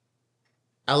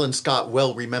Alan Scott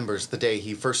well remembers the day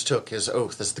he first took his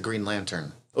oath as the Green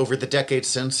Lantern. Over the decades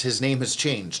since, his name has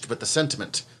changed, but the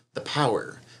sentiment, the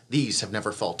power, these have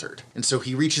never faltered. And so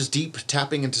he reaches deep,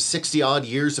 tapping into 60-odd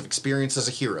years of experience as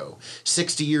a hero.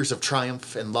 60 years of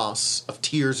triumph and loss, of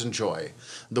tears and joy.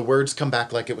 The words come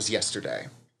back like it was yesterday.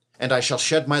 And I shall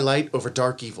shed my light over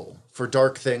dark evil, for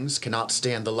dark things cannot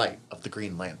stand the light of the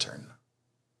Green Lantern.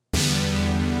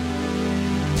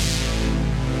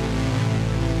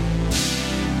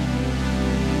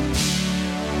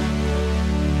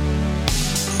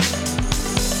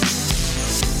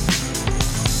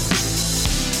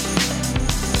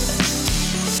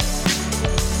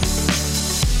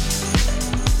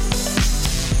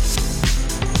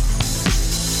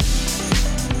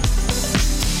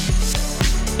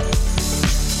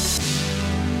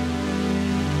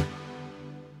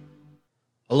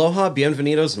 Aloha,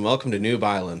 bienvenidos, and welcome to Noob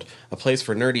Island, a place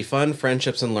for nerdy fun,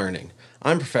 friendships, and learning.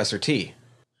 I'm Professor T.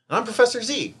 I'm Professor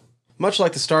Z. Much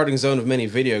like the starting zone of many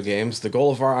video games, the goal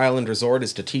of our island resort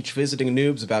is to teach visiting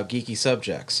noobs about geeky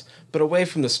subjects, but away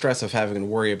from the stress of having to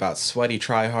worry about sweaty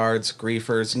tryhards,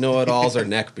 griefers, know-it-alls, or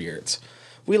neckbeards.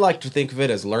 We like to think of it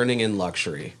as learning in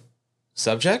luxury.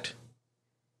 Subject?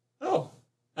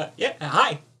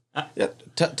 Hi.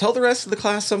 Tell the rest of the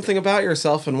class something about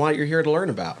yourself and what you're here to learn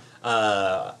about.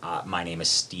 My name is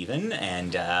Steven,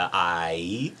 and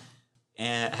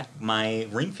my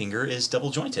ring finger is double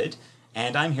jointed,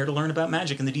 and I'm here to learn about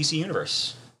magic in the DC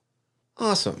universe.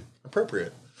 Awesome.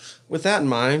 Appropriate. With that in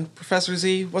mind, Professor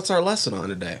Z, what's our lesson on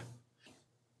today?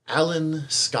 Alan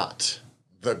Scott,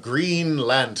 the Green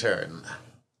Lantern.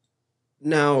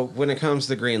 Now, when it comes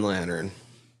to Green Lantern,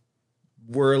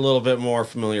 we're a little bit more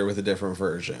familiar with a different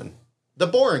version. The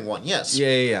boring one, yes.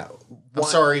 Yeah. I'm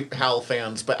sorry, Hal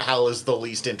fans, but Hal is the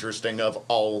least interesting of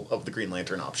all of the Green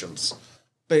Lantern options.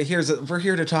 But we're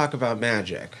here to talk about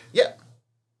magic. Yeah.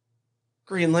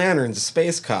 Green Lantern's a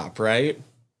space cop, right?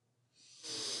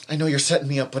 I know you're setting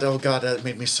me up, but oh god, that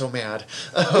made me so mad.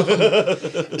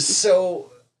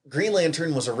 So, Green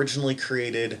Lantern was originally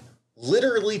created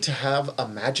literally to have a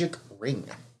magic ring.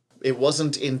 It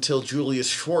wasn't until Julius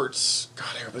Schwartz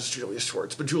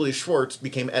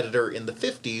became editor in the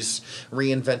 50s,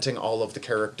 reinventing all of the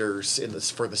characters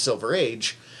for the Silver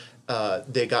Age.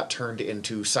 They got turned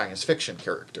into science fiction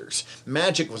characters.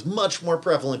 Magic was much more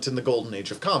prevalent in the golden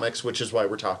age of comics, which is why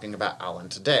we're talking about Alan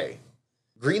today.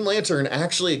 Green Lantern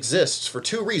actually exists for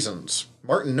two reasons.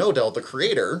 Martin Nodell, the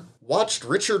creator, watched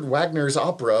Richard Wagner's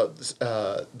opera,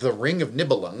 The Ring of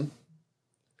Nibelung.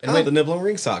 The Nibelung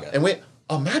Ring Saga. And went,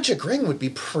 a magic ring would be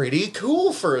pretty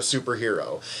cool for a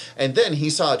superhero. And then he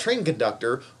saw a train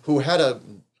conductor who had a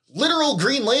literal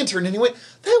Green Lantern, and he went,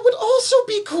 that would also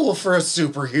be cool for a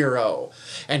superhero.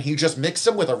 And he just mixed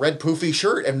them with a red poofy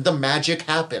shirt, and the magic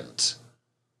happened.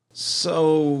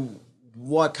 So,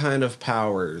 what kind of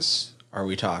powers are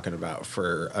we talking about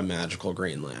for a magical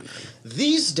Green Lantern?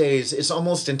 These days, it's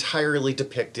almost entirely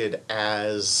depicted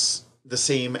as the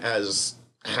same as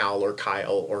Hal or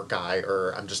Kyle or Guy,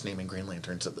 or I'm just naming Green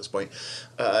Lanterns at this point,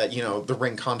 the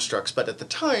ring constructs. But at the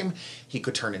time, he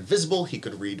could turn invisible, he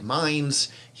could read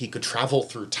minds, he could travel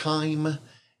through time,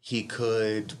 he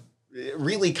could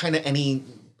really kind of any...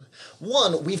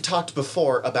 One, we've talked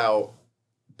before about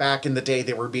back in the day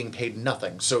they were being paid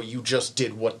nothing, so you just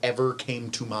did whatever came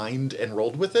to mind and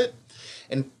rolled with it.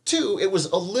 And two, it was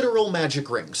a literal magic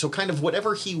ring, so kind of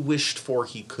whatever he wished for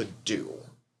he could do.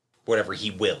 Whatever he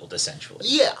willed, essentially.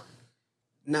 Yeah.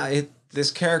 Now,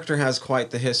 this character has quite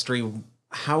the history.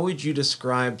 How would you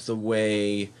describe the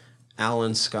way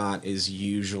Alan Scott is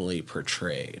usually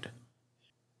portrayed?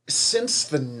 Since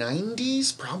the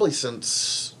 90s, probably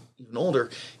since even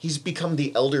older, he's become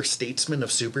the elder statesman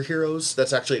of superheroes.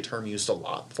 That's actually a term used a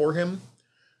lot for him.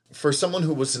 For someone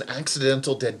who was an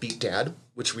accidental deadbeat dad,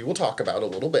 which we will talk about a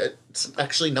little bit, it's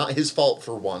actually not his fault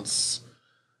for once.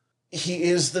 He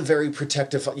is the very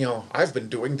protective, I've been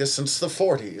doing this since the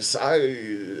 40s.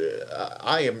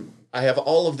 I have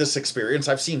all of this experience.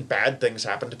 I've seen bad things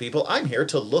happen to people. I'm here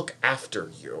to look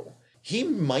after you. He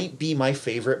might be my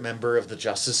favorite member of the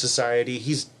Justice Society.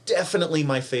 He's definitely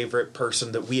my favorite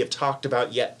person that we have talked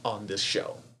about yet on this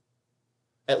show.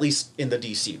 At least in the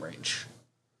DC range.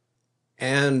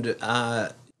 And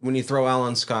when you throw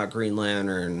Alan Scott Green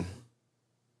Lantern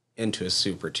into a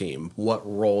super team, what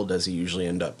role does he usually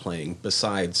end up playing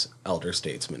besides elder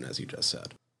statesman, as you just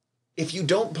said? If you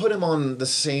don't put him on the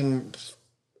same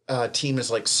team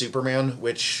as like Superman,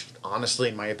 which honestly,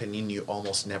 in my opinion, you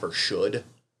almost never should.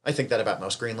 I think that about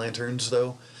most Green Lanterns,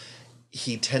 though.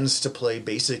 He tends to play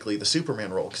basically the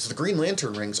Superman role, because the Green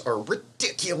Lantern rings are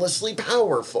ridiculously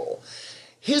powerful.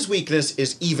 His weakness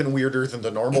is even weirder than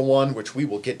the normal one, which we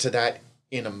will get to that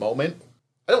in a moment.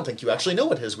 I don't think you actually know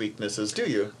what his weakness is, do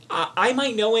you? I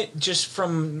might know it just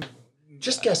from...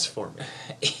 Just guess for me.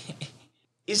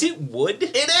 Is it wood?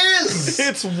 It is!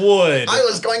 It's wood. I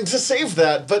was going to save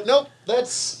that, but nope,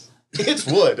 it's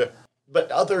wood. But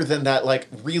other than that, like,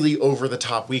 really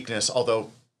over-the-top weakness,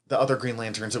 although the other Green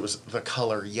Lanterns, it was the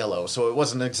color yellow, so it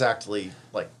wasn't exactly,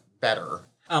 like, better.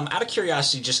 Out of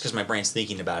curiosity, just because my brain's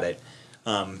thinking about it,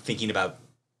 thinking about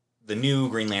the new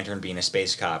Green Lantern being a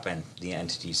space cop and the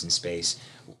entities in space,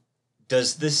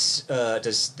 does this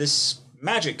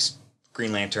Magic's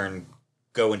Green Lantern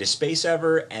go into space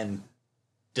ever, and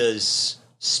does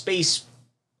space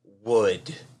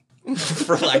wood,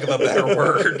 for lack of a better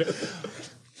word...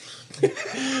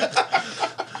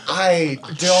 I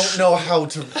don't know how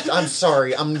to... I'm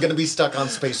sorry, I'm gonna be stuck on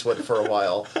Spacewood for a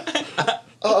while.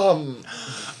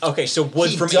 Okay, so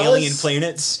wood from does- alien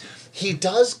planets. He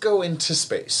does go into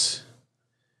space.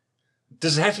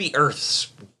 Does it have to be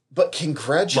Earth's? But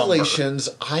congratulations,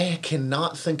 I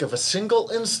cannot think of a single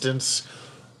instance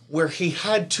where he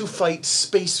had to fight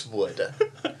Spacewood.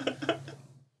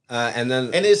 And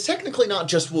And it's technically not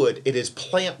just wood, it is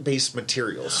plant-based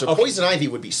materials. So Okay. Poison Ivy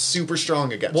would be super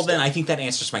strong against Well, then it. I think that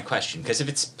answers my question, because if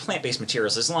it's plant-based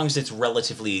materials, as long as it's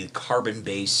relatively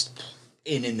carbon-based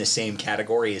in the same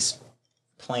category as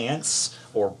plants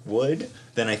or wood,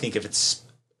 then I think if it's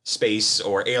space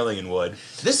or alien wood...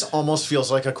 This almost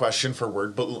feels like a question for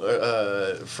Word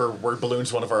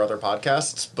Balloons, one of our other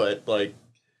podcasts, but, like...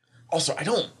 Also, I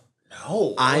don't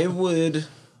know.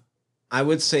 I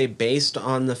would say, based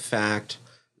on the fact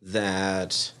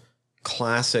that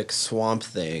classic Swamp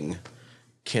Thing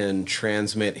can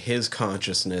transmit his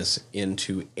consciousness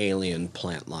into alien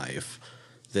plant life,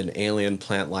 then alien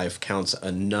plant life counts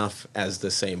enough as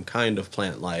the same kind of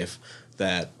plant life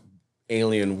that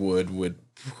alien would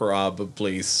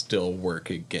probably still work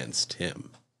against him.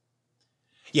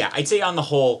 Yeah, I'd say on the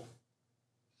whole...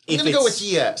 I'm going to go with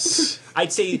yes.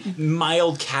 I'd say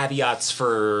mild caveats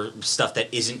for stuff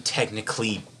that isn't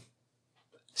technically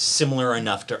similar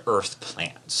enough to Earth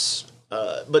plants.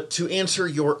 But to answer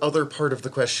your other part of the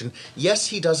question, yes,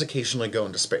 he does occasionally go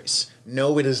into space.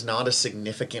 No, it is not a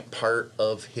significant part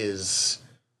of his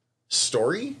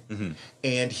story. Mm-hmm.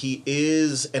 And he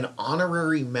is an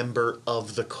honorary member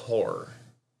of the Corps.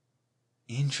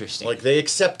 Interesting. Like, they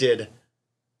accepted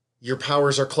your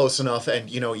powers are close enough and,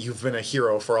 you know, you've been a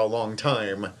hero for a long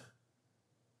time.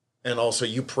 And also,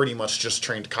 you pretty much just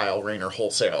trained Kyle Rayner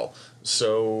wholesale.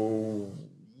 So,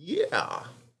 yeah.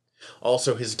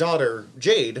 Also, his daughter,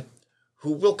 Jade,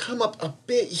 who will come up a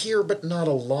bit here, but not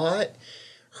a lot,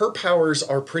 her powers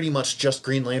are pretty much just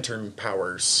Green Lantern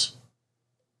powers.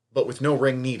 But with no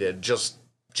ring needed, just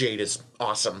Jade is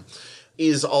awesome.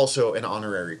 Is also an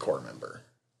honorary Corps member.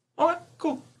 Alright,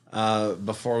 cool.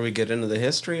 Before we get into the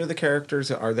history of the characters,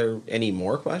 are there any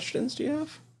more questions do you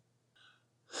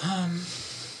have?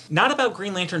 Not about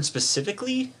Green Lantern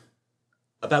specifically.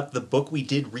 About the book we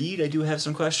did read, I do have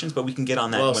some questions, but we can get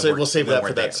on that. Well, we'll save that we're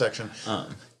for there. that section.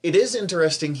 It is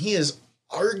interesting. He is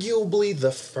arguably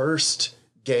the first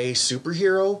gay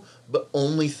superhero, but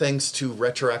only thanks to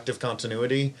retroactive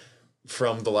continuity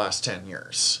from the last 10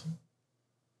 years.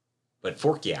 But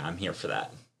Fork, yeah, I'm here for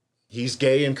that. He's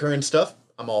gay in current stuff.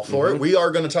 I'm all for it. We are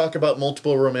going to talk about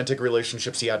multiple romantic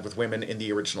relationships he had with women in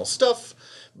the original stuff,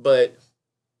 but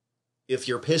if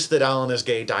you're pissed that Alan is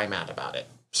gay, die mad about it.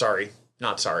 Sorry.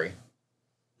 Not sorry.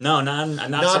 No, I'm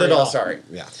not Not sorry at all sorry.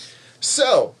 Yeah.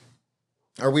 So,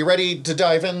 are we ready to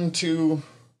dive into...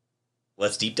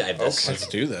 Let's deep dive this. Let's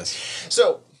do this.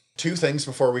 So, two things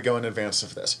before we go in advance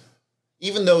of this.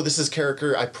 Even though this is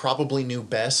character I probably knew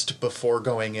best before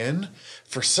going in,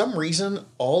 for some reason,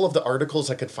 all of the articles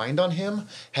I could find on him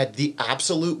had the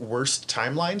absolute worst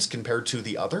timelines compared to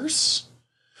the others.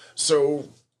 So,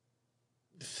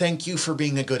 thank you for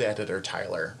being a good editor,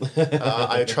 Tyler.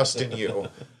 I trust in you.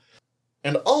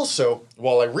 And also,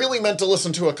 while I really meant to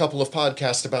listen to a couple of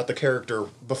podcasts about the character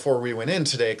before we went in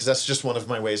today, because that's just one of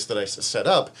my ways that I set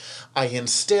up, I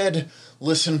instead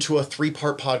listened to a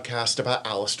 3-part podcast about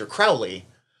Aleister Crowley,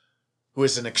 who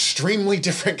is an extremely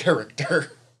different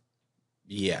character.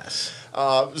 Yes.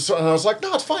 So and I was like,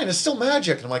 no, it's fine, it's still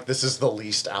magic. And I'm like, this is the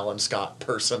least Alan Scott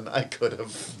person I could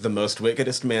have. The most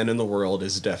wickedest man in the world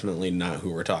is definitely not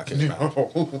who we're talking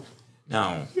about.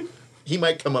 No. He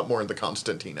might come up more in the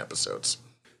Constantine episodes.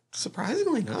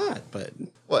 Surprisingly not, but...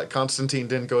 What, Constantine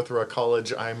didn't go through a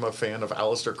college I'm a fan of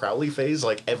Aleister Crowley phase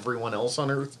like everyone else on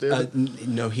Earth did?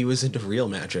 No, he was into real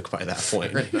magic by that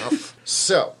point. Fair enough.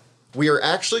 So, we are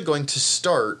actually going to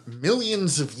start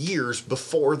millions of years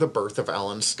before the birth of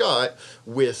Alan Scott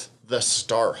with the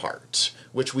Starheart,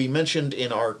 which we mentioned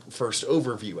in our first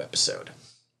overview episode.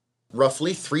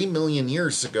 Roughly 3 million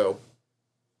years ago,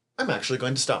 I'm actually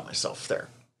going to stop myself there.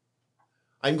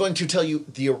 I'm going to tell you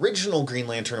the original Green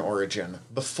Lantern origin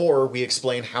before we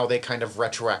explain how they kind of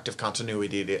retroactive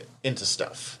continuity it into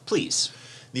stuff. Please.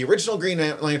 The original Green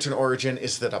Lantern origin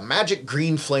is that a magic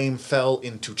green flame fell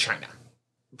into China,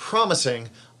 promising,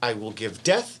 I will give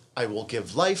death, I will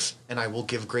give life, and I will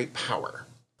give great power.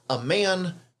 A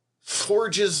man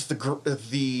forges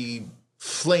the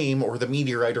flame or the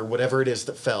meteorite or whatever it is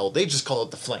that fell, they just call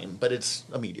it the flame, but it's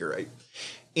a meteorite,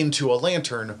 into a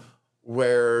lantern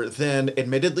where then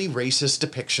admittedly racist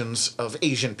depictions of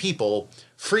Asian people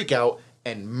freak out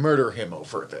and murder him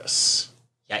over this.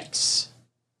 Yikes.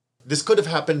 This could have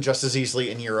happened just as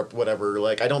easily in Europe, whatever.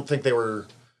 Like, I don't think they were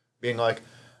being like,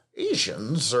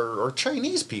 Asians or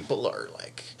Chinese people are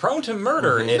like... prone to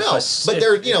murder. If No, but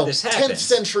they're, you know, this 10th happens.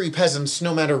 century peasants,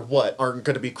 no matter what, aren't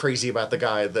going to be crazy about the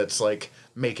guy that's, like,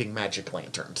 making magic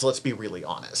lanterns. Let's be really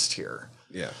honest here.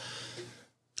 Yeah.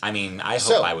 I mean, I hope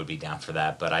So- I would be down for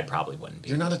that, but I probably wouldn't be.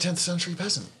 You're not a 10th century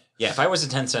peasant. Yeah, if I was a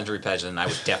 10th century peasant, I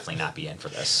would definitely not be in for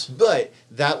this. But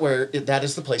that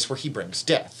is the place where he brings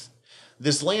death.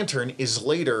 This lantern is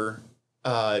later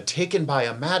taken by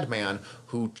a madman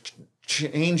who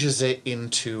changes it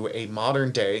into a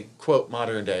modern day, quote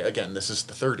modern day, again, this is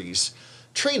the 30s,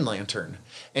 train lantern.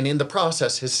 And in the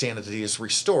process, his sanity is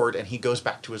restored and he goes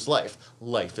back to his life.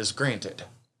 Life is granted.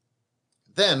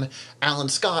 Then, Alan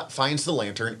Scott finds the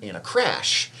lantern in a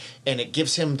crash, and it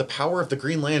gives him the power of the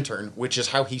Green Lantern, which is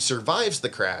how he survives the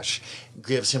crash,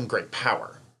 gives him great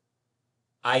power.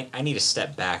 I need to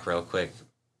step back real quick.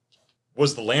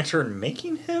 Was the lantern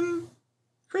making him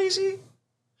crazy?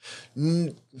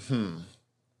 I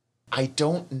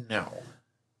don't know.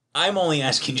 I'm only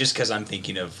asking just because I'm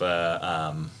thinking of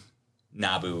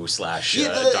Nabu slash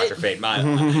Yeah, Dr. Fate. My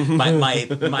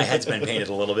head's been painted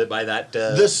a little bit by that.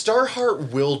 The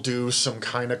Starheart will do some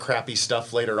kind of crappy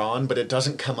stuff later on, but it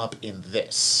doesn't come up in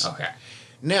this. Okay.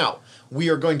 Now, we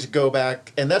are going to go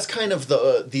back, and that's kind of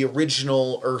the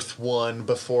original Earth 1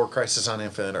 before Crisis on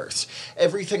Infinite Earths.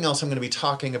 Everything else I'm going to be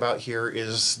talking about here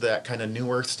is that kind of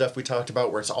New Earth stuff we talked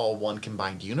about, where it's all one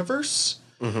combined universe.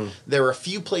 Mm-hmm. There are a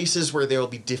few places where there will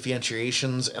be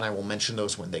differentiations, and I will mention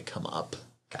those when they come up.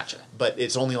 Gotcha. But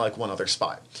it's only like one other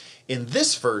spot. In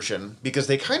this version, because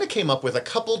they kind of came up with a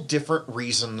couple different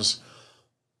reasons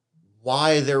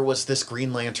why there was this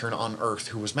Green Lantern on Earth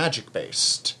who was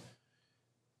magic-based.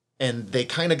 And they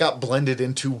kind of got blended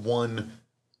into one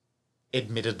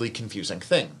admittedly confusing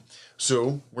thing.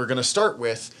 So we're going to start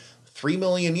with 3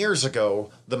 million years ago,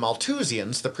 the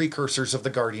Malthusians, the precursors of the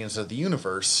Guardians of the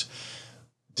Universe,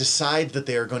 decide that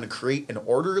they are going to create an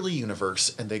orderly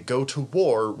universe, and they go to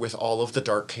war with all of the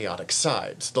dark, chaotic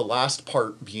sides. The last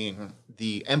part being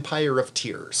the Empire of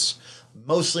Tears.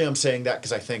 Mostly I'm saying that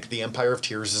because I think the Empire of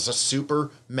Tears is a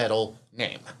super metal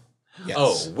name. Yes.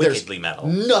 Oh, wickedly metal.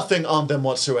 Nothing on them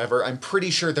whatsoever. I'm pretty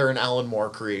sure they're an Alan Moore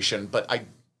creation, but I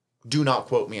do not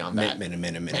quote me on that.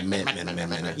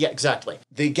 Minute. Yeah, exactly.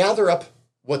 They gather up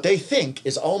what they think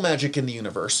is all magic in the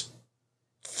universe,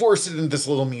 force it into this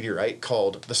little meteorite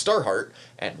called the Starheart,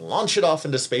 and launch it off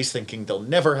into space thinking they'll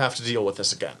never have to deal with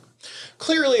this again.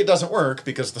 Clearly it doesn't work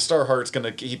because the Starheart's going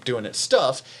to keep doing its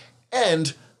stuff,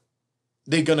 and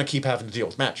they're going to keep having to deal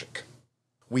with magic.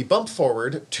 We bump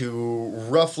forward to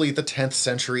roughly the 10th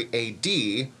century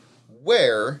AD,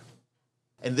 where,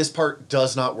 and this part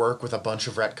does not work with a bunch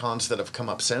of retcons that have come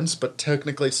up since, but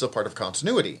technically it's still part of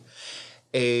continuity.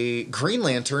 A Green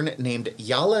Lantern named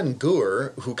Yalan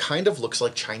Gur, who kind of looks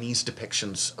like Chinese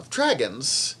depictions of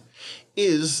dragons,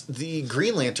 is the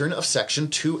Green Lantern of Section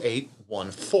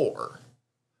 2814,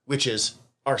 which is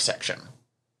our section.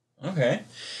 Okay.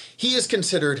 He is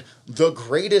considered the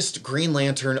greatest Green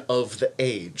Lantern of the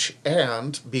age,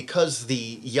 and because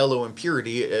the yellow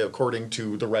impurity, according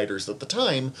to the writers at the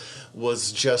time,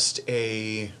 was just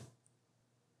a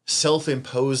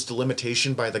self-imposed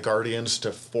limitation by the Guardians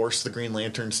to force the Green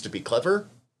Lanterns to be clever,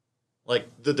 like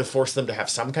to force them to have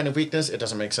some kind of weakness, it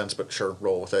doesn't make sense, but sure,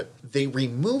 roll with it. They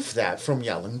remove that from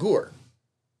Yalan Gur.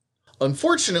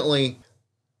 Unfortunately,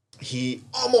 he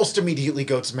almost immediately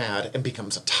goes mad and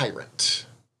becomes a tyrant.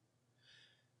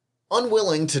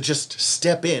 Unwilling to just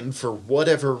step in for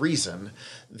whatever reason,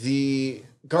 the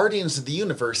Guardians of the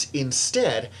Universe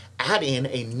instead add in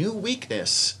a new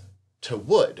weakness to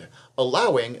wood,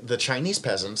 allowing the Chinese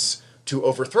peasants to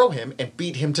overthrow him and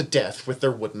beat him to death with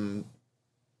their wooden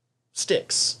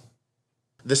sticks.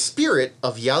 The spirit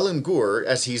of Yalan Gur,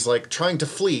 as he's like trying to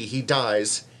flee, he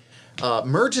dies,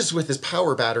 merges with his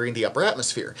power battery in the upper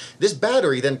atmosphere. This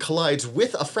battery then collides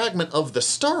with a fragment of the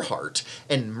star heart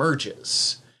and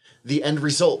merges. The end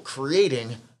result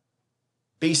creating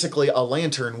basically a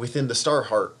lantern within the star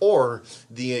heart, or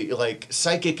the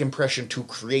psychic impression to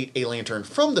create a lantern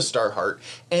from the star heart,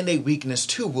 and a weakness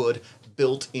to wood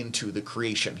built into the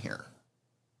creation here.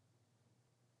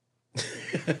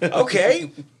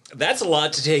 Okay, that's a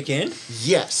lot to take in.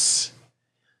 Yes.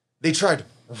 They tried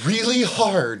really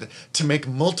hard to make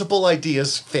multiple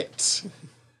ideas fit.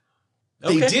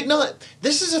 They Okay. did not.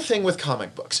 This is a thing with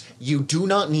comic books. You do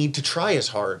not need to try as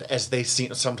hard as they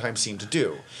sometimes seem to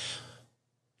do.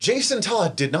 Jason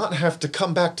Todd did not have to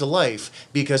come back to life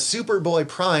because Superboy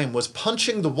Prime was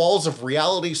punching the walls of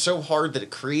reality so hard that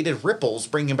it created ripples,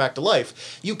 bringing him back to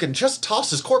life. You can just toss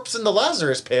his corpse in the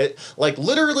Lazarus pit, like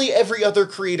literally every other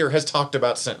creator has talked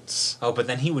about since. Oh, but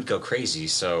then he would go crazy,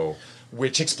 so...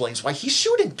 Which explains why he's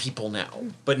shooting people now.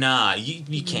 But nah,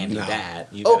 you can't do that.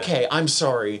 You gotta- Okay, I'm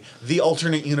sorry. The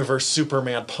alternate universe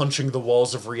Superman punching the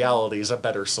walls of reality is a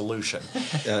better solution.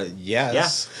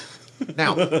 Yes.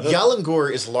 Now,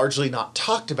 Yalangor is largely not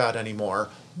talked about anymore.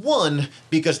 One,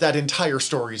 because that entire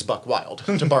story is buck wild,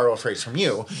 to borrow a phrase from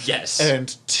you. Yes.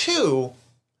 And two,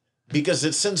 because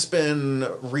it's since been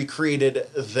recreated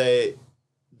that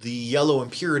the yellow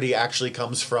impurity actually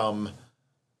comes from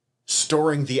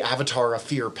storing the Avatar of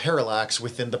Fear Parallax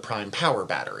within the Prime Power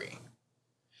Battery.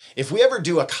 If we ever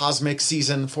do a cosmic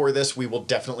season for this, we will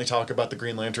definitely talk about the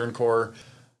Green Lantern Corps.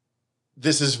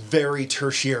 This is very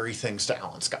tertiary things to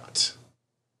Alan Scott.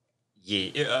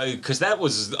 Yeah, because that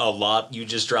was a lot you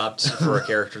just dropped for a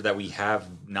character that we have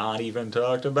not even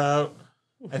talked about,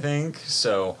 I think.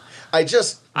 So, The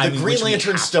mean, Green which we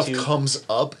Lantern have stuff to. comes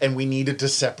up, and we needed to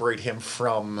separate him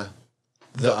from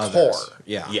the others. core.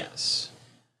 Yeah. yes.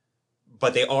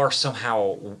 But they are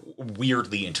somehow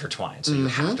weirdly intertwined, so you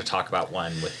have to talk about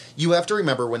one with... You have to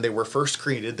remember, when they were first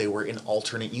created, they were in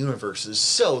alternate universes,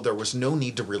 so there was no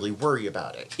need to really worry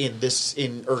about it.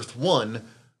 In Earth 1,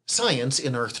 science;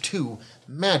 in Earth 2,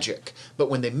 magic. But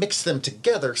when they mixed them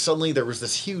together, suddenly there was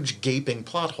this huge gaping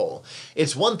plot hole.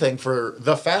 It's one thing for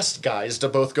the fast guys to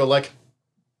both go like,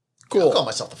 cool, I'll call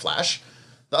myself the Flash.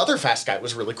 The other fast guy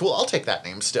was really cool, I'll take that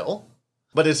name still.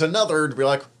 But it's another to be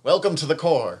like, welcome to the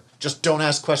Corps. Just don't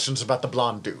ask questions about the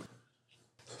blonde dude.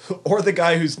 Or the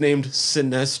guy who's named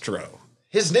Sinestro.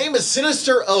 His name is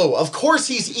Sinister O. Of course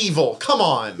he's evil. Come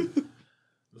on.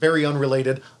 Very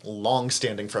unrelated,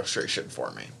 long-standing frustration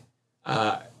for me.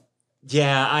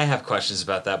 Yeah, I have questions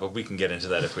about that, but we can get into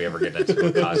that if we ever get into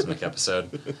a cosmic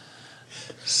episode.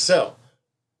 So,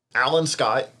 Alan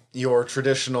Scott, your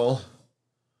traditional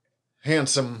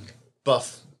handsome,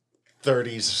 buff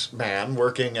 30s man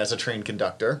working as a train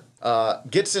conductor,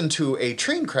 gets into a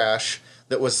train crash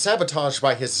that was sabotaged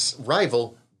by his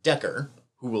rival, Decker,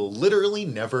 who will literally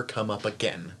never come up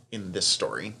again in this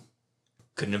story.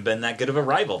 Couldn't have been that good of a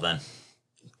rival then.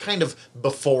 Kind of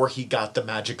before he got the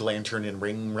Magic Lantern and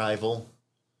Ring rival.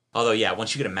 Although, yeah,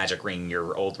 once you get a magic ring,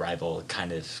 your old rival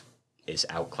kind of is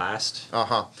outclassed.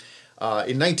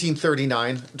 In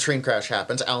 1939, a train crash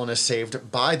happens. Alan is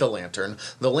saved by the Lantern.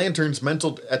 At the Lantern's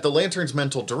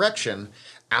mental direction,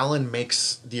 Alan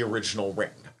makes the original ring.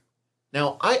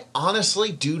 Now, I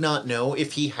honestly do not know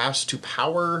if he has to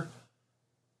power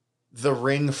the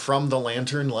ring from the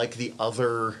Lantern like the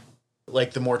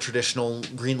more traditional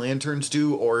Green Lanterns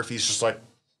do, or if he's just like,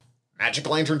 Magic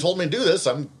Lantern told me to do this,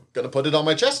 I'm gonna put it on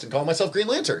my chest and call myself Green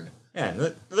Lantern.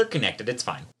 Yeah, they're connected. It's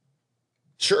fine.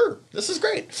 Sure, this is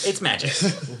great. It's magic.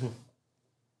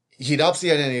 He adopts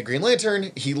the identity of Green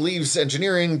Lantern, he leaves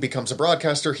engineering, becomes a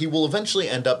broadcaster. He will eventually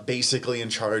end up basically in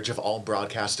charge of all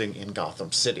broadcasting in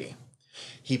Gotham City.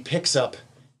 He picks up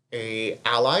a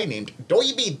ally named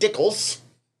Doiby Dickles,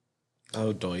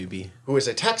 Oh, Doiby. who is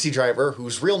a taxi driver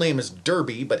whose real name is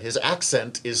Derby, but his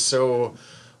accent is so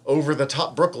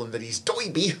over-the-top Brooklyn that he's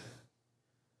Doiby.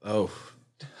 Oh.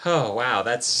 Oh, wow,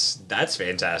 that's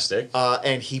fantastic.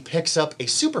 And he picks up a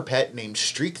super pet named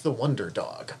Streak the Wonder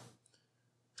Dog,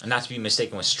 Not to be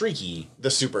mistaken with Streaky, the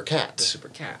super cat. the super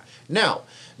cat. Now,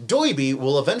 Doiby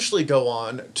will eventually go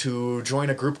on to join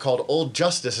a group called Old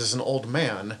Justice as an old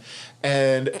man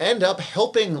and end up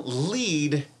helping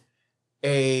lead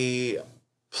a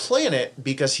planet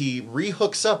because he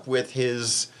rehooks up with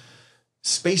his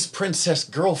space princess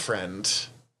girlfriend.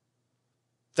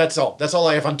 That's all. That's all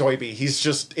I have on Doiby.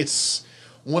 It's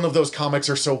one of those comics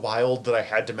are so wild that I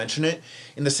had to mention it.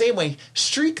 In the same way,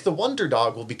 Streak the Wonder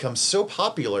Dog will become so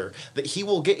popular that he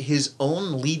will get his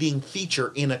own leading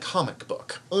feature in a comic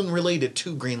book, unrelated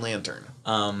to Green Lantern.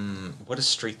 What is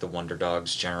Streak the Wonder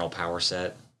Dog's general power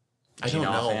set? I Do you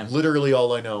don't know. offhand? Literally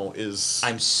all I know is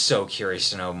I'm so curious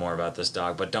to know more about this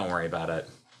dog, but don't worry about it.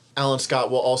 Alan Scott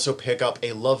will also pick up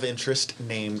a love interest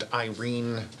named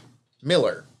Irene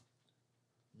Miller.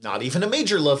 Not even a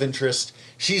major love interest.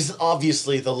 She's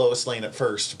obviously the lowest lane at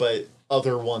first, but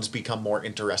other ones become more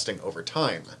interesting over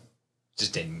time.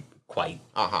 Just didn't quite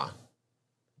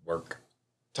work.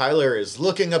 Tyler is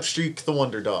looking up Streak the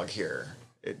Wonder Dog here.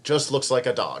 It just looks like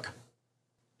a dog.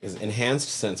 Is enhanced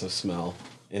sense of smell,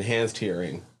 enhanced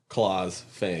hearing, claws,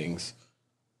 fangs,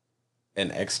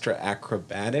 and extra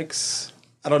acrobatics.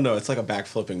 I don't know. It's like a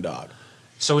backflipping dog.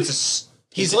 So it's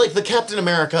He's like the Captain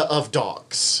America of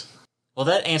dogs. well,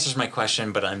 that answers my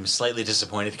question, but I'm slightly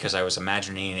disappointed because I was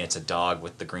imagining it's a dog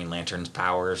with the Green Lantern's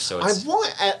powers. So I it's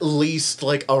want at least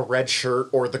like a red shirt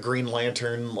or the Green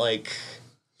Lantern. Like,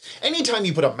 anytime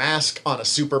you put a mask on a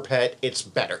super pet, it's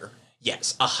better.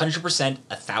 yes, 100%,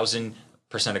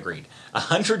 1,000% agreed,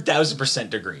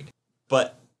 100,000% agreed.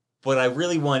 But what I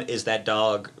really want is that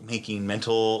dog making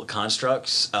mental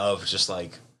constructs of just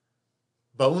like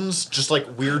Bones, just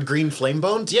like weird green flame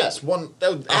bones. Yes,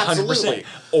 absolutely. 100%,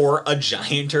 or a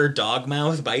gianter dog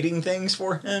mouth biting things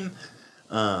for him.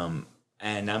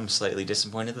 And I'm slightly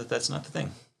disappointed that that's not the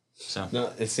thing. So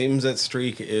No, it seems that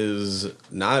Streak is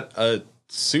not a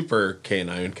super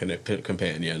canine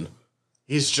companion.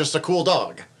 He's just a cool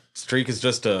dog. Streak is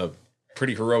just a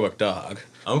pretty heroic dog.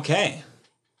 okay.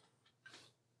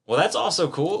 Well, that's also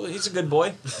cool. He's a good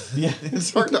boy. Yeah,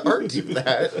 it's hard to argue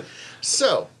that.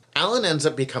 So, Alan ends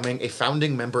up becoming a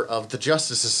founding member of the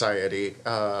Justice Society,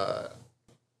 and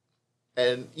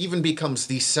even becomes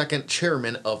the second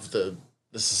chairman of the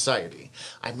society.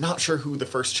 I'm not sure who the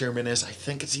first chairman is. I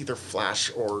think it's either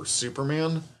Flash or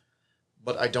Superman,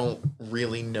 but I don't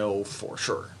really know for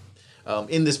sure.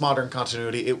 In this modern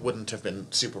continuity, it wouldn't have been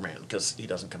Superman, because he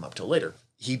doesn't come up till later.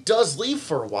 He does leave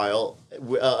for a while,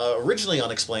 originally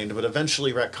unexplained, but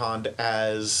eventually retconned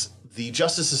as the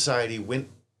Justice Society went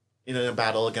in a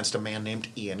battle against a man named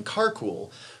Ian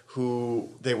Karkull, who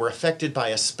they were affected by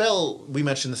a spell. We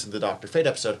mentioned this in the Dr. Fate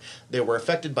episode. They were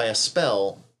affected by a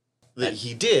spell that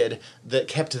he did that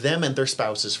kept them and their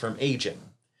spouses from aging.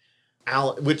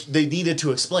 Which they needed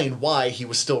to explain why he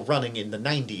was still running in the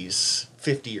 90s,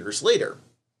 50 years later.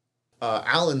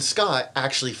 Alan Scott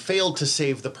actually failed to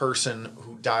save the person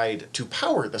who died to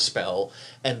power the spell,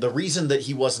 and the reason that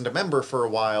he wasn't a member for a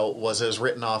while was as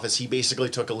written off as he basically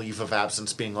took a leave of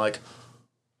absence being like,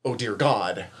 oh dear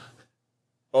God.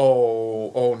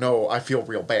 Oh no, I feel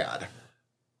real bad.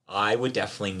 I would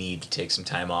definitely need to take some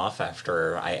time off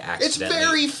after I It's accidentally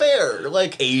very fair.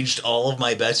 Like, aged all of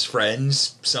my best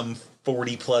friends some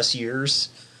 40 plus years.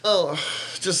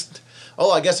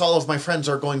 I guess all of my friends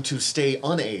are going to stay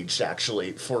unaged,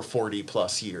 actually, for 40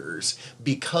 plus years,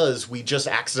 because we just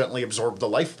accidentally absorbed the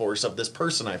life force of this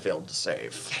person I failed to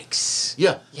save. Yikes.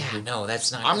 Yeah. Yeah, no,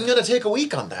 that's not... I'm gonna take a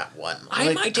week on that one.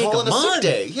 I might take call a it sick month.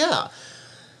 day. Yeah.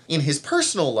 In his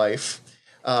personal life,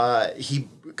 he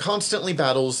constantly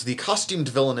battles the costumed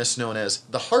villainess known as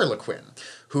the Harlequin,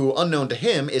 who, unknown to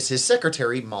him, is his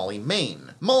secretary, Molly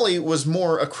Main. Molly was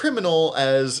more a criminal,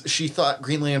 as she thought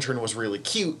Green Lantern was really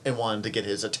cute and wanted to get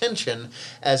his attention,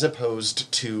 as opposed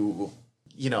to,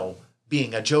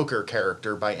 being a Joker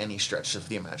character by any stretch of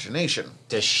the imagination.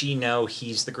 Does she know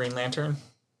he's the Green Lantern?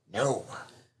 No,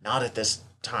 not at this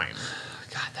time.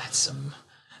 God, that's some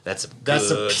That's a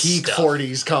good peak stuff.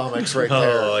 40s comics right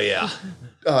there. Oh, yeah.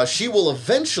 She will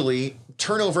eventually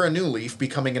turn over a new leaf,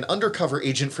 becoming an undercover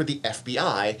agent for the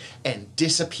FBI, and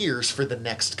disappears for the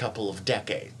next couple of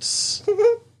decades.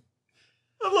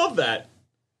 I love that.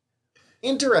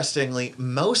 Interestingly,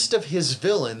 most of his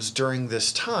villains during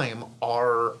this time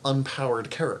are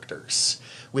unpowered characters,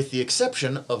 with the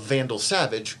exception of Vandal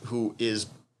Savage, who is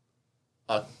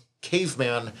a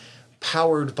caveman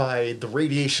powered by the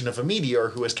radiation of a meteor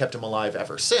who has kept him alive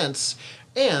ever since,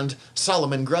 and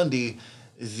Solomon Grundy,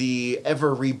 the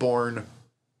ever-reborn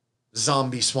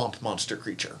zombie swamp monster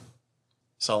creature.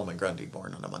 Solomon Grundy,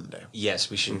 born on a Monday. Yes,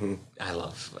 we should... I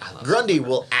love Grundy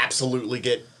will absolutely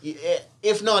get,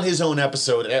 if not his own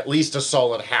episode, at least a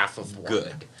solid half of one.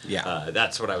 good. Yeah.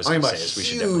 That's what I was going I'm to a say. Is we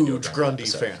should definitely do a huge Grundy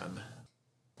episode. fan.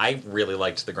 I really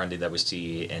liked the Grundy that we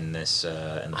see in this.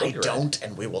 In the I Blade Red. don't,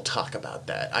 and we will talk about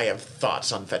that. I have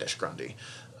thoughts on Fetish Grundy.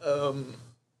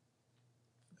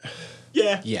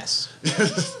 Yeah. Yes.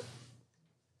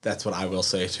 That's what I will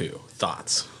say too.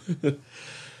 Thoughts.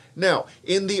 Now,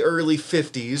 in the early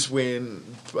 50s, when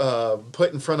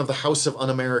put in front of the House of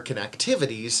Un-American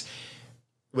Activities,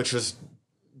 which was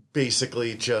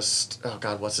basically just, oh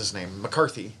God, what's his name?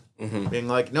 McCarthy. Being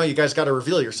like, no, you guys got to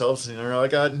reveal yourselves. And they're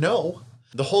like, no.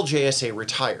 The whole JSA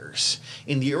retires.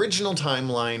 In the original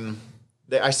timeline,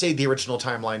 I say the original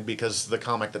timeline because the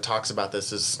comic that talks about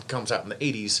this comes out in the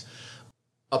 80s.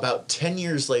 About 10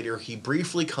 years later, he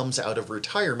briefly comes out of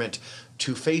retirement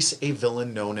to face a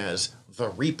villain known as the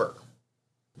Reaper.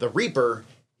 The Reaper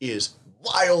is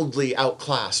wildly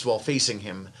outclassed while facing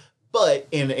him, but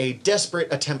in a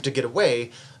desperate attempt to get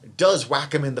away, does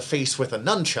whack him in the face with a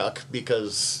nunchuck,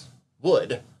 because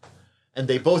wood. And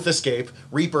they both escape.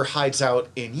 Reaper hides out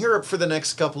in Europe for the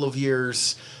next couple of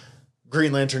years.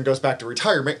 Green Lantern goes back to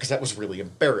retirement because that was really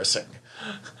embarrassing.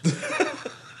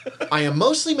 I am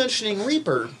mostly mentioning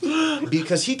Reaper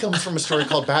because he comes from a story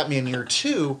called Batman Year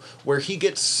 2, where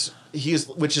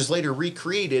which is later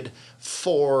recreated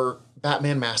for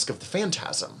Batman Mask of the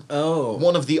Phantasm. Oh.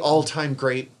 One of the all-time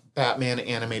great Batman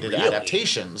animated Really?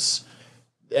 adaptations.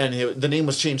 And the name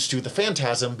was changed to The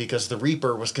Phantasm because the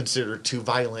Reaper was considered too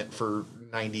violent for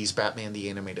 90s Batman the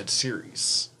Animated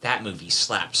Series. That movie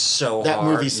slaps so hard. That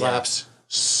movie slaps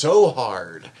so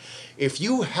hard. If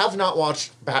you have not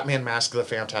watched Batman Mask of the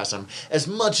Phantasm, as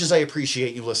much as I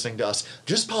appreciate you listening to us,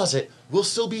 just pause it. We'll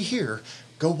still be here.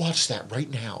 Go watch that right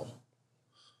now.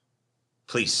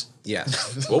 Please.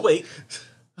 Yes. We'll wait.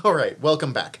 All right,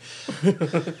 welcome back.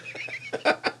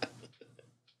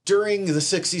 During the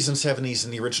 60s and 70s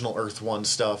in the original Earth 1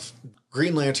 stuff,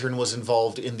 Green Lantern was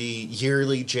involved in the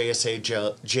yearly JSA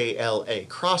JLA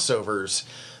crossovers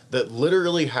that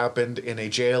literally happened in a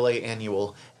JLA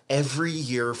annual every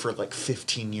year for like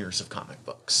 15 years of comic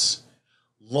books.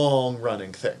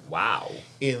 Long-running thing. Wow.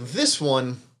 In this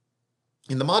one,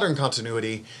 in the modern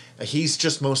continuity, he's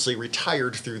just mostly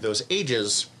retired through those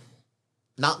ages,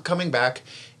 not coming back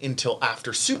until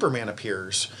after Superman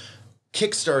appears,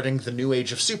 kickstarting the new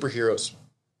age of superheroes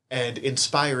and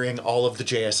inspiring all of the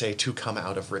JSA to come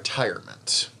out of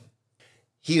retirement.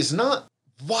 He is not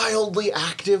wildly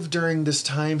active during this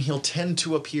time. He'll tend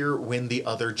to appear when the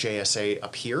other JSA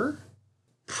appear.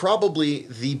 Probably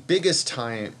the biggest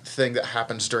thing that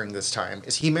happens during this time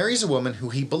is he marries a woman who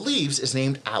he believes is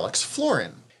named Alex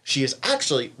Florin. She is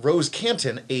actually Rose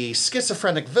Canton, a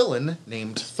schizophrenic villain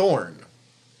named Thorn.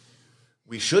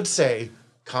 We should say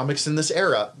comics in this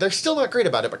era, they're still not great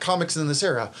about it, but comics in this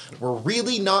era were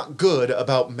really not good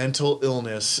about mental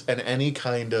illness and any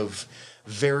kind of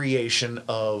variation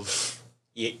of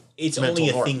It's mental only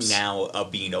a norms. thing now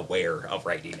of being aware of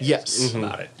writing it Yes.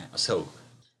 about it now. So,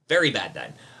 very bad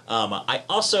then. I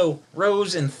also,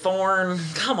 Rose and Thorn,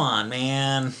 come on,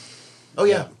 man. Oh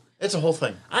yeah, it's a whole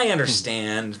thing. I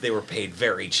understand they were paid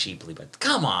very cheaply, but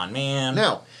come on, man.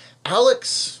 Now,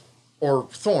 Alex, or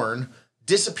Thorn,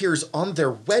 disappears on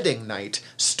their wedding night,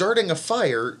 starting a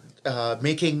fire,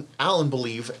 making Alan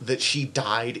believe that she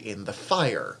died in the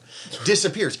fire.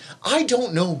 Disappears. I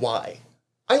don't know why.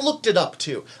 I looked it up,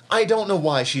 too. I don't know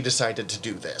why she decided to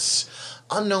do this.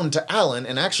 Unknown to Alan,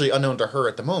 and actually unknown to her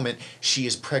at the moment, she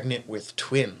is pregnant with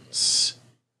twins.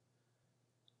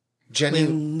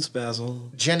 Twins,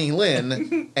 Basil. Jenny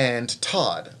Lynn and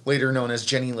Todd, later known as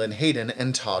Jenny Lynn Hayden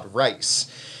and Todd Rice.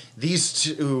 These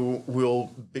two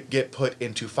will get put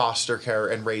into foster care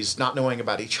and raised not knowing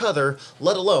about each other,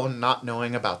 let alone not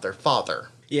knowing about their father.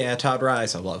 Yeah, Todd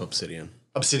Rice. I love Obsidian.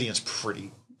 Obsidian's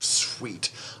pretty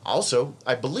sweet. Also,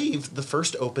 I believe the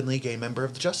first openly gay member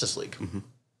of the Justice League. Mm-hmm.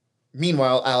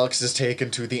 Meanwhile, Alex is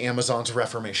taken to the Amazons'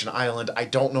 Reformation Island. I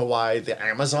don't know why the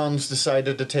Amazons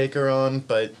decided to take her on,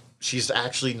 but she's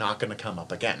actually not going to come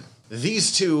up again.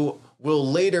 These two will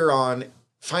later on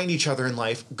find each other in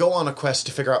life, go on a quest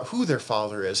to figure out who their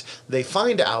father is. They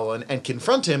find Alan and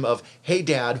confront him of, "Hey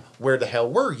Dad, where the hell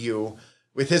were you?"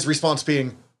 With his response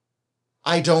being,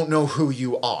 "I don't know who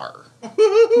you are."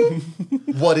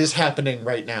 What is happening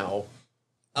right now?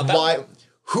 Why?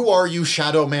 Who are you,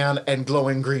 Shadow Man and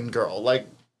Glowing Green Girl? Like,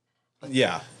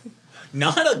 Yeah.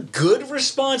 Not a good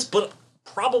response, but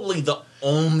probably the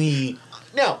only...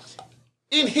 now,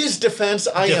 in his defense,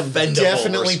 I am Defendable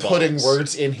definitely response. putting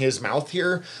words in his mouth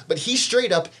here, but he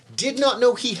straight up did not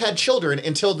know he had children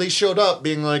until they showed up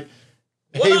being like,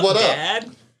 "Hey, what up?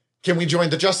 Dad? Can we join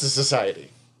the Justice Society?"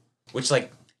 Which,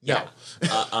 like, yeah.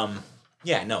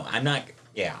 Yeah, no, I'm not...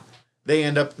 Yeah. They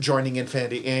end up joining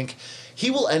Infinity Inc. He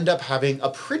will end up having a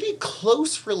pretty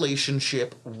close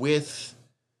relationship with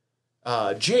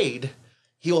Jade.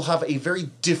 He will have a very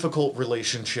difficult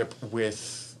relationship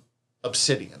with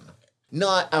Obsidian.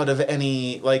 Not out of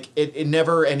any, like, it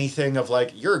never anything of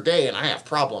like, "You're gay and I have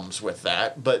problems with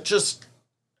that," but just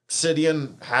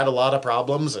Obsidian had a lot of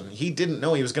problems and he didn't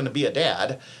know he was going to be a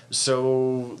dad,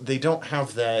 so they don't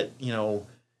have that,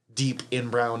 deep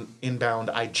inbound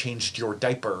 "I changed your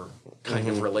diaper" kind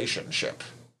of relationship.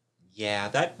 Yeah,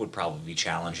 that would probably be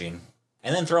challenging.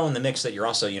 And then throw in the mix that you're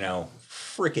also,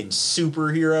 freaking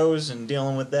superheroes and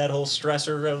dealing with that whole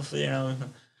stressor of,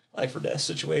 life or death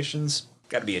situations.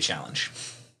 Got to be a challenge.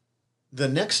 The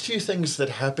next few things that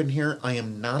happen here, I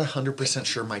am not 100%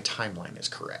 sure my timeline is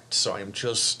correct. So I am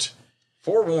just...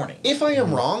 Forewarning. If I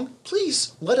am wrong,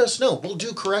 please let us know. We'll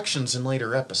do corrections in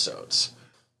later episodes.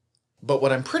 But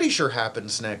what I'm pretty sure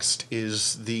happens next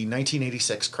is the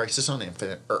 1986 Crisis on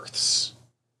Infinite Earths.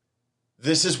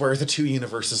 This is where the two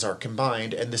universes are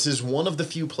combined, and this is one of the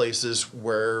few places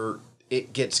where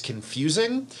it gets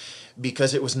confusing,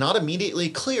 because it was not immediately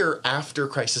clear after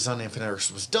Crisis on Infinite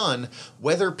Earths was done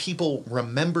whether people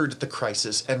remembered the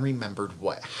crisis and remembered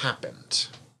what happened.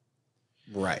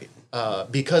 Right.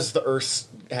 Because the Earths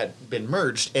had been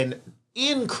merged, and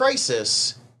in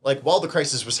Crisis, like while the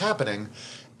crisis was happening,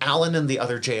 Alan and the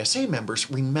other JSA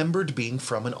members remembered being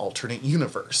from an alternate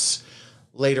universe.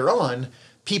 Later on,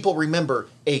 people remember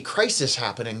a crisis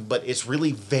happening, but it's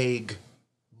really vague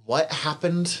what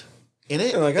happened in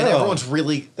it. Like, and oh, everyone's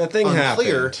really that thing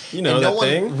unclear. happened. You know, and no that one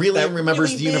thing? really That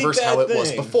remembers really the universe big how bad it was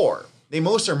thing. before. They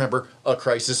most remember a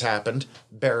crisis happened,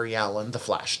 Barry Allen, the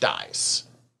Flash dies.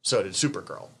 So did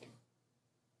Supergirl.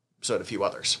 So did a few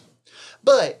others.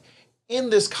 But in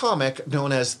this comic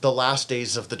known as The Last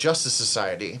Days of the Justice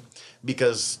Society,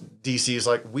 because DC is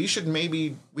like, we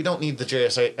don't need the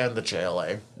JSA and the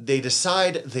JLA, they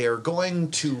decide they're going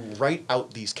to write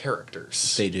out these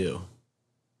characters. They do.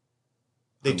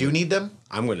 They do need them?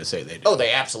 I'm going to say they do. Oh,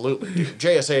 they absolutely do.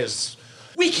 JSA is...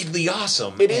 Wickedly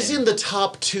awesome. It is in the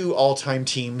top 2 all-time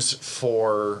teams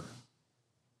for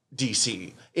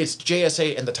DC. It's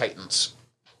JSA and the Titans.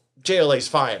 JLA's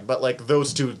fine, but like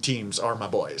those 2 teams are my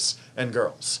boys and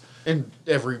girls and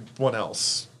everyone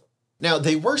else. Now,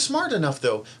 they were smart enough,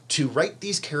 though, to write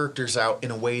these characters out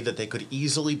in a way that they could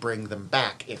easily bring them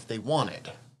back if they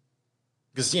wanted.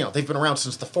 Because, they've been around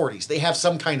since the 40s. They have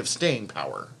some kind of staying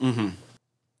power. Mm-hmm.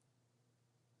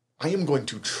 I am going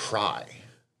to try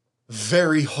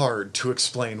very hard to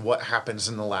explain what happens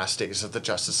in the last days of the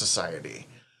Justice Society.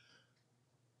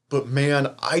 But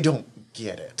man, I don't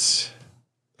get it.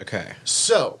 Okay.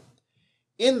 So,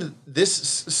 this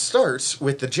starts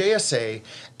with the JSA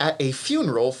at a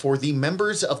funeral for the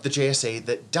members of the JSA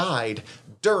that died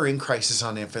during Crisis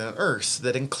on Infinite Earths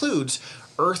that includes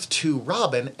Earth 2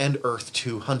 Robin and Earth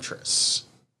 2 Huntress.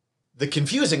 The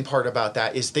confusing part about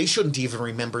that is they shouldn't even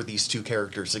remember these 2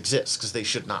 characters exist, because they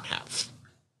should not have.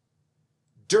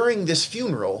 During this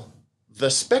funeral, the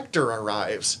Spectre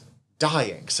arrives,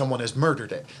 dying. Someone has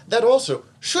murdered it. That also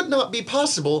should not be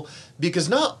possible, because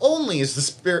not only is the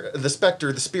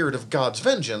Spectre the spirit of God's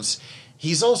vengeance,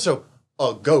 he's also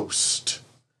a ghost.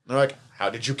 They're like, how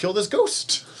did you kill this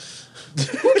ghost?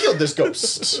 Who killed this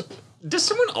ghost? Does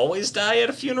someone always die at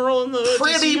a funeral in the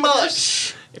Pretty DC universe?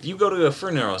 much. If you go to a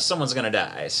funeral, someone's gonna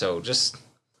die. So just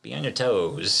be on your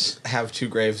toes. Have 2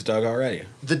 graves dug already.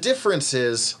 The difference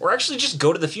is... Or actually just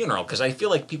go to the funeral, because I feel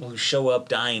like people who show up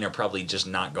dying are probably just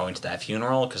not going to that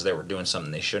funeral because they were doing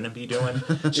something they shouldn't be doing.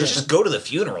 So just go to the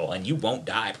funeral and you won't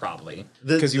die, probably.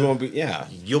 Because you won't be... Yeah.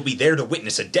 You'll be there to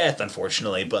witness a death,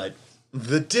 unfortunately, but...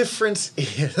 The difference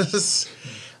is...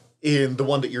 In the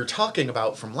one that you're talking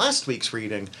about from last week's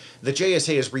reading, the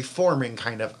JSA is reforming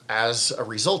kind of as a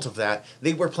result of that.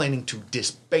 They were planning to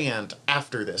disband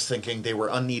after this, thinking they were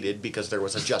unneeded because there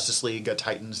was a Justice League, a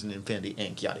Titans, and Infinity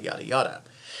Inc., yada, yada, yada.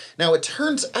 Now, it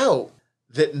turns out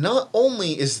that not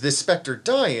only is this Spectre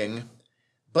dying,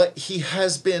 but he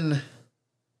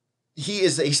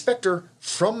is a Spectre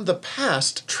from the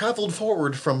past, traveled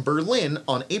forward from Berlin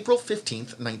on April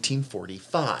 15th,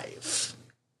 1945.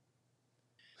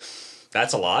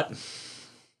 That's a lot.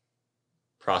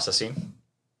 Processing.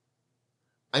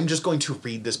 I'm just going to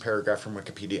read this paragraph from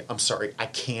Wikipedia. I'm sorry, I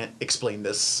can't explain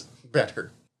this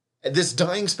better. This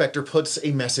dying Spectre puts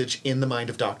a message in the mind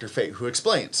of Dr. Fate, who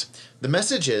explains. The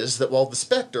message is that while the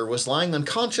Spectre was lying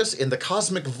unconscious in the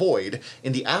cosmic void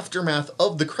in the aftermath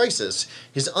of the crisis,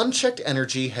 his unchecked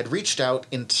energy had reached out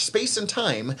in space and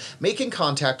time, making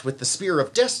contact with the Spear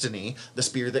of Destiny, the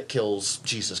spear that kills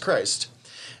Jesus Christ,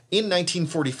 in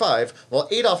 1945, while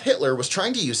Adolf Hitler was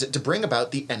trying to use it to bring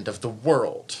about the end of the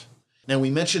world. Now, we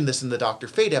mentioned this in the Dr.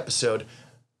 Fate episode.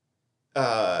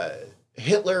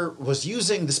 Hitler was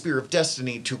using the Spear of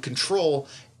Destiny to control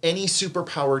any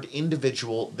superpowered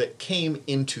individual that came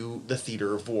into the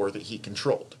theater of war that he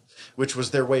controlled, which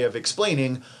was their way of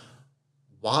explaining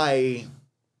why...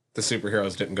 The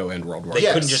superheroes didn't go end World War. They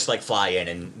Yes. couldn't just, fly in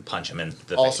and punch him in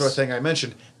the Also, face. a thing I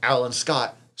mentioned, Alan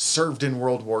Scott served in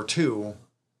World War II,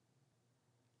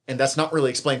 and that's not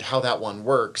really explained how that one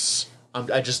works.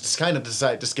 I just kind of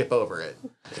decided to skip over it.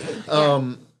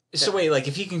 So wait,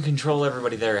 if he can control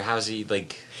everybody there, how's he,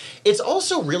 It's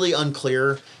also really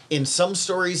unclear in some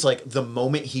stories, like the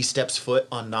moment he steps foot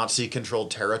on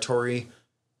Nazi-controlled territory,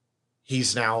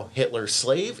 he's now Hitler's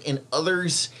slave. In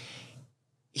others,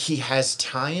 he has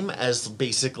time as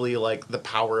basically like the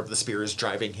power of the spear is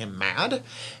driving him mad.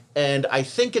 And I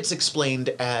think it's explained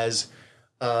as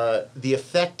the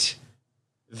effect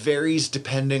varies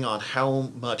depending on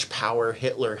how much power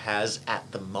Hitler has at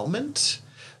the moment.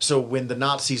 So when the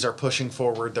Nazis are pushing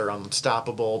forward, they're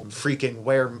unstoppable. Freaking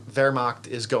Wehrmacht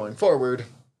is going forward.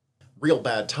 Real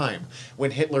bad time. When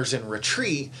Hitler's in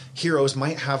retreat, heroes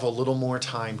might have a little more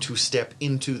time to step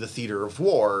into the theater of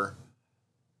war.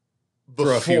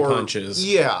 Throw a few punches.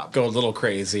 Yeah. Go a little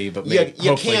crazy, but You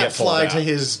hopefully can't get pulled fly out. to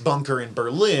his bunker in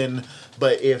Berlin,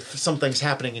 but if something's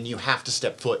happening and you have to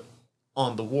step foot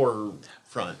on the war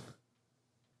front.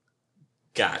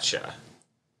 Gotcha.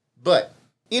 But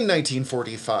in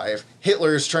 1945,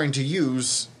 Hitler is trying to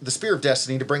use the Spear of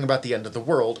Destiny to bring about the end of the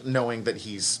world, knowing that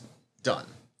he's done.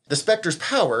 The Spectre's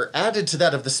power, added to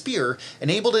that of the Spear,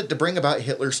 enabled it to bring about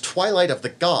Hitler's Twilight of the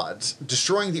Gods,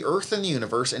 destroying the Earth and the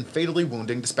universe and fatally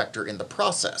wounding the Spectre in the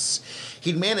process.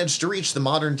 He'd managed to reach the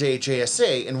modern-day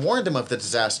JSA and warned him of the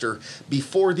disaster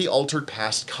before the altered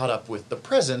past caught up with the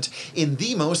present in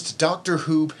the most Doctor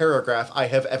Who paragraph I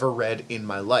have ever read in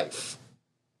my life.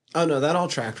 Oh no, that all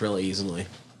tracked really easily.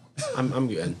 I'm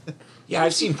good. Yeah,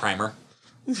 I've seen Primer.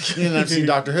 And I've seen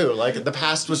Doctor Who. Like, the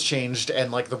past was changed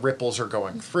and, like, the ripples are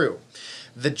going through.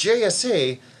 The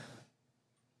JSA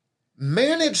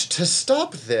managed to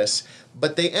stop this,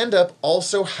 but they end up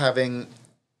also having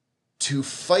to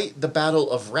fight the Battle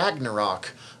of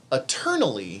Ragnarok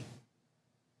eternally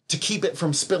to keep it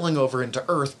from spilling over into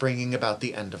Earth, bringing about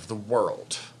the end of the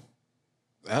world.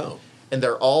 Oh. And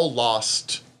they're all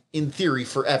lost, in theory,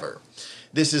 forever.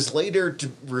 This is later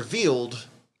revealed.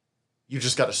 You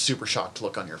just got a super shocked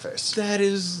look on your face. That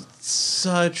is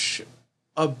such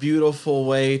a beautiful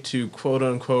way to quote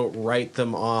unquote write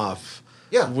them off.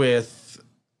 Yeah. With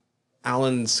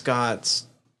Alan Scott's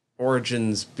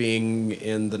origins being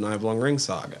in the Nibelung Ring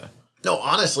saga. No,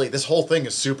 honestly, this whole thing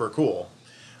is super cool.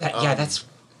 That's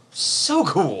so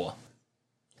cool.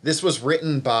 This was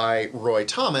written by Roy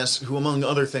Thomas, who, among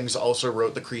other things, also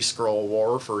wrote the Kree Skrull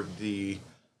War for the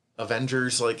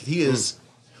Avengers. Like, he is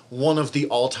one of the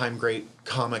all-time great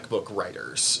comic book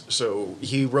writers. So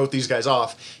he wrote these guys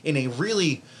off in a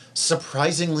really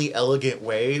surprisingly elegant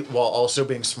way, while also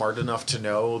being smart enough to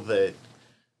know that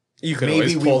You could maybe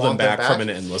always we pull them want them back, back. from an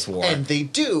endless war. And they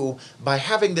do, by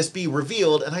having this be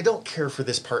revealed, and I don't care for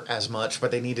this part as much,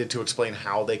 but they needed to explain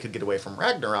how they could get away from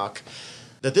Ragnarok,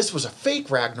 that this was a fake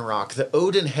Ragnarok that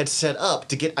Odin had set up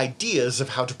to get ideas of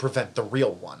how to prevent the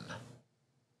real one.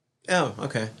 Oh,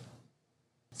 okay.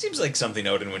 Seems like something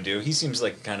Odin would do. He seems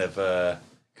like kind of a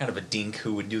dink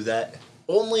who would do that.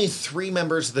 Only 3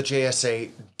 members of the JSA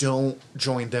don't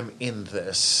join them in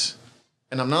this.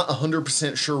 And I'm not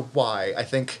 100% sure why. I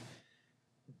think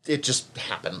it just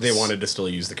happens. They wanted to still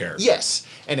use the character. Yes,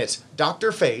 and it's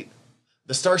Dr. Fate,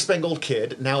 the Star-Spangled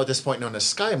Kid, now at this point known as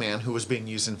Skyman, who was being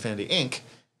used in Infinity Inc.,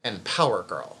 and Power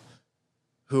Girl,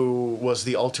 who was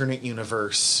the alternate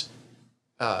universe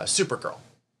Supergirl.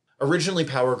 Originally,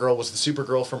 Power Girl was the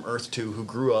Supergirl from Earth 2 who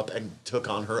grew up and took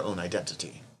on her own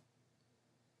identity.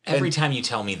 Every time you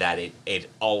tell me that, it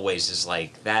always is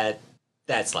like, that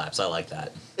slaps. I like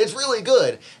that. It's really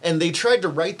good. And they tried to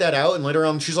write that out, and later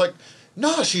on she's like,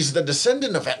 no, she's the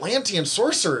descendant of Atlantean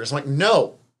sorcerers. I'm like,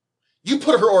 no. You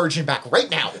put her origin back right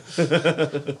now.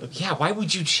 Yeah, why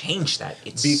would you change that?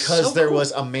 It's Because so there cool.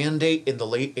 was a mandate in the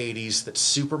late 80s that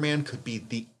Superman could be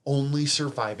the only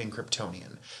surviving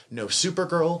Kryptonian. No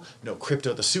Supergirl, no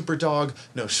Krypto the Superdog,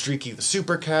 no Streaky the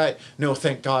Supercat, no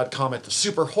thank God Comet the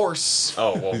Super Horse,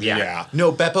 Oh, well, yeah.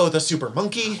 no Beppo the Super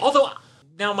Monkey. Although,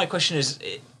 now my question is,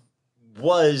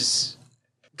 was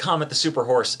Comet the Super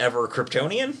Horse ever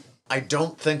Kryptonian? I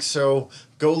don't think so.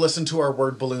 Go listen to our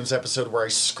Word Balloons episode where I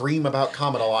scream about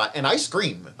Comet a lot, and I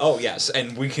scream. Oh, yes,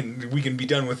 and we can be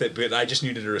done with it, but I just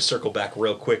needed to circle back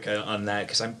real quick on that,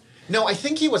 because No, I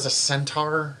think he was a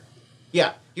centaur.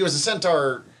 Yeah, he was a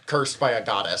centaur cursed by a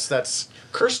goddess. That's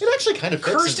cursed. It actually kind of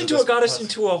fits Cursed into this a goddess, plus.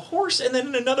 into a horse, and then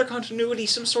in another continuity,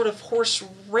 some sort of horse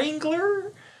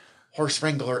wrangler? Horse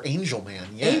Wrangler Angel Man,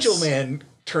 yes. Angel Man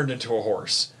turned into a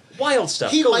horse. Wild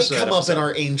stuff. He Go might listen to come that up in episode.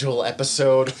 our Angel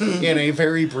episode in a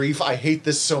very brief, I hate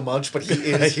this so much, but he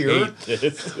is here.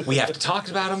 We have to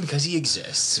talk about him because he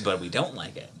exists, but we don't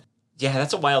like it. Yeah,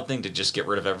 that's a wild thing to just get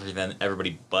rid of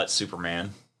everybody but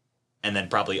Superman, and then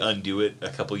probably undo it a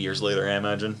couple years later, I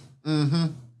imagine.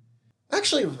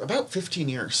 Actually, about 15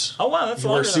 years. Oh wow, that's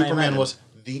Where longer than I Superman imagined. was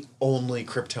the only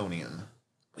Kryptonian.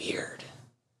 Weird.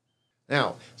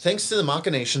 Now, thanks to the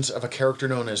machinations of a character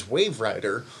known as Wave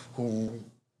Rider, who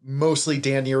mostly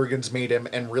Dan Jurgens made him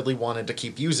and really wanted to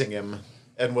keep using him,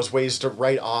 and was ways to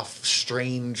write off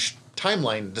strange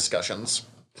timeline discussions,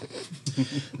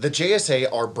 the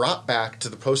JSA are brought back to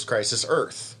the post-crisis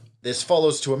Earth. This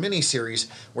follows to a mini-series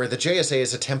where the JSA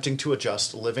is attempting to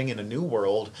adjust living in a new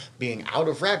world, being out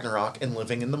of Ragnarok, and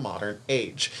living in the modern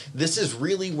age. This is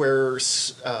really where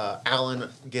Alan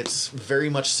gets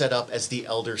very much set up as the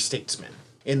elder statesman.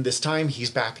 In this time, he's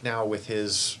back now with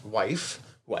his wife,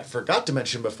 who I forgot to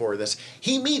mention before this.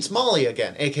 He meets Molly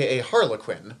again, aka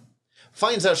Harlequin.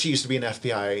 Finds out she used to be an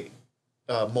FBI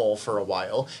mole for a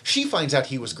while. She finds out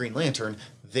he was Green Lantern.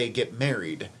 They get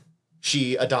married.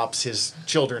 She adopts his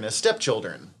children as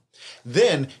stepchildren.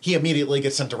 Then he immediately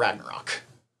gets sent to Ragnarok.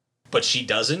 But she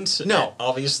doesn't? No.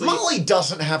 Obviously? Molly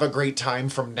doesn't have a great time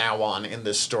from now on in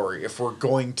this story, if we're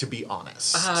going to be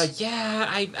honest. Yeah,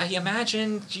 I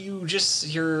imagine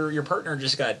your partner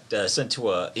just got sent to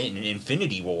an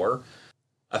Infinity War.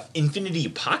 A Infinity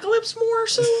Apocalypse War or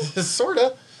so?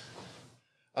 Sorta.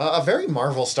 A very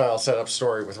Marvel-style setup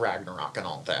story with Ragnarok and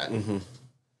all that. Mm-hmm.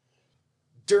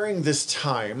 During this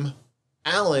time,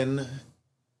 Alan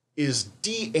is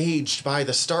de-aged by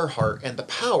the Starheart, and the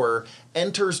power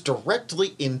enters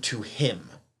directly into him.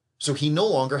 So he no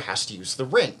longer has to use the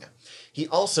ring. He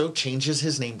also changes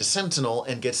his name to Sentinel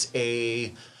and gets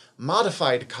a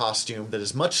modified costume that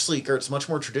is much sleeker. It's much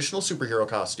more traditional superhero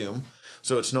costume.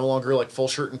 So it's no longer like full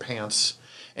shirt and pants.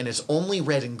 And it's only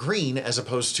red and green as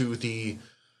opposed to the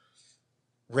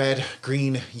red,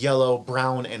 green, yellow,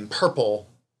 brown, and purple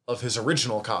of his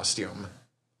original costume.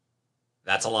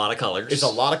 That's a lot of colors. It's a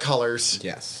lot of colors.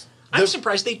 Yes. I'm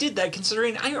surprised they did that,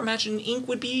 considering I imagine ink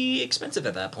would be expensive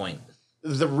at that point.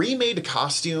 The remade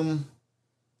costume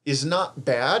is not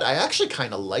bad. I actually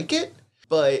kind of like it,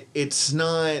 but it's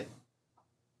not...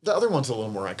 The other one's a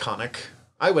little more iconic.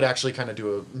 I would actually kind of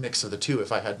do a mix of the two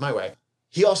if I had my way.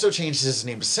 He also changed his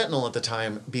name to Sentinel at the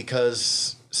time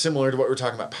because, similar to what we were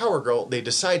talking about Power Girl, they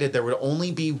decided there would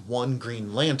only be one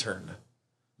Green Lantern.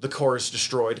 The Corps is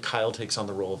destroyed. Kyle takes on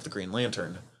the role of the Green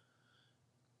Lantern.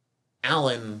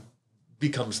 Alan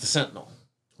becomes the Sentinel.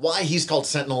 Why he's called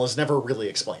Sentinel is never really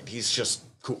explained. He's just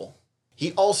cool.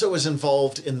 He also is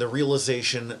involved in the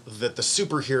realization that the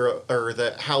superhero, or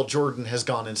that Hal Jordan has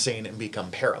gone insane and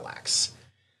become Parallax.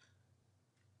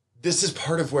 This is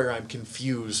part of where I'm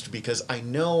confused, because I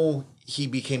know he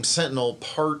became Sentinel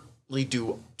partly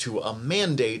due to a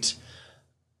mandate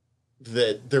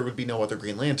that there would be no other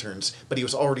Green Lanterns, but he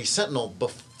was already Sentinel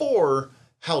before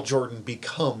Hal Jordan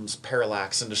becomes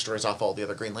Parallax and destroys off all the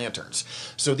other Green Lanterns.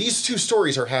 So these two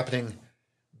stories are happening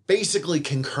basically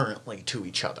concurrently to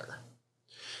each other.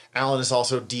 Alan is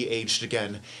also de-aged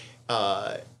again.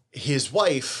 His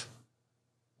wife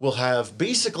will have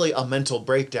basically a mental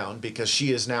breakdown because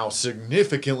she is now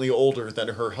significantly older than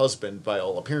her husband by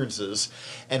all appearances,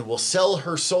 and will sell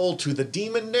her soul to the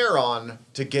demon Neron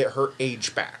to get her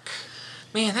age back.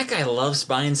 Man, that guy loves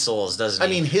buying souls, doesn't he?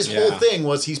 I mean, his whole thing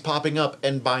was he's popping up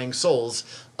and buying souls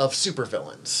of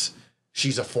supervillains.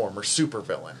 She's a former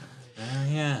supervillain.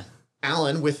 Yeah.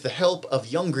 Alan, with the help of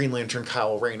young Green Lantern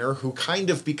Kyle Rayner, who kind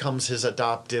of becomes his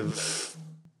adoptive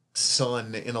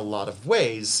son in a lot of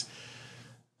ways,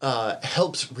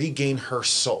 helps regain her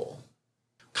soul.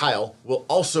 Kyle will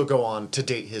also go on to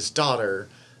date his daughter.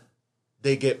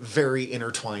 They get very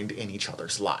intertwined in each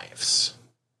other's lives.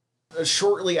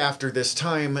 Shortly after this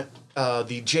time,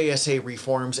 the JSA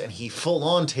reforms and he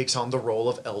full-on takes on the role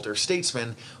of Elder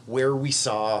Statesman, where we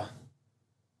saw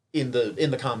in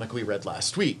the comic we read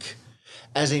last week.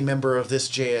 As a member of this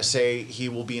JSA, he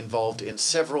will be involved in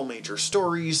several major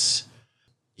stories.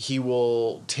 He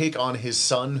will take on his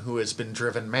son, who has been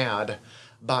driven mad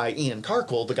by Ian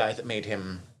Karkull, the guy that made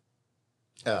him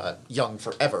young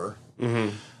forever.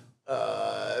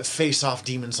 Mm-hmm. Face off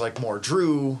demons like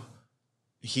Mordru.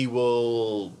 He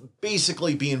will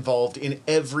basically be involved in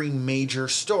every major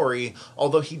story,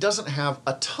 although he doesn't have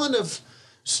a ton of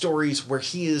stories where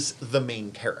he is the main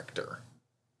character.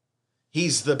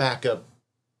 He's the backup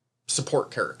support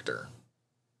character.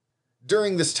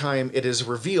 During this time, it is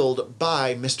revealed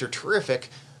by Mr. Terrific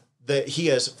that he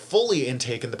has fully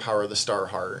intaken the power of the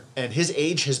Starheart, and his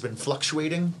age has been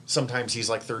fluctuating. Sometimes he's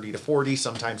like 30 to 40,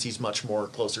 sometimes he's much more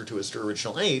closer to his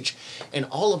original age, and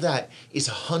all of that is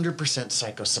 100%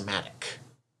 psychosomatic.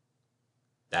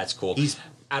 That's cool. He's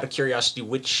out of curiosity,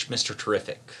 which Mr.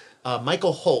 Terrific?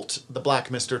 Michael Holt, the black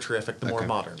Mr. Terrific, the more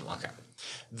modern one. Okay.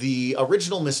 The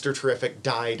original Mr. Terrific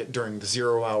died during the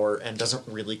 0 Hour and doesn't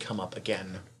really come up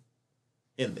again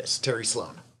in this. Terry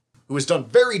Sloan. who is done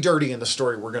very dirty in the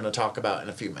story we're going to talk about in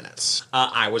a few minutes.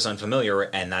 I was unfamiliar,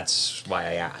 and that's why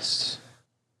I asked.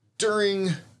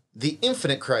 During the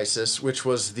Infinite Crisis, which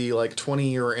was the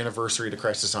 20-year anniversary to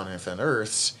Crisis on Infinite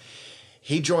Earths,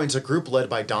 he joins a group led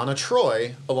by Donna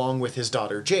Troy, along with his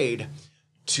daughter Jade,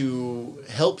 to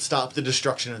help stop the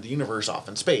destruction of the universe off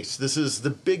in space. This is the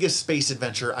biggest space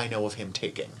adventure I know of him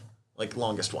taking.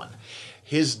 Longest one.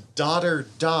 His daughter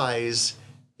dies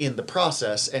in the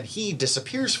process, and he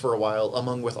disappears for a while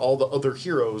among with all the other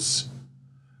heroes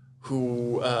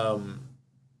who...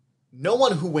 no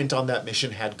one who went on that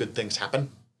mission had good things happen.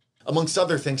 Amongst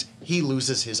other things, he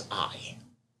loses his eye.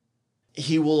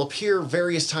 He will appear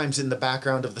various times in the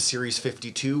background of the Series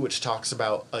 52, which talks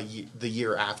about the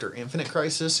year after Infinite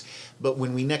Crisis, but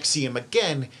when we next see him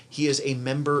again, he is a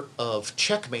member of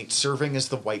Checkmate serving as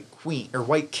the White Queen, or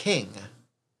White King,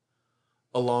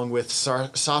 along with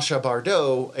Sasha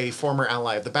Bardot, a former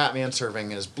ally of the Batman,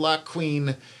 serving as Black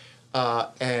Queen,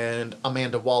 and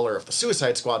Amanda Waller of the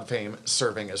Suicide Squad fame,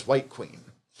 serving as White Queen.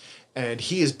 And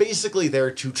he is basically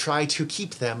there to try to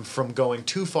keep them from going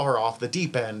too far off the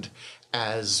deep end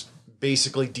as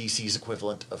basically DC's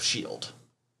equivalent of S.H.I.E.L.D.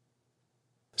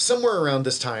 Somewhere around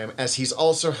this time, as he's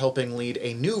also helping lead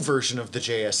a new version of the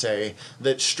JSA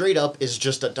that straight up is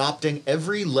just adopting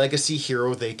every legacy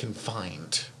hero they can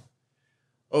find.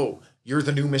 Oh, you're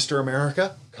the new Mr.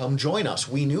 America? Come join us.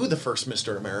 We knew the first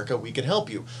Mr. America. We can help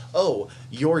you. Oh,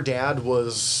 your dad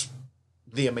was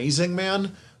the Amazing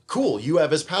Man? Cool, you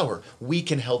have his power. We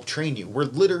can help train you. We're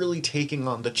literally taking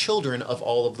on the children of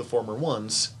all of the former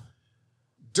ones.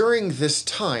 During this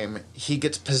time, he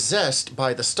gets possessed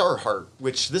by the Starheart,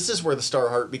 which this is where the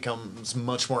Starheart becomes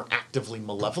much more actively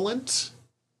malevolent.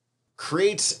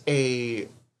 Creates a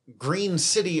green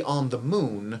city on the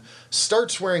moon,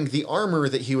 starts wearing the armor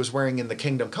that he was wearing in the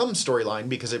Kingdom Come storyline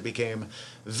because it became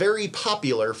very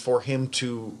popular for him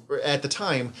to, at the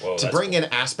time, bring in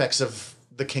aspects of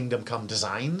the Kingdom Come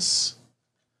designs,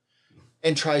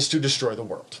 and tries to destroy the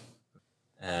world.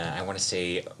 I want to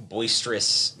say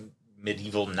boisterous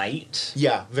medieval knight.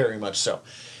 Yeah, very much so.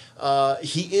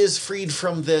 He is freed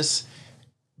from this,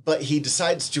 but he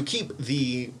decides to keep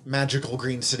the magical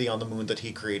green city on the moon that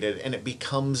he created, and it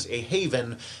becomes a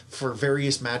haven for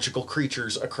various magical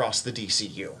creatures across the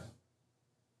DCU.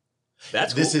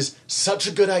 That's This cool. is such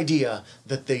a good idea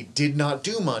that they did not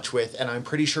do much with, and I'm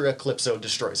pretty sure Eclipso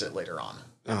destroys it later on.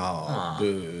 Oh,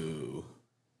 boo.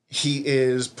 He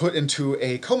is put into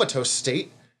a comatose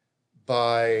state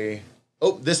by...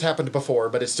 Oh, this happened before,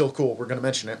 but it's still cool. We're going to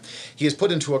mention it. He is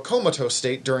put into a comatose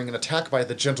state during an attack by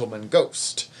the Gentleman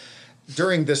Ghost.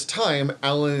 During this time,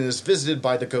 Alan is visited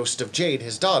by the ghost of Jade,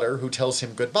 his daughter, who tells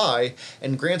him goodbye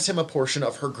and grants him a portion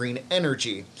of her green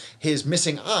energy. His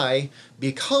missing eye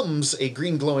becomes a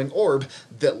green glowing orb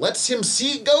that lets him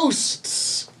see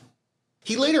ghosts.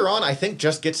 He later on, I think,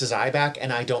 just gets his eye back,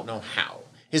 and I don't know how.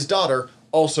 His daughter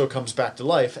also comes back to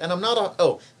life, and I'm not a...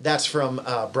 Oh, that's from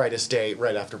Brightest Day,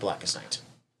 right after Blackest Night.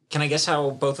 Can I guess how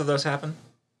both of those happen?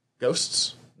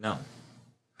 Ghosts? No.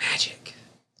 Magic.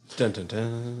 Dun, dun,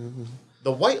 dun.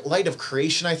 The white light of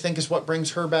creation, I think, is what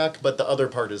brings her back, but the other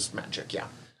part is magic, yeah.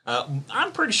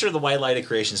 I'm pretty sure the white light of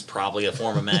creation is probably a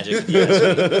form of magic. If you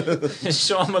ask me.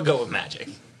 So I'm going to go with magic.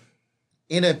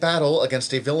 In a battle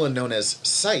against a villain known as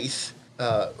Scythe,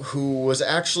 who was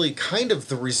actually kind of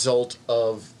the result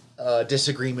of a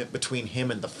disagreement between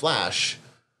him and the Flash.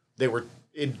 They were,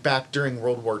 back during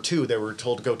World War II, they were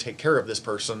told to go take care of this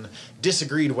person,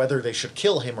 disagreed whether they should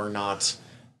kill him or not,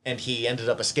 and he ended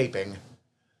up escaping.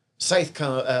 Scythe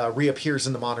reappears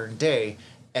in the modern day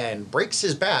and breaks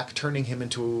his back, turning him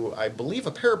into, I believe,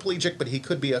 a paraplegic, but he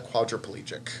could be a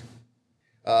quadriplegic.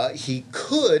 He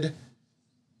could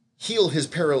heal his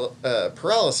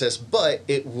paralysis, but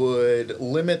it would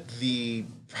limit the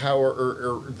power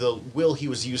or the will he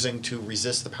was using to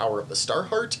resist the power of the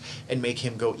Starheart and make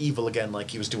him go evil again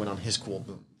like he was doing on his cool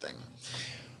moon thing.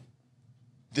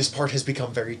 This part has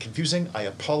become very confusing. I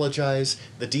apologize.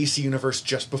 The DC Universe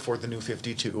just before the New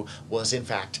 52 was, in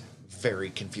fact, very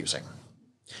confusing.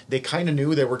 They kind of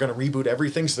knew they were going to reboot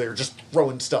everything, so they were just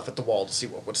throwing stuff at the wall to see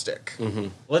what would stick. Mm-hmm.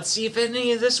 Let's see if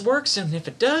any of this works, and if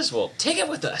it does, we'll take it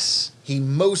with us. He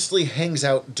mostly hangs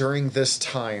out during this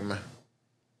time,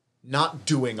 not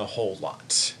doing a whole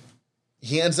lot.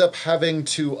 He ends up having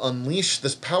to unleash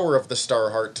this power of the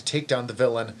Starheart to take down the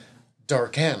villain,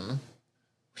 Darken,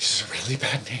 which is a really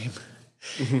bad name.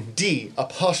 D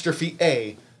apostrophe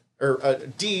A, or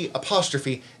D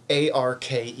apostrophe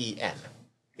A-R-K-E-N.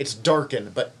 It's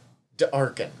Darken, but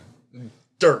Darken.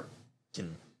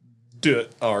 Darken.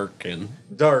 Arkin.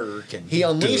 Dark and He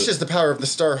unleashes the power of the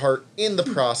Starheart in the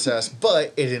process,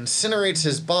 but it incinerates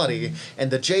his body,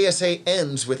 and the JSA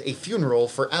ends with a funeral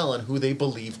for Alan, who they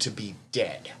believe to be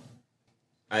dead.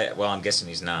 I'm guessing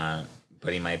he's not,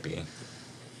 but he might be.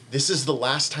 This is the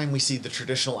last time we see the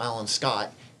traditional Alan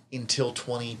Scott until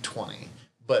 2020.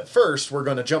 But first, we're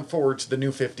going to jump forward to the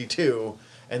New 52,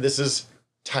 and this is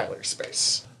Tyler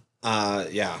Space.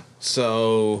 Yeah.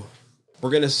 So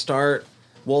we're going to start.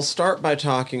 We'll start by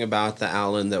talking about the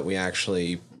Alan that we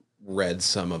actually read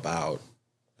some about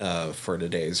for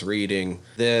today's reading.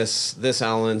 This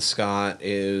Alan Scott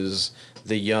is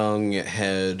the young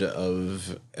head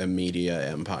of a media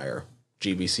empire,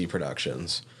 GBC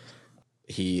Productions.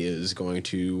 He is going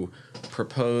to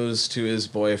propose to his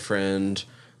boyfriend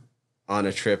on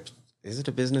a trip. Is it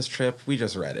a business trip? We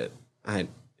just read it.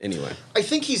 Anyway. I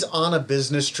think he's on a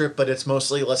business trip, but it's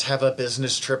mostly let's have a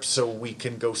business trip so we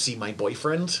can go see my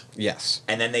boyfriend. Yes.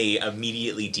 And then they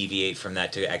immediately deviate from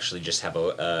that to actually just have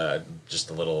a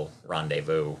little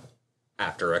rendezvous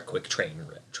after a quick train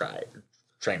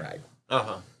ride.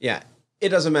 Uh-huh. Yeah. It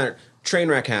doesn't matter. Train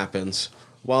wreck happens.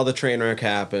 While the train wreck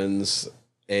happens,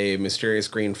 a mysterious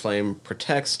green flame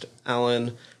protects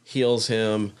Alan, heals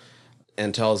him,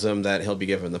 and tells him that he'll be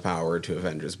given the power to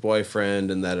avenge his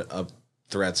boyfriend and that a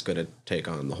threat's going to take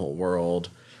on the whole world.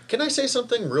 Can I say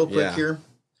something real quick Yeah. here?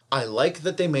 I like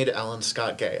that they made Alan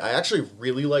Scott gay. I actually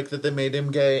really like that they made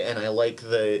him gay, and I like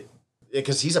that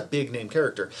because he's a big name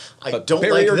character. I But don't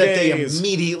like barrier that they gays.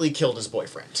 immediately killed his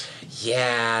boyfriend.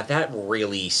 Yeah, that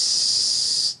really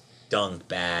stunk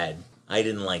bad. I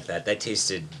didn't like that. That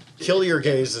tasted... Kill your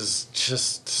gays is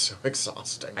just so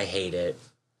exhausting. I hate it.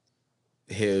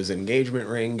 His engagement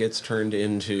ring gets turned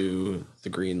into the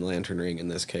Green Lantern ring in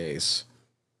this case.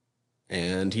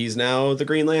 And he's now the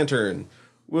Green Lantern.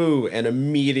 Woo! And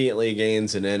immediately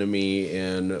gains an enemy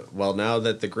in... Well, now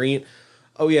that the Green...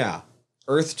 Oh, yeah.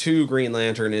 Earth 2 Green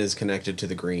Lantern is connected to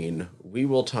the Green. We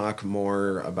will talk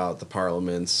more about the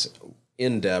Parliaments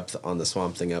in depth on the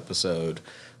Swamp Thing episode.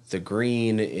 The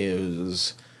Green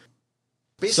is...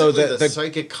 Basically, So the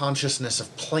psychic consciousness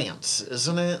of plants,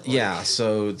 isn't it? Yeah,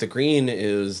 so the Green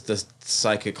is the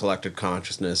psychic collected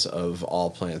consciousness of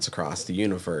all plants across the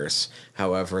universe.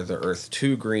 However, the Earth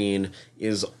 2 Green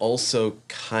is also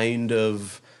kind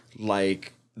of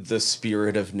like the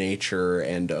spirit of nature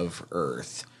and of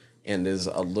Earth, and is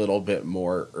a little bit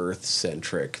more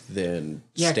Earth-centric than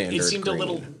standard it seemed Green.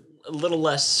 a little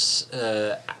less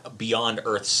beyond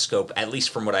Earth's scope, at least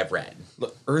from what I've read.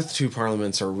 Look, Earth 2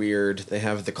 Parliaments are weird. They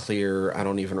have the clear... I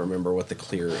don't even remember what the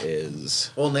clear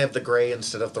is. Well, and they have the gray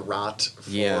instead of the rot for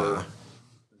Yeah.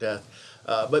 death.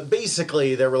 But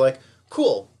basically, they were like,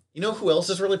 cool. You know who else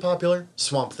is really popular?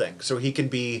 Swamp Thing. So he can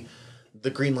be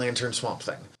the Green Lantern Swamp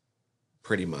Thing.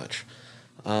 Pretty much.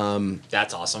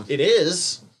 That's awesome. It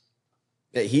is.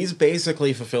 He's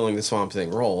basically fulfilling the Swamp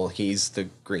Thing role. He's the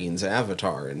Green's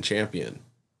avatar and champion.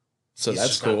 So He's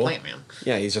that's just cool. not a plant man.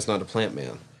 Yeah, he's just not a plant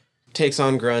man. Takes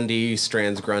on Grundy,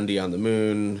 strands Grundy on the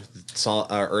moon.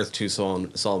 Earth 2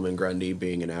 Solomon Grundy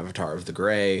being an avatar of the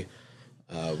Grey,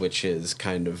 which is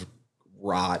kind of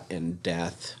rot and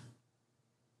death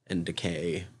and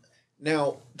decay.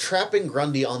 Now, trapping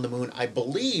Grundy on the moon, I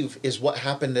believe, is what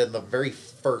happened in the very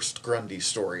first Grundy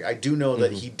story. I do know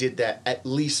that he did that at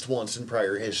least once in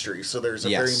prior history, so there's a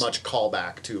very much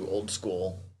callback to old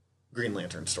school Green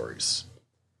Lantern stories.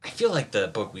 I feel like the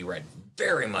book we read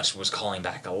very much was calling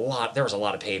back a lot. There was a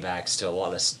lot of paybacks to a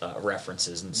lot of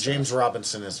references and stuff. James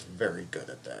Robinson is very good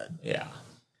at that. Yeah.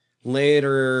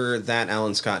 Later, that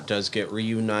Alan Scott does get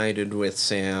reunited with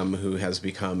Sam, who has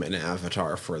become an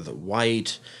avatar for the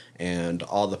White, and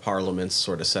all the Parliaments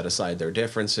sort of set aside their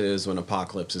differences when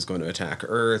Apocalypse is going to attack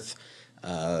Earth.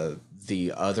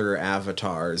 The other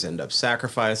avatars end up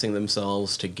sacrificing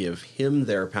themselves to give him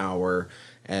their power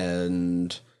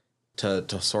and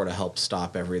to sort of help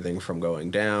stop everything from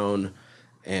going down.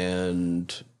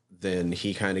 And then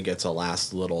he kind of gets a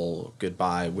last little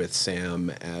goodbye with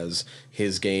Sam, as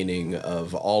his gaining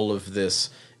of all of this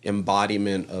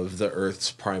embodiment of the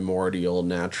Earth's primordial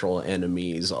natural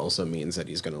enemies also means that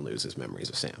he's going to lose his memories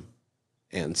of Sam.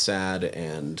 And sad,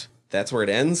 and that's where it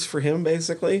ends for him,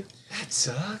 basically. That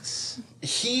sucks.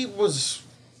 He was...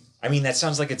 I mean, that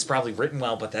sounds like it's probably written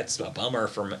well, but that's a bummer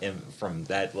from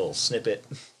that little snippet.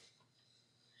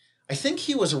 I think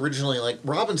he was originally, like,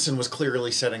 Robinson was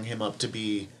clearly setting him up to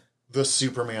be the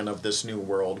Superman of this new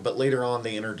world, but later on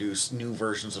they introduced new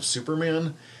versions of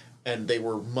Superman, and they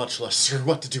were much less sure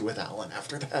what to do with Alan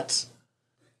after that.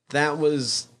 That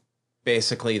was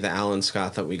basically the Alan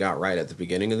Scott that we got right at the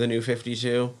beginning of the New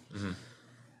 52.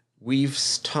 We've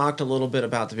talked a little bit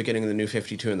about the beginning of the New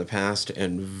 52 in the past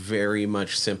and very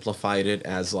much simplified it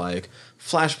as like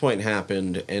Flashpoint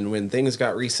happened, and when things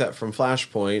got reset from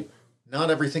Flashpoint, Not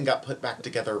everything got put back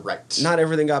together right. not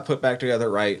everything got put back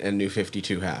together right, and New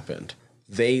 52 happened.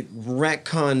 They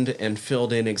retconned and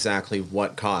filled in exactly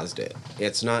what caused it.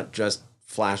 It's not just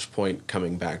Flashpoint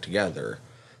coming back together.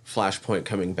 Flashpoint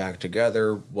coming back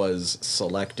together was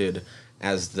selected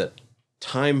as the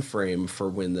time frame for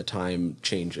when the time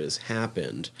changes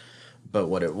happened. But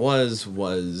what it was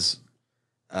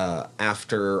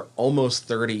after almost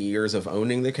 30 years of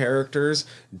owning the characters,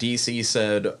 DC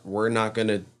said, we're not going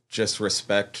to just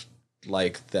respect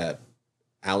like that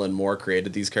Alan Moore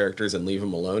created these characters and leave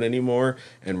them alone anymore,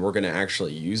 and we're going to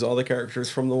actually use all the characters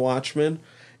from The Watchmen.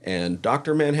 And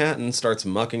Dr. Manhattan starts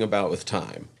mucking about with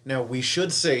time. Now, we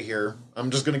should say here, I'm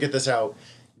just going to get this out,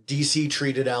 DC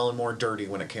treated Alan Moore dirty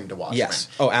when it came to Watchmen. Yes.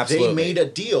 Oh, absolutely. They made a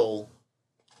deal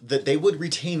that they would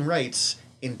retain rights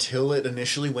until it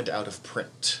initially went out of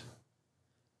print.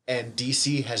 And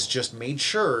DC has just made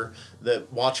sure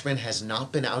that Watchmen has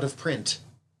not been out of print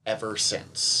ever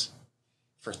since.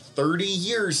 For 30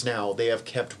 years now, they have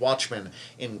kept Watchmen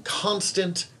in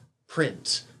constant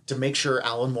print to make sure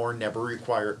Alan Moore never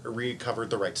recovered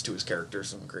the rights to his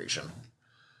characters and creation.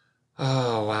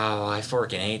 Oh, wow, I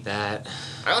freaking hate that.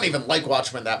 I don't even like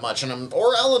Watchmen that much,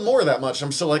 or Alan Moore that much.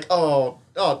 I'm still like, oh,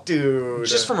 dude.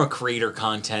 Just from a creator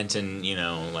content and,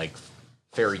 like,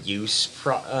 fair use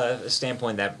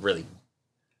standpoint, that really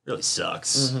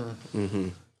sucks.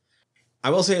 I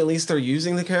will say at least they're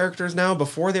using the characters now.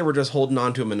 Before they were just holding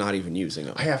on to them and not even using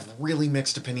them. I have really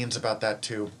mixed opinions about that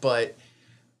too, but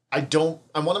I want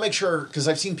to make sure, because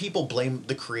I've seen people blame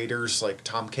the creators, like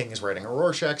Tom King is writing a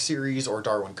Rorschach series, or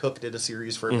Darwin Cook did a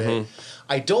series for a bit.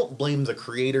 I don't blame the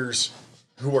creators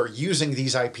who are using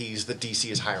these IPs that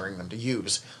DC is hiring them to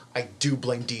use. I do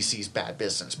blame DC's bad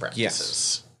business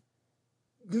practices.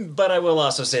 But I will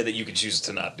also say that you can choose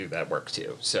to not do that work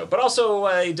too. So, but also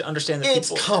I understand that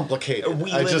It's complicated.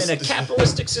 we live in a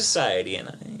capitalistic society,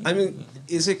 and I mean,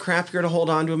 is it crappier to hold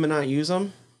on to them and not use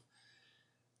them?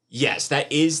 Yes,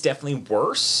 that is definitely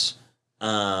worse.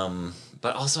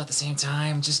 But also at the same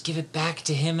time, just give it back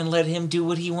to him and let him do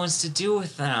what he wants to do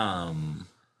with them.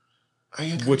 I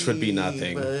agree, which would be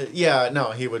nothing. But yeah,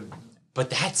 no, he would. But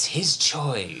that's his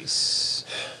choice.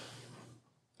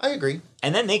 I agree.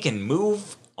 And then they can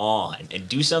move on and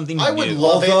do something new. I would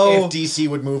love Although, it if DC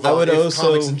would move on. I would if also,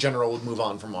 comics in general would move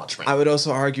on from Watchmen. I would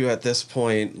also argue at this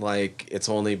point, like, it's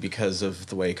only because of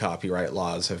the way copyright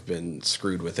laws have been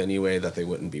screwed with anyway that they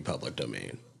wouldn't be public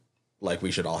domain. Like, we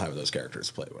should all have those characters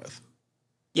to play with.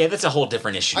 Yeah, that's a whole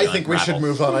different issue. I think we should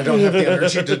move on. I don't have the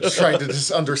energy to try to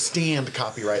just understand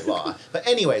copyright law. But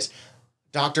anyways,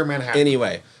 Dr. Manhattan.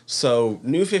 Anyway, so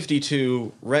New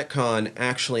 52 retcon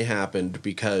actually happened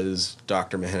because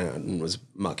Dr. Manhattan was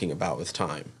mucking about with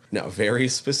time. Now, very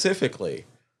specifically,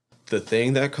 the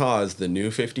thing that caused the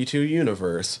New 52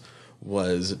 universe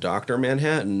was Dr.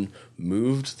 Manhattan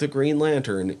moved the Green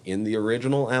Lantern in the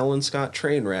original Alan Scott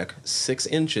train wreck 6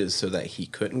 inches so that he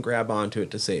couldn't grab onto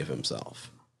it to save himself.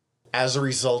 As a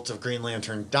result of Green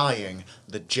Lantern dying,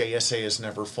 the JSA is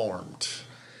never formed.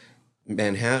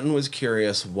 Manhattan was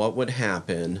curious what would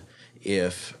happen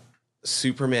if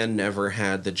Superman never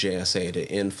had the JSA to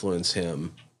influence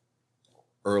him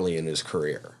early in his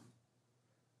career.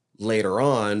 Later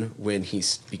on, when he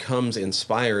becomes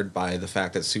inspired by the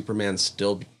fact that Superman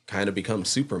still kind of becomes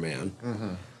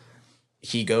Superman,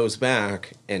 he goes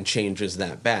back and changes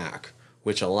that back,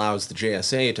 which allows the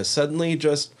JSA to suddenly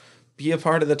just be a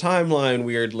part of the timeline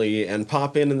weirdly and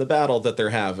pop in the battle that they're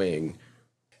having.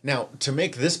 Now, to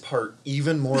make this part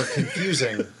even more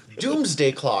confusing,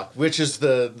 Doomsday Clock, which is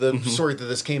the story that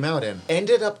this came out in,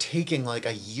 ended up taking like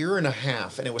a year and a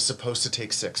half, and it was supposed to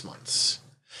take 6 months.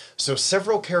 So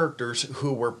several characters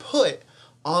who were put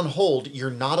on hold,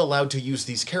 you're not allowed to use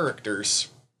these characters,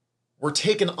 were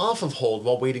taken off of hold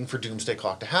while waiting for Doomsday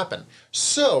Clock to happen.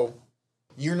 So,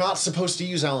 you're not supposed to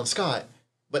use Alan Scott,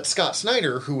 but Scott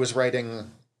Snyder, who was writing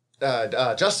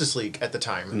Justice League at the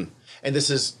time, and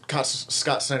this is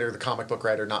Scott Snyder, the comic book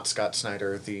writer, not Scott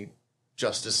Snyder, the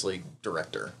Justice League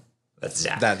director. That's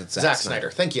Zack. That's Zack Snyder.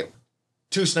 Thank you.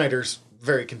 Two Snyders,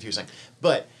 very confusing.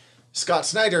 But Scott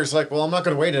Snyder's like, well, I'm not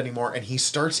going to wait anymore, and he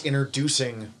starts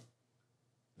introducing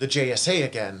the JSA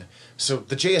again. So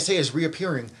the JSA is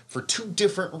reappearing for 2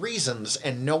 different reasons,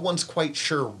 and no one's quite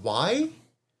sure why.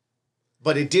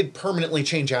 But it did permanently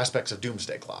change aspects of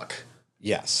Doomsday Clock.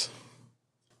 Yes.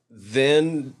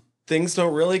 Then things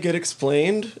don't really get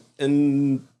explained,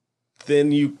 and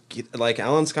then you get, like,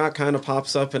 Alan Scott kind of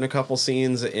pops up in a couple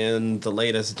scenes in the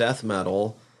latest Death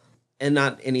Metal, and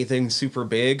not anything super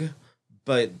big,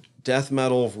 but Death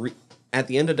Metal, at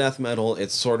the end of Death Metal,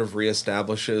 it sort of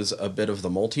reestablishes a bit of the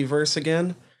multiverse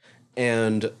again.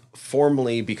 And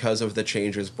formally, because of the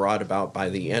changes brought about by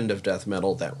the end of Death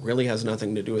Metal, that really has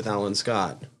nothing to do with Alan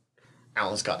Scott.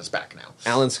 Alan Scott is back now.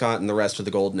 Alan Scott and the rest of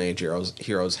the Golden Age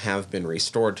heroes have been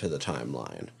restored to the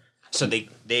timeline. So they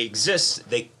exist.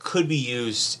 They could be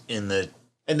used in the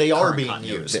And they are current being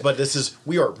continuity. used, but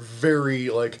we are very,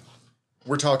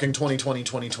 we're talking 2020,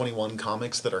 2021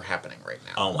 comics that are happening right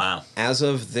now. Oh, wow. As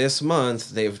of this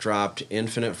month, they've dropped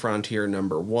Infinite Frontier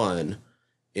 #1,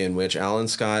 in which Alan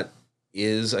Scott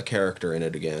is a character in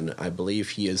it again. I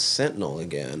believe he is Sentinel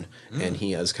again, and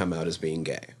he has come out as being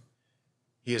gay.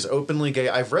 He is openly gay.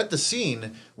 I've read the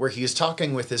scene where he is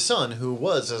talking with his son, who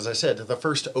was, as I said, the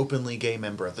first openly gay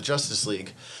member of the Justice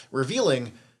League,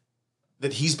 revealing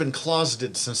that he's been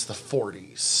closeted since the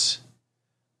 40s.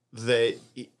 That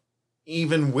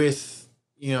even with,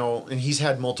 and he's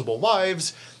had multiple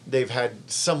wives, they've had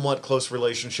somewhat close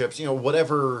relationships,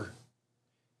 whatever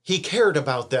he cared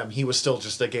about them, he was still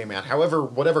just a gay man. However,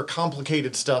 whatever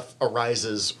complicated stuff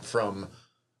arises from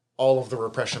all of the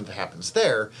repression that happens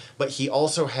there, but he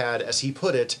also had, as he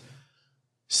put it,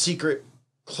 secret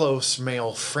close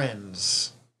male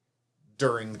friends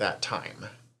during that time.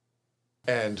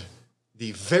 And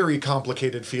the very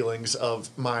complicated feelings of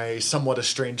my somewhat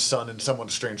estranged son and somewhat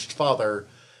estranged father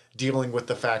dealing with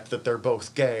the fact that they're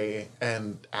both gay,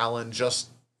 and Alan just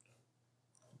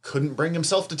couldn't bring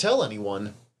himself to tell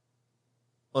anyone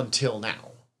until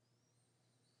now.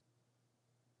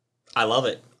 I love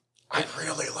it. I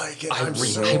really like it. I I'm really,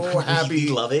 so I really happy.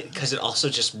 love it because it also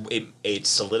just it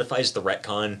solidifies the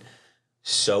retcon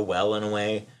so well in a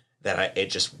way that it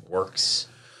just works.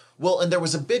 Well, and there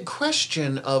was a big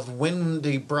question of when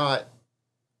they brought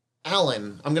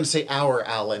Alan, I'm going to say our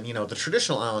Alan, the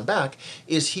traditional Alan back,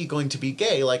 is he going to be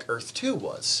gay like Earth 2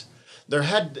 was?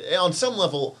 On some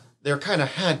level, there kind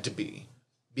of had to be,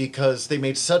 because they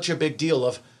made such a big deal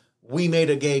of, we made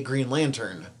a gay Green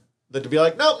Lantern, that to be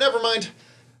like, nope, never mind.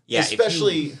 Yeah,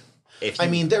 Especially,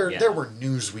 there yeah. were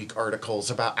Newsweek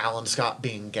articles about Alan Scott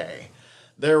being gay.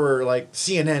 There were,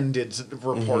 CNN did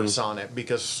reports on it,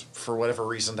 because for whatever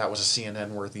reason, that was a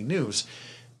CNN-worthy news.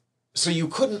 So you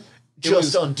couldn't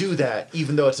just undo that,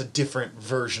 even though it's a different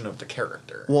version of the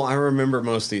character. Well, I remember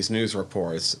most of these news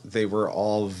reports. They were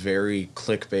all very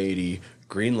clickbaity.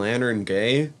 Green Lantern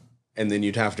gay? And then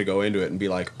you'd have to go into it and be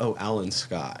like, oh, Alan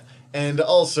Scott. And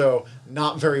also,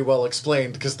 not very well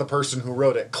explained, because the person who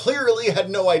wrote it clearly had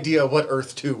no idea what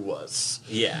Earth 2 was.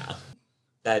 Yeah.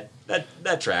 That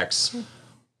tracks.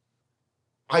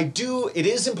 It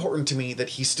is important to me that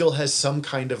he still has some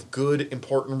kind of good,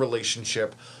 important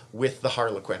relationship with the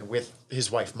Harlequin, with his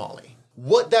wife Molly.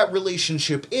 What that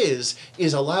relationship is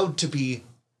allowed to be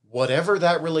whatever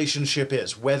that relationship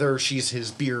is, whether she's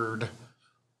his beard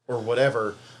or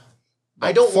whatever.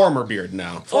 I don't Former beard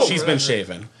now. She's been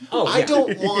shaven. Oh, yeah. I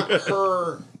don't want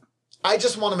her... I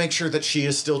just want to make sure that she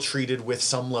is still treated with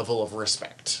some level of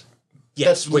respect.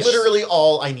 Yes, That's literally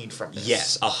all I need from this.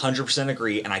 Yes, 100%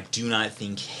 agree, and I do not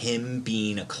think him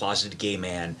being a closeted gay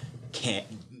man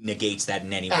negates that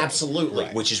in any way. Absolutely.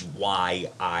 Which is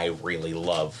why I really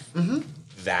love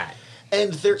that.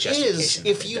 And there is, justification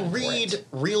if they've you done for read it.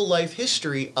 real life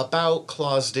history about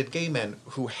closeted gay men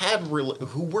who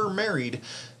were married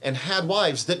and had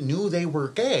wives that knew they were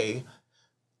gay,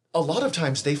 a lot of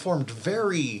times they formed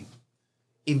very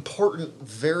important,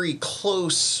 very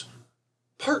close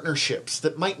partnerships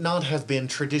that might not have been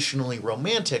traditionally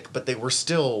romantic, but they were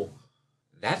still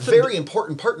very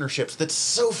important partnerships. That's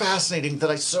so fascinating that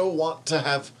I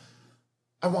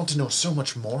want to know so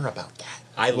much more about that.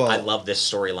 I love this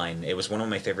storyline. It was one of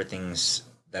my favorite things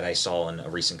that I saw in a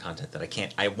recent content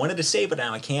that I wanted to say, but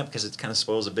now I can't because it kind of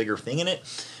spoils a bigger thing in it.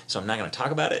 So I'm not going to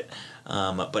talk about it.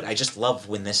 But I just love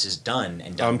when this is done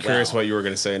and done I'm curious well. what you were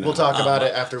going to say now. We'll talk about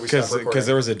it after we stop recording. Because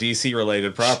there was a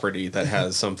DC-related property that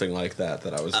has something like that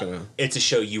I was going to... It's a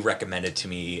show you recommended to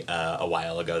me a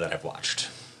while ago that I've watched.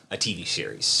 A TV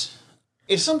series.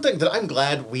 It's something that I'm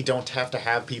glad we don't have to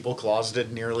have people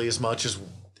closeted nearly as much as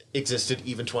existed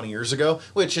even 20 years ago,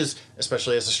 which is,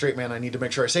 especially as a straight man, I need to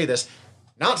make sure I say this,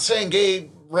 not saying gay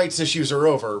rights issues are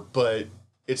over, but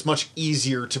it's much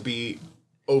easier to be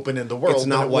open in the world It's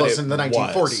not than it what was it in the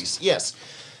 1940s. Yes.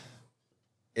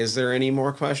 Is there any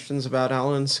more questions about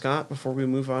Alan Scott before we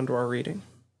move on to our reading?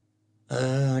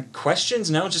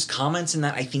 Questions? No, just comments in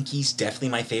that I think he's definitely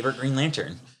my favorite Green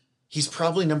Lantern. He's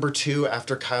probably number 2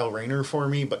 after Kyle Rayner for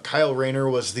me, but Kyle Rayner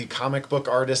was the comic book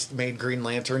artist made Green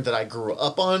Lantern that I grew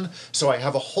up on, so I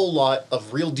have a whole lot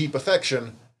of real deep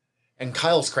affection. And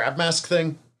Kyle's crab mask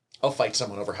thing, I'll fight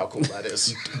someone over how cool that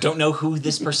is. Don't know who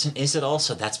this person is at all,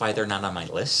 so that's why they're not on my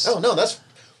list. Oh, no, that's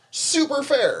super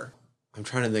fair. I'm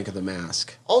trying to think of the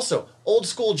mask. Also, old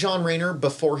school John Rayner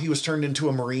before he was turned into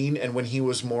a Marine and when he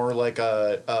was more like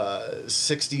a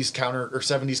 60s counter or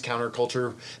 70s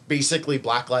counterculture, basically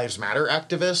Black Lives Matter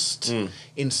activist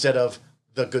instead of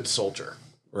the good soldier.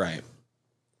 Right.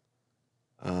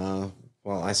 Well,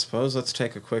 I suppose let's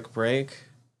take a quick break.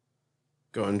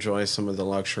 Go enjoy some of the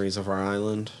luxuries of our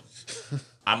island.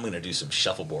 I'm going to do some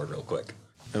shuffleboard real quick.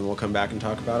 And we'll come back and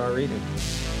talk about our reading.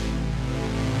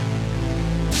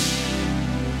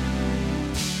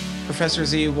 Professor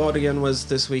Z, what again was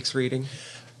this week's reading?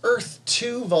 Earth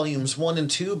 2, Volumes 1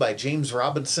 and 2 by James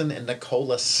Robinson and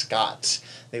Nicola Scott.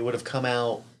 They would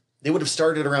have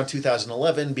started around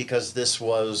 2011 because this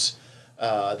was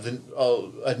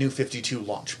a New 52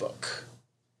 launch book.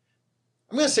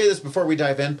 I'm going to say this before we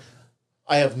dive in.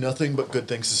 I have nothing but good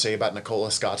things to say about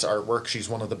Nicola Scott's artwork. She's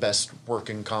one of the best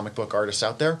working comic book artists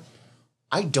out there.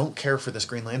 I don't care for this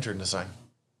Green Lantern design.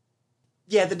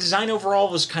 Yeah, the design overall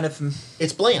was kind of...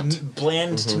 It's bland.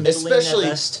 Bland to middling Especially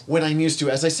at best. when I'm used to,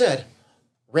 as I said,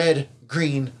 red,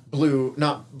 green, blue,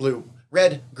 not blue,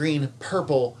 red, green,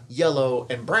 purple, yellow,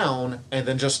 and brown, and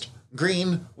then just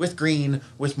green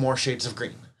with more shades of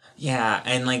green. Yeah,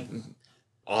 and like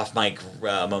off mic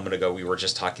a moment ago, we were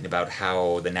just talking about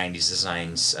how the 90s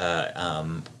designs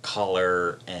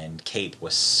collar and cape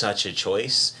was such a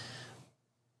choice.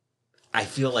 I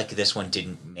feel like this one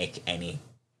didn't make any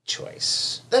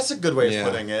choice. That's a good way of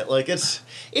putting it. Like it's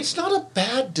not a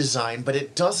bad design, but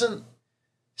it doesn't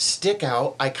stick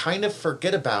out. I kind of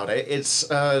forget about it. It's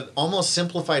almost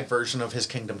simplified version of his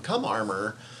Kingdom Come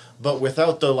armor, but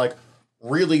without the like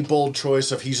really bold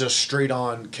choice of he's a straight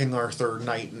on King Arthur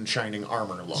knight in shining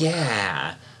armor look.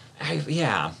 Yeah.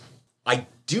 I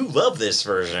do love this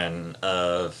version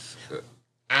of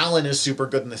Alan is super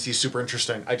good in this. He's super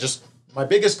interesting. My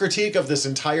biggest critique of this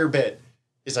entire bit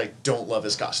is I don't love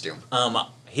his costume.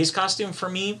 His costume for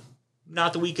me,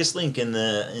 not the weakest link in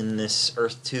this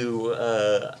Earth 2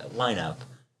 lineup.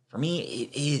 For me,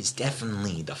 it is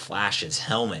definitely the Flash's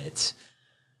helmet.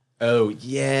 Oh,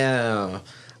 yeah.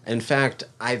 In fact,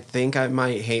 I think I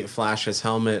might hate Flash's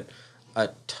helmet a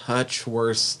touch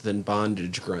worse than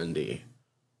Bondage Grundy.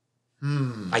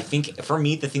 I think, for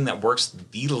me, the thing that works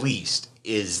the least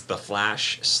is the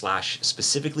Flash /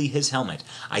 specifically his helmet.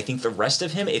 I think the rest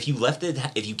of him, if you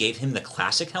gave him the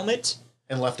classic helmet...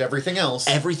 And left everything else,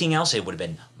 it would have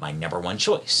been my number one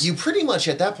choice. You pretty much,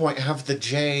 at that point, have the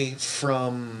J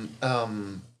from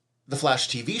the Flash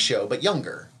TV show, but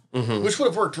younger. Mm-hmm. Which would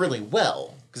have worked really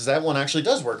well, because that one actually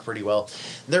does work pretty well.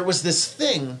 There was this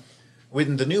thing,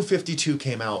 when the New 52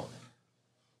 came out,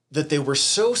 that they were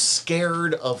so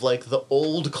scared of, like, the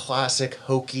old classic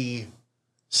hokey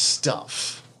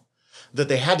stuff that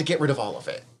they had to get rid of all of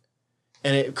it.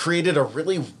 And it created a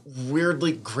really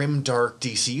weirdly grim, dark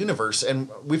DC universe. And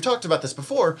we've talked about this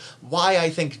before. Why I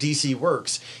think DC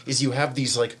works is you have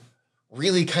these, like,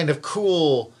 really kind of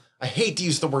cool... I hate to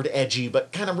use the word edgy,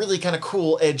 but kind of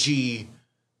cool, edgy,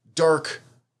 dark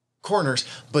corners.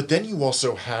 But then you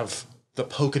also have the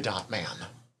polka dot man.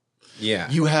 Yeah.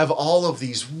 You have all of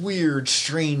these weird,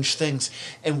 strange things.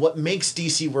 And what makes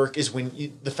DC work is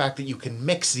the fact that you can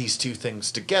mix these two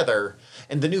things together.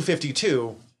 And the New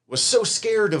 52 was so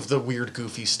scared of the weird,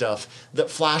 goofy stuff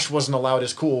that Flash wasn't allowed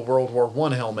his cool World War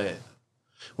I helmet.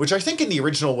 Which I think in the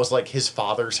original was like his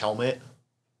father's helmet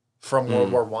from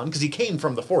World War I, because he came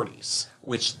from the 40s.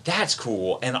 Which, that's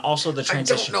cool. And also the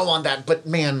transition... I don't know on that, but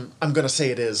man, I'm going to say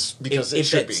it is, because it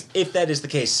should be. If that is the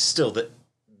case, still,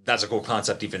 that's a cool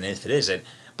concept, even if it isn't.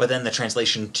 But then the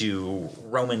translation to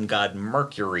Roman god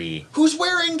Mercury... Who's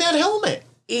wearing that helmet?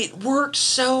 It works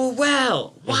so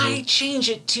well. Why change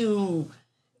it to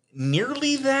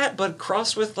nearly that, but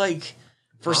crossed with, like...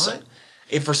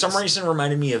 It for some reason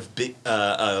reminded me of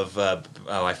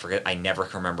I forget, I never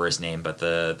can remember his name, but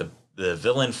the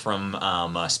villain from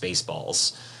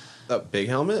Spaceballs. Big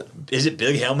Helmet? Is it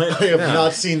Big Helmet? I have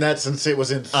not seen that since it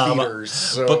was in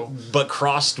theaters. But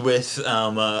crossed with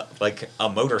like a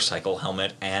motorcycle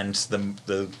helmet and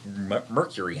the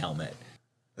Mercury helmet.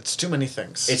 It's too many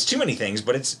things. It's too many things,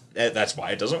 but that's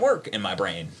why it doesn't work in my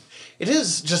brain. It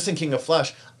is, just thinking of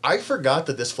Flash, I forgot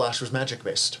that this Flash was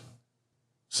magic-based.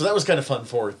 So that was kind of fun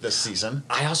for this season.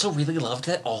 I also really loved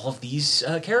that all of these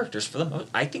characters, for the most,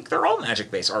 I think they're all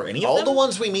magic-based. Are any of them? All the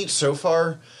ones we meet so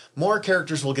far, more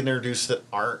characters will get introduced that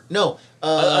aren't. No,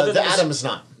 the Atom is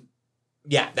not.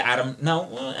 Yeah, the Atom.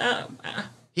 No.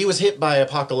 He was hit by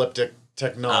apocalyptic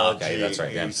technology. Oh, okay, that's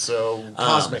right. Yeah. So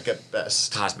cosmic at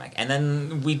best. Cosmic. And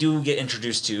then we do get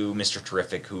introduced to Mr.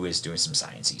 Terrific, who is doing some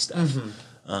sciencey stuff.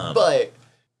 But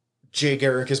Jay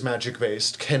Garrick is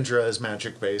magic-based. Kendra is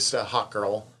magic-based.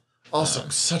 Hawkgirl. Also,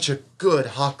 such a good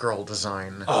Hawkgirl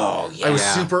design. Oh, yeah. I was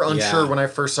super unsure Yeah. when I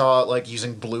first saw it, like,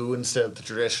 using blue instead of the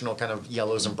traditional kind of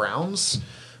yellows and browns.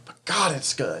 But God,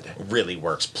 it's good. Really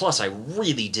works. Plus, I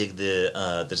really dig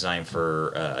the design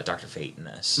for Dr. Fate in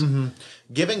this.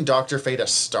 Giving Dr. Fate a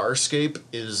starscape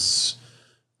is...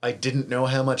 I didn't know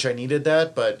how much I needed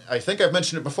that, but I think I've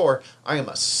mentioned it before. I am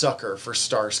a sucker for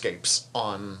starscapes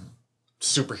on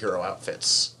superhero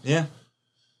outfits. Yeah.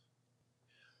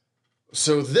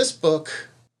 So this book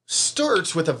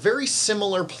starts with a very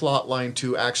similar plot line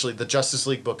to actually the Justice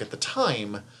League book at the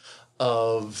time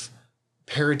of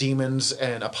parademons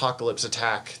and apocalypse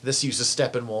attack. This uses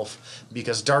Steppenwolf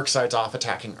because Darkseid's off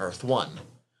attacking Earth-1.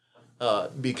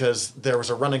 Because there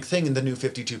was a running thing in the New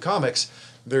 52 comics.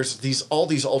 There's all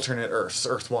these alternate Earths,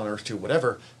 Earth-1, Earth-2,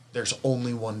 whatever. There's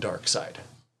only one Darkseid.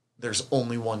 There's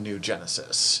only one new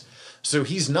Genesis. So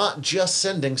he's not just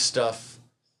sending stuff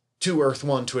to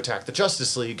Earth-1 to attack the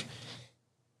Justice League.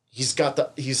 He's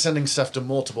sending stuff to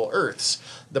multiple Earths.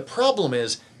 The problem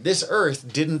is, this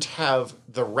Earth didn't have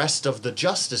the rest of the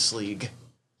Justice League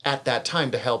at that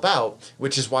time to help out,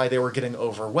 which is why they were getting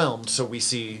overwhelmed. So we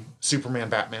see Superman,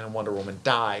 Batman, and Wonder Woman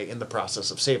die in the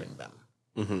process of saving them.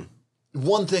 Mm-hmm.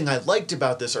 One thing I liked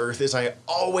about this Earth is I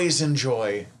always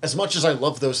enjoy, as much as I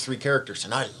love those three characters,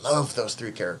 and I love those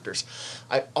three characters,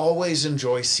 I always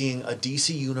enjoy seeing a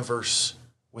DC universe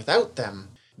without them,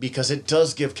 because it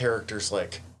does give characters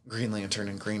like Green Lantern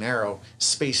and Green Arrow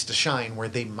space to shine where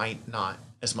they might not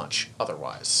as much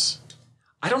otherwise.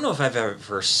 I don't know if I've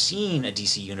ever seen a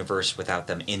DC universe without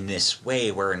them in this way,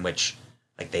 in which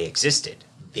like they existed.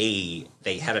 They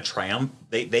had a triumph.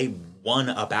 They won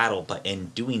a battle, but in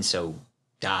doing so,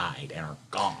 died and are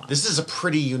gone. This is a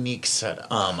pretty unique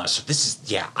setup. So this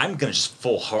is I'm gonna just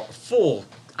full.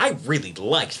 I really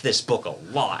liked this book a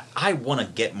lot. I want to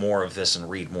get more of this and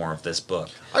read more of this book.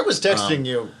 I was texting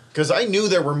you because I knew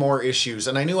there were more issues,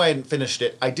 and I knew I hadn't finished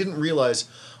it. I didn't realize,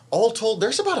 all told,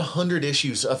 there's about 100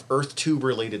 issues of Earth-2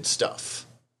 related stuff.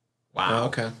 Wow. Oh,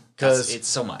 okay. Because it's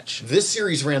so much. This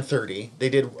series ran 30. They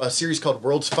did a series called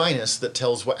World's Finest that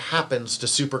tells what happens to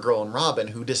Supergirl and Robin,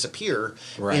 who disappear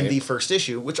in the first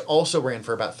issue, which also ran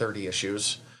for about 30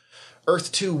 issues.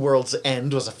 Earth-2 World's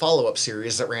End was a follow-up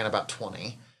series that ran about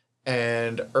 20.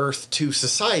 And Earth-2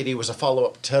 Society was a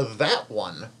follow-up to that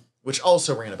one, which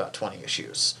also ran about 20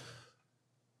 issues.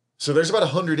 So there's about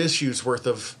 100 issues worth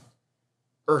of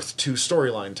Earth-2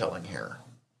 storyline telling here.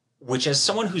 Which, as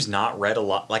someone who's not read a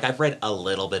lot, like I've read a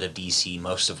little bit of DC,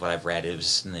 most of what I've read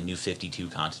is in the New 52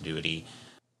 continuity,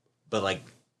 but like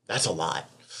that's a lot.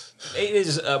 It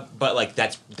is, but like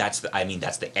that's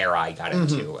the era I got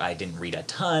into. I didn't read a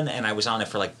ton, and I was on it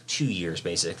for like 2 years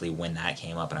basically when that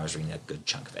came up, and I was reading a good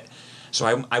chunk of it.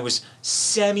 So I was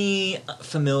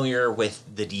semi-familiar with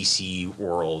the DC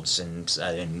worlds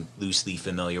and loosely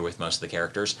familiar with most of the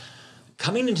characters.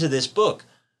 Coming into this book,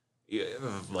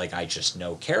 like I just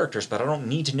know characters, but I don't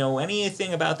need to know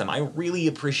anything about them. I really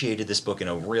appreciated this book in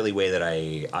a really way that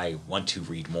I want to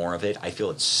read more of it. I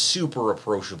feel it's super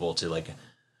approachable to like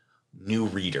new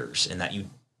readers, in that you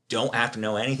don't have to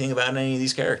know anything about any of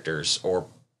these characters, or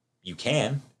you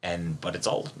can, but it's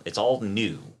all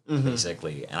new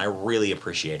basically, and I really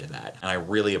appreciated that, and I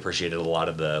really appreciated a lot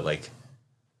of the like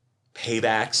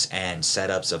paybacks and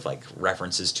setups of like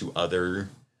references to other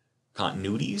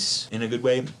continuities in a good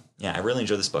way. Yeah, I really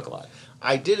enjoyed this book a lot.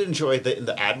 I did enjoy that in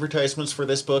the advertisements for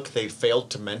this book, they failed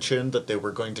to mention that they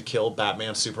were going to kill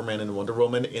Batman, Superman, and Wonder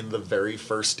Woman in the very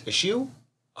first issue.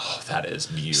 Oh, that is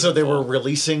beautiful. So they were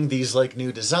releasing these like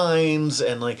new designs,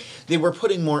 and like they were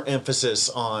putting more emphasis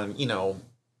on, you know,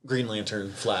 Green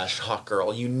Lantern, Flash,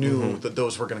 Hawkgirl. You knew that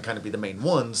those were going to kind of be the main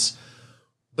ones,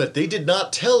 but they did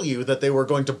not tell you that they were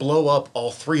going to blow up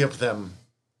all three of them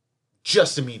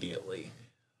just immediately.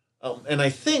 And I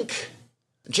think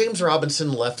James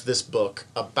Robinson left this book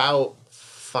about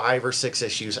 5 or 6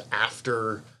 issues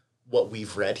after what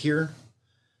we've read here,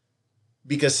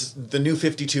 because the New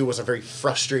 52 was a very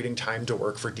frustrating time to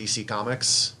work for DC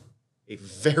Comics. A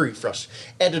very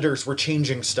frustrating. Editors were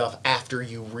changing stuff after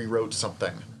you rewrote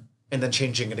something, and then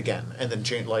changing it again, and then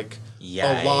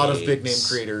a lot of big name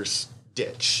creators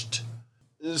ditched.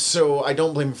 So I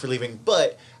don't blame him for leaving,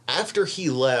 but after he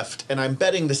left, and I'm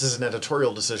betting this is an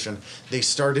editorial decision, they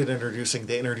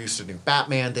introduced a new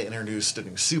Batman, they introduced a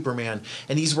new Superman,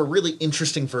 and these were really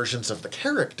interesting versions of the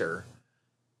character.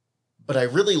 But I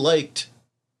really liked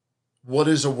what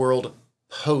is a world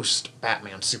post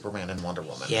Batman, Superman, and Wonder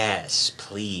Woman. Yes,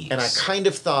 please. And I kind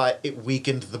of thought it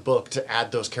weakened the book to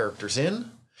add those characters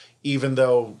in. even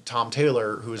though Tom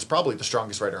Taylor, who is probably the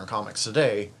strongest writer in comics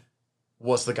today,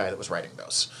 was the guy that was writing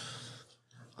those.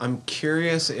 I'm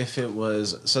curious if it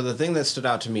was... So the thing that stood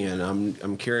out to me, and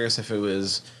I'm curious if it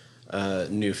was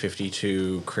New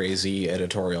 52 crazy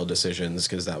editorial decisions,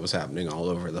 because that was happening all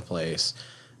over the place,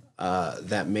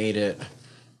 that made it...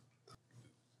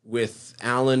 With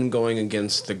Alan going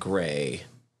against the Grey,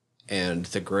 and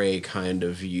the Grey kind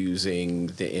of using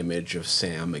the image of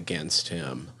Sam against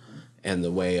him, and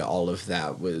the way all of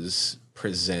that was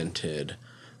presented,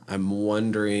 I'm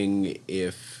wondering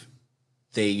if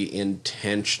they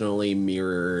intentionally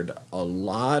mirrored a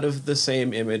lot of the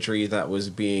same imagery that was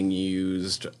being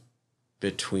used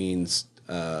between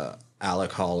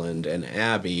Alec Holland and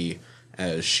Abby,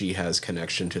 as she has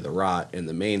connection to the Rot in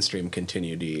the mainstream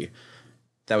continuity,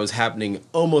 that was happening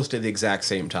almost at the exact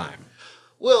same time.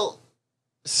 Well,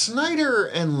 Snyder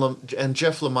and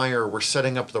Jeff Lemire were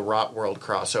setting up the Rot World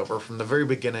crossover from the very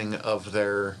beginning of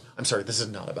their... I'm sorry, this is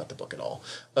not about the book at all.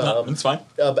 No, it's fine.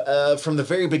 From the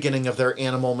very beginning of their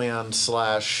Animal Man /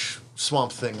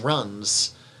 Swamp Thing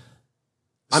runs.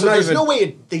 So there's no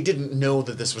way they didn't know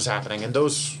that this was happening, and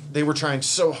they were trying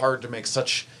so hard to make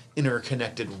such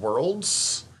interconnected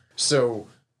worlds. So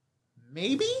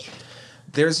maybe?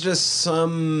 There's just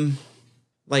some...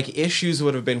 Like, issues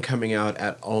would have been coming out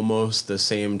at almost the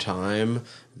same time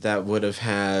that would have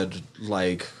had,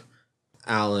 like,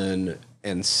 Alan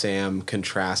and Sam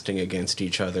contrasting against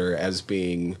each other as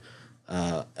being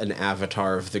an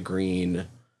avatar of the Green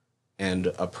and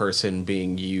a person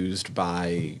being used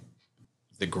by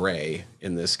the Grey,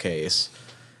 in this case.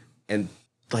 And,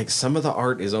 like, some of the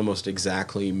art is almost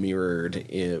exactly mirrored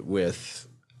with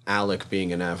Alec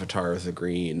being an avatar of the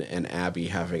Green and Abby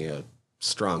having a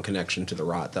strong connection to the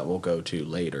Rot that we'll go to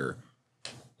later.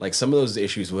 Like, some of those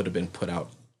issues would have been put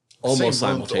out almost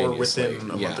simultaneously. Or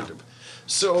within a month or two.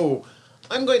 So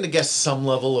I'm going to guess some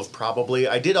level of probably.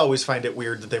 I did always find it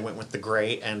weird that they went with the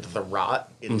Grey and the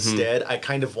Rot instead. I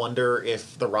kind of wonder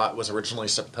if the Rot was originally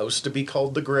supposed to be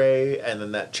called the Grey and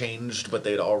then that changed, but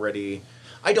they'd already...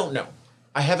 I don't know.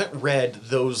 I haven't read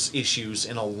those issues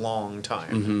in a long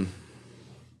time.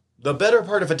 The better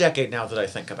part of a decade now that I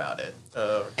think about it.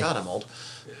 God, I'm old.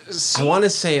 I want to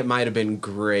say it might have been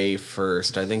Grey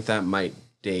first. I think that might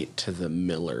date to the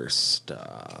Miller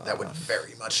stuff. That would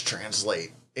very much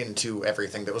translate into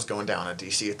everything that was going down at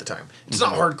DC at the time. It's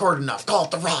not hardcore enough. Call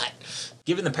it the Rot.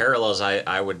 Given the parallels,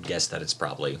 I would guess that it's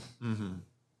probably...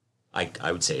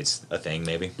 I would say it's a thing,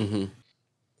 maybe.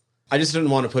 I just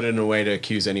didn't want to put it in a way to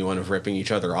accuse anyone of ripping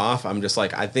each other off. I'm just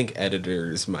like, I think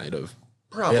editors might have...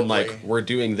 Probably. And like, we're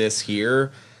doing this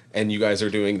here, and you guys are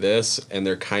doing this, and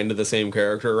they're kind of the same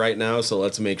character right now, so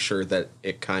let's make sure that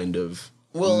it kind of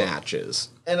matches.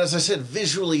 And as I said,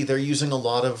 visually, they're using a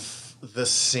lot of the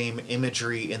same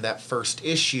imagery in that first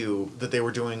issue that they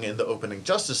were doing in the opening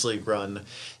Justice League run.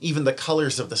 Even the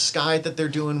colors of the sky that they're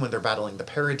doing when they're battling the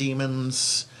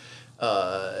parademons.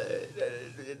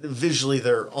 Visually,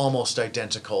 they're almost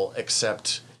identical,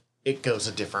 except... it goes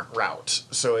a different route.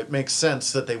 So it makes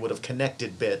sense that they would have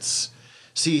connected bits.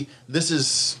 See, this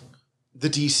is the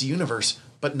DC universe,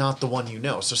 but not the one you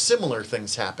know. So similar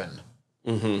things happen,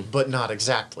 but not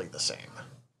exactly the same.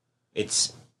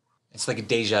 It's like a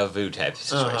deja vu type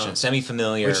situation.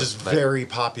 Semi-familiar. Which is very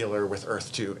popular with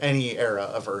Earth 2, any era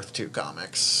of Earth 2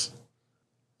 comics.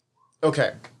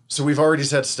 Okay, so we've already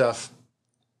said stuff.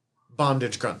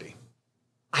 Bondage Grundy.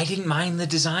 I didn't mind the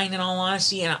design, in all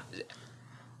honesty, and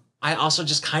I also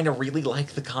just kind of really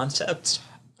like the concept.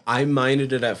 I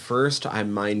minded it at first. I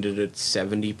minded it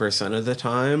 70% of the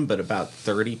time, but about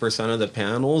 30% of the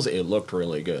panels, it looked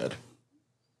really good.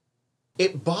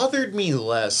 It bothered me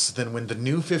less than when the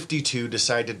New 52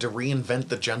 decided to reinvent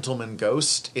the Gentleman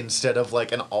Ghost instead of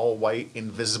like an all-white,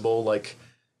 invisible, like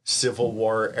Civil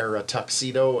War era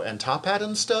tuxedo and top hat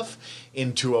and stuff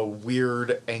into a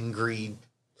weird, angry,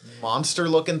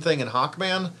 monster-looking thing in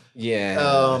Hawkman.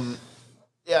 Yeah.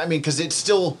 Yeah, I mean, because it's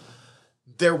still...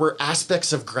 There were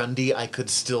aspects of Grundy I could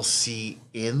still see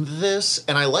in this,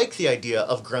 and I like the idea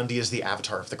of Grundy as the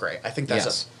avatar of the Grey. I think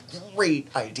that's a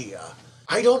great idea.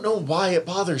 I don't know why it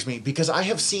bothers me, because I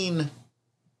have seen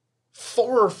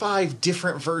 4 or 5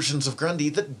 different versions of Grundy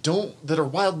that are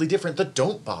wildly different, that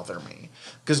don't bother me.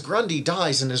 Because Grundy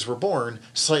dies and is reborn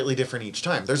slightly different each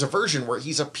time. There's a version where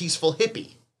he's a peaceful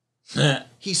hippie.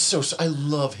 He's so... I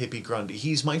love Hippie Grundy.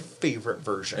 He's my favorite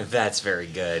version. That's very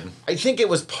good. I think it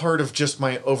was part of just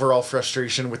my overall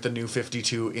frustration with the New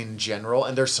 52 in general,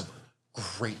 and there's some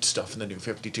great stuff in the New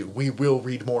 52. We will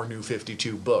read more New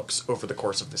 52 books over the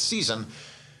course of this season.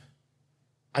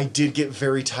 I did get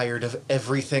very tired of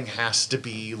everything has to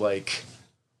be, like,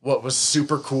 what was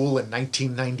super cool in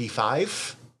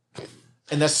 1995.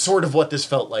 And that's sort of what this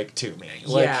felt like to me.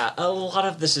 Like, yeah, a lot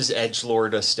of this is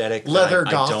edgelord aesthetic. Leather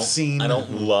that goth scene. I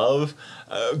don't love.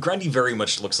 Grundy very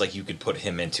much looks like you could put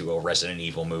him into a Resident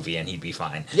Evil movie and he'd be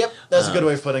fine. Yep, that's a good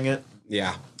way of putting it.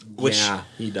 Yeah. Which-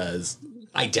 he does.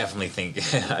 I definitely think,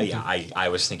 I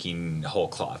was thinking whole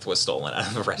cloth was stolen out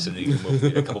of a Resident Evil movie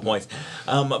at a couple points.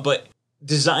 But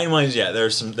design-wise, yeah,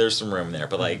 there's some room there.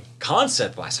 But like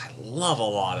concept-wise, I love a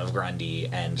lot of Grundy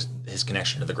and his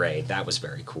connection to the Grey. That was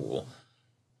very cool.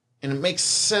 And it makes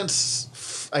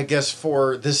sense, I guess,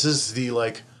 for this is the,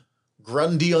 like,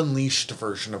 Grundy Unleashed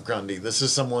version of Grundy. This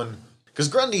is someone... Because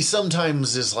Grundy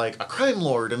sometimes is, like, a crime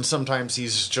lord, and sometimes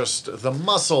he's just the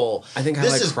muscle. I think I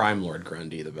this like is, Crime Lord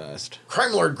Grundy the best.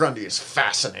 Crime Lord Grundy is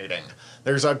fascinating.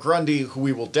 There's a Grundy who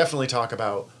we will definitely talk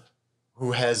about,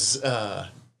 who has,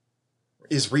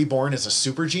 is reborn as a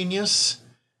super genius,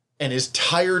 and is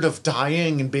tired of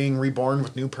dying and being reborn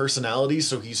with new personalities,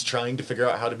 so he's trying to figure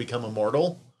out how to become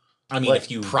immortal. I mean, Like,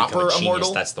 if you proper become a genius,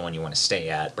 immortal? that's the one you want to stay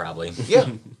at, probably. Yeah.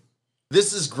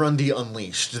 This is Grundy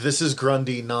Unleashed. This is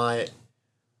Grundy not,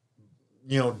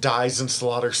 dies in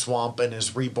Slaughter Swamp and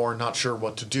is reborn not sure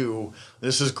what to do.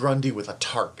 This is Grundy with a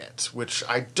target, which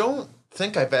I don't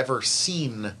think I've ever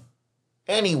seen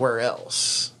anywhere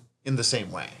else in the same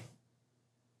way.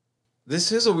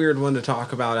 This is a weird one to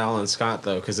talk about Alan Scott,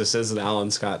 though, because this is an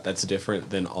Alan Scott that's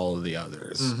different than all of the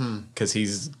others. Because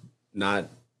he's not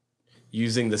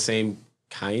using the same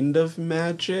kind of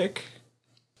magic.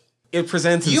 It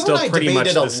presents him You still and I pretty much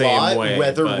debated the a same lot way.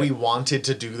 whether but we wanted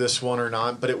to do this one or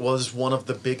not, but it was one of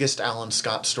the biggest Alan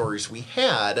Scott stories we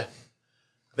had.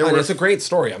 And it's a great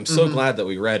story. I'm so glad that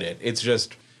we read it. It's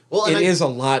just, and it is a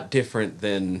lot different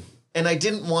than... And I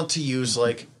didn't want to use,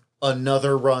 like,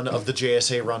 another run of the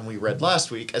JSA run we read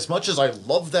last week, as much as I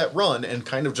love that run and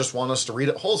kind of just want us to read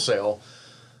it wholesale,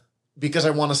 because I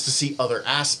want us to see other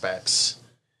aspects.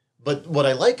 But what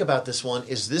I like about this one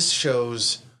is this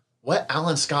shows what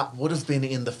Alan Scott would have been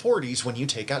in the 40s when you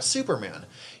take out Superman.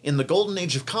 In the golden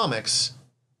age of comics,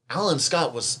 Alan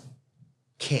Scott was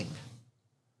king.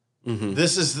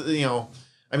 This is,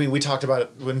 we talked about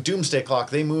it when Doomsday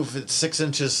Clock, they move it 6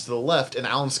 inches to the left, and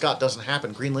Alan Scott doesn't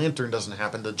happen. Green Lantern doesn't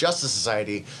happen. The Justice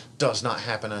Society does not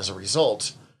happen as a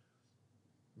result.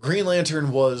 Green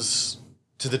Lantern was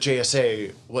to the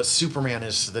JSA what Superman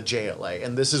is to the JLA,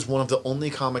 and this is one of the only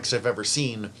comics I've ever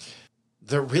seen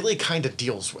that really kind of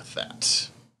deals with that.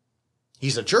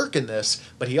 He's a jerk in this,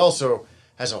 but he also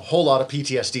has a whole lot of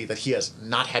PTSD that he has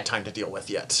not had time to deal with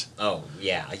yet. Oh,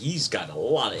 yeah, he's got a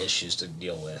lot of issues to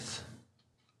deal with.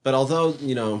 But although,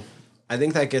 I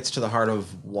think that gets to the heart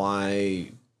of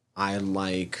why I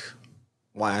like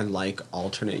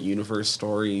alternate universe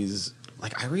stories.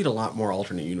 Like, I read a lot more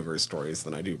alternate universe stories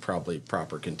than I do probably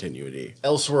proper continuity.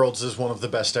 Elseworlds is one of the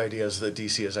best ideas that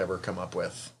DC has ever come up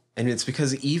with. And it's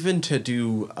because even to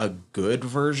do a good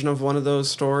version of one of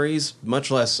those stories, much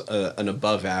less an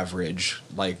above average,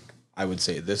 like I would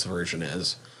say this version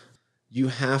is, you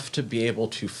have to be able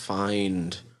to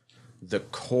find the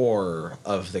core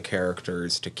of the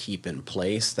characters to keep in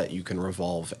place that you can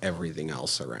revolve everything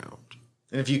else around.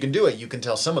 And if you can do it, you can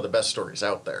tell some of the best stories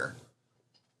out there.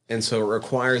 And so it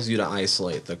requires you to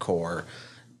isolate the core.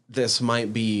 This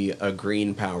might be a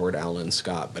green-powered Alan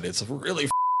Scott, but it's a really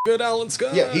good Alan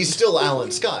Scott. Yeah, he's still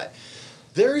Alan Scott.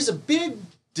 There is a big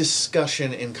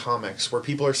discussion in comics where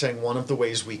people are saying one of the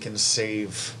ways we can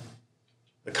save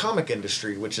the comic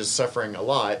industry, which is suffering a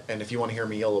lot, and if you want to hear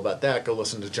me yell about that, go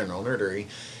listen to General Nerdery,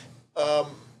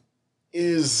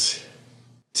 is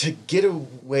to get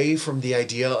away from the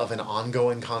idea of an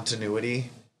ongoing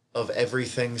continuity of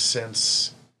everything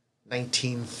since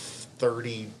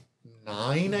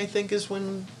 1939, I think, is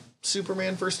when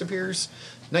Superman first appears.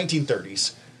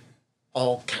 1930s.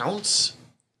 All counts.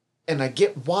 And I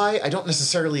get why. I don't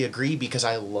necessarily agree because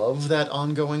I love that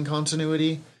ongoing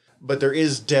continuity. But there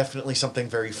is definitely something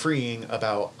very freeing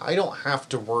about, I don't have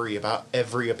to worry about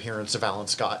every appearance of Alan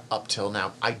Scott up till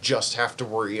now. I just have to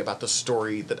worry about the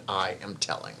story that I am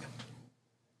telling.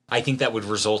 I think that would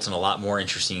result in a lot more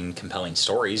interesting, compelling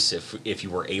stories if you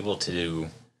were able to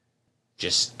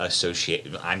just associate.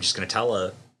 I'm just going to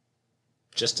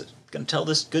tell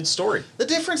this good story. The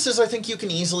difference is I think you can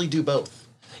easily do both.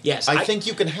 Yes, I think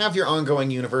you can have your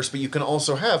ongoing universe, but you can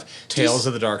also have Tales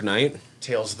of the Dark Knight.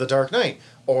 Tales of the Dark Knight.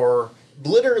 Or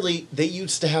literally, they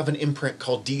used to have an imprint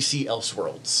called DC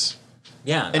Elseworlds.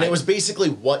 Yeah, And it was basically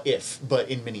What If, but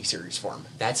in miniseries form.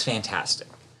 That's fantastic.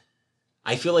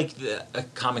 I feel like the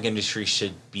comic industry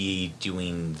should be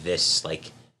doing this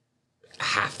like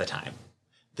half the time.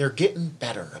 they're getting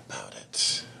better about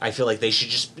it. I feel like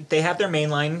they have their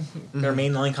mainline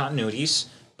continuities,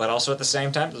 but also at the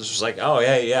same time, it's just like, oh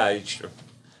yeah.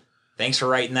 Thanks for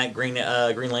writing that Green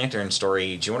Lantern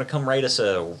story. Do you want to come write us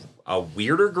a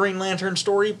weirder Green Lantern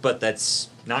story, but that's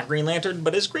not Green Lantern,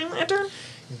 but is Green Lantern?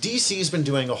 DC's been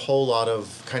doing a whole lot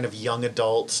of kind of young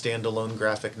adult standalone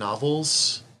graphic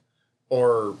novels,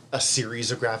 or a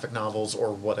series of graphic novels,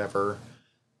 or whatever,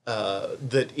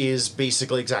 that is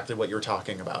basically exactly what you're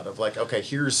talking about. Of like, okay,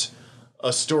 here's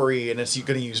a story, and it's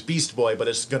going to use Beast Boy, but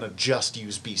it's going to just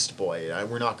use Beast Boy.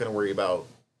 We're not going to worry about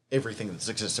everything that's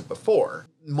existed before.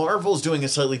 Marvel's doing a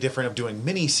slightly different of doing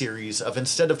mini-series of,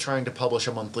 instead of trying to publish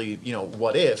a monthly,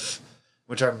 What If,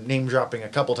 which I'm name-dropping a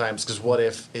couple times, because What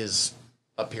If is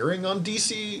appearing on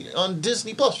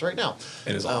Disney Plus right now.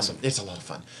 It is awesome. It's a lot of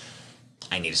fun.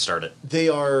 I need to start it. They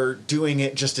are doing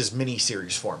it just as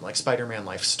mini-series form, like Spider-Man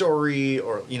Life Story,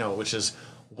 or, which is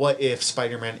What If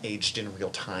Spider-Man aged in real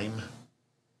time.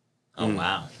 Oh,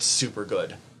 wow. Super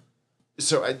good.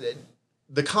 So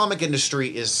the comic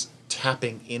industry is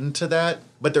tapping into that,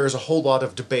 but there is a whole lot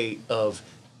of debate of,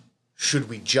 should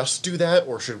we just do that,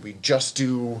 or should we just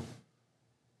do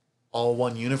all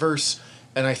one universe?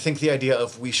 And I think the idea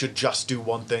of we should just do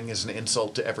one thing is an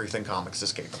insult to everything comics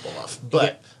is capable of.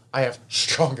 But I have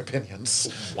strong opinions.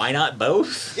 Why not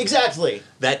both? Exactly.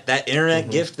 That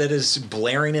internet gift that is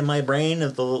blaring in my brain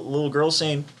of the little girl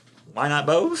saying, why not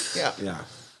both? Yeah.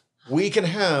 We can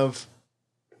have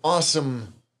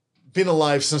awesome, been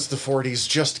alive since the 40s,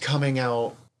 just coming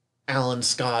out Alan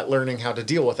Scott learning how to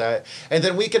deal with that. And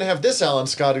then we can have this Alan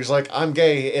Scott who's like, I'm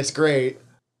gay, it's great.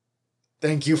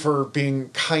 Thank you for being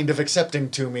kind of accepting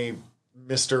to me,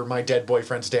 Mr. My Dead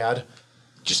Boyfriend's Dad.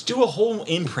 Just do a whole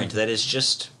imprint that is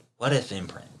just What If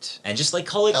imprint. And just like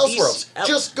call it Elseworlds.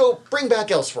 Just go bring back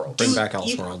Elseworlds. Bring back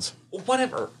Elseworlds.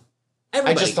 Whatever.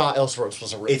 Everybody. I just thought Elseworlds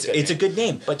was a really good It's name. a good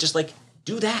name, but just like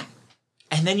do that.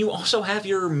 And then you also have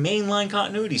your mainline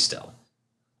continuity still.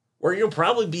 Where you'll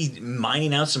probably be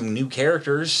mining out some new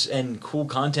characters and cool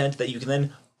content that you can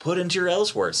then put into your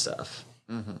Elseworlds stuff.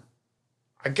 Mm-hmm.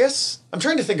 I guess I'm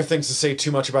trying to think of things to say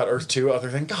too much about Earth 2 other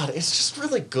than, God, it's just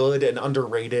really good and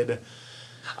underrated.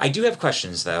 I do have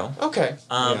questions, though. Okay.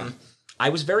 I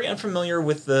was very unfamiliar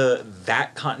with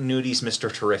that continuity's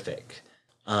Mr. Terrific.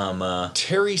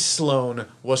 Terry Sloan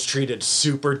was treated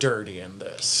super dirty in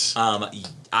this.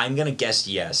 I'm gonna guess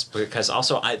yes, because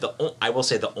also I will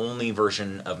say the only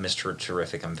version of Mr.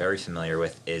 Terrific I'm very familiar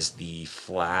with is the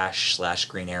Flash /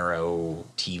 Green Arrow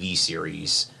TV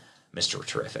series, Mr.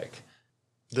 Terrific.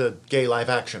 The gay live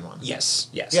action one. Yes,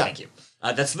 Yeah. thank you.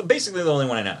 That's basically the only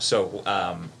one I know. So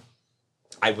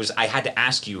I had to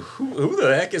ask you, who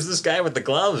the heck is this guy with the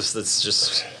gloves that's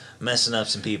just messing up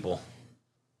some people?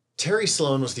 Terry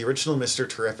Sloan was the original Mr.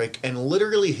 Terrific, and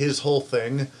literally his whole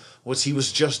thing was he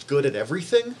was just good at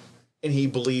everything, and he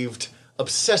believed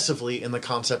obsessively in the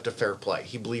concept of fair play.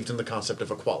 He believed in the concept of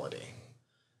equality.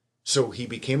 So he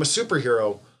became a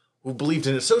superhero who believed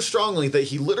in it so strongly that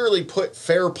he literally put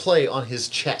fair play on his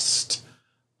chest.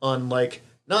 On, like,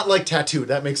 not like tattooed,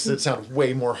 that makes it sound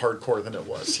way more hardcore than it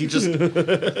was. He just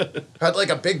had like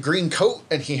a big green coat,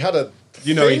 and he had a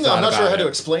You know he thing. thought I'm not sure about how to it.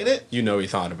 explain it. You know he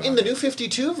thought about In the it. New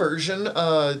 52 version,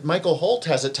 Michael Holt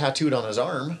has it tattooed on his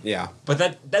arm. Yeah.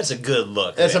 But that's a good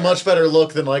look. That's there. a much better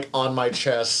look than like on my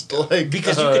chest, like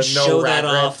because you could show that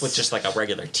off with just like a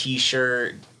regular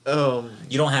T-shirt.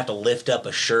 You don't have to lift up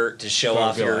a shirt to show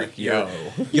off be your like, yo.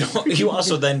 You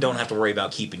also then don't have to worry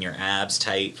about keeping your abs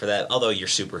tight for that. Although you're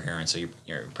superhero, so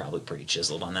you're probably pretty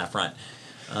chiseled on that front.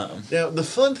 Now the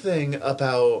fun thing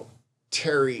about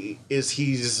Terry is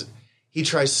he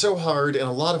tries so hard. In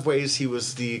a lot of ways, he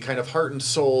was the kind of heart and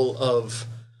soul of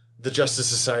the Justice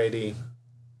Society,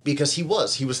 because he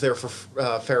was there for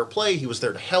fair play. He was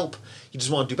there to help. He just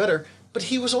wanted to do better. But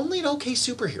he was only an okay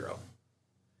superhero.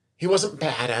 He wasn't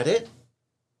bad at it,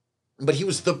 but he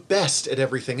was the best at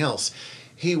everything else.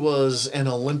 He was an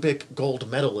Olympic gold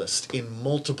medalist in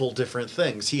multiple different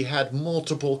things. He had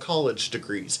multiple college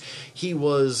degrees. He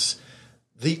was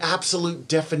the absolute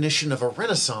definition of a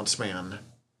Renaissance man,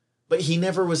 but he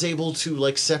never was able to,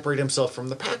 like, separate himself from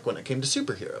the pack when it came to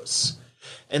superheroes.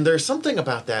 And there's something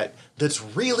about that that's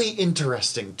really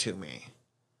interesting to me.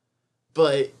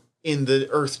 But in the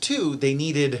Earth 2, they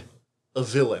needed a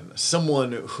villain,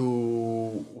 someone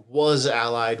who was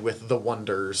allied with the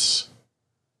Wonders,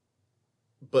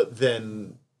 but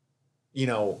then,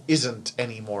 isn't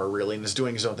anymore really and is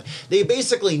doing his own thing. They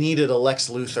basically needed a Lex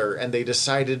Luthor, and they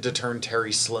decided to turn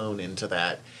Terry Sloan into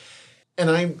that.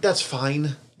 And that's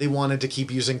fine. They wanted to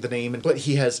keep using the name, but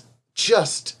he has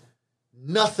just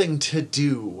nothing to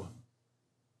do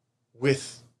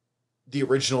with the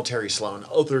original Terry Sloan,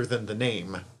 other than the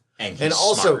name. And he's And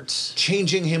also, smart.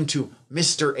 changing him to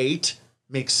Mr. 8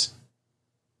 makes...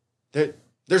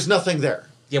 There's nothing there.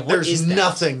 Yeah, what There's is that?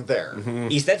 nothing there.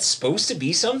 Is that supposed to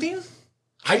be something?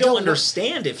 I don't don't know.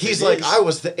 understand if He's it like, is. I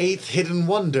was the 8th hidden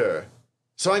wonder.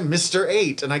 So I'm Mr.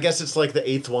 8, and I guess it's like the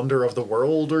 8th wonder of the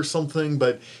world or something,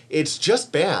 but it's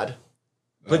just bad.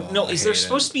 But no, I is there hate it.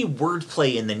 supposed to be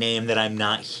wordplay in the name that I'm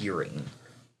not hearing?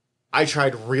 I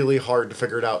tried really hard to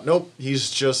figure it out. Nope, he's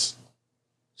just...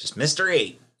 Just Mr.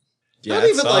 8. Yeah, not it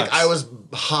even like sucks. I was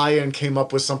high and came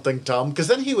up with something dumb, because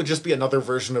then he would just be another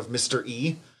version of Mr.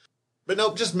 E. But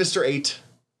nope, just Mr. 8.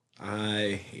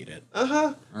 I hate it.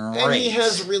 Uh-huh. And he Right.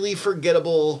 has really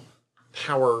forgettable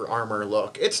power armor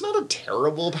look. It's not a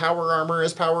terrible power armor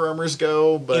as power armors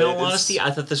go, but In all it's- honesty, I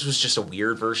thought this was just a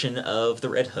weird version of the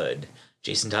Red Hood,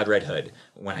 Jason Todd Red Hood.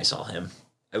 When I saw him,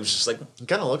 I was just like, it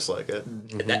kind of looks like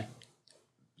it. that.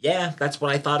 Yeah, that's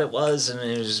what I thought it was, and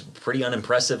it was pretty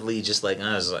unimpressively just like,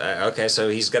 I was like, okay, so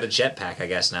he's got a jetpack, I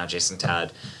guess now, Jason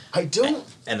Todd. I don't...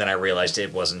 And then I realized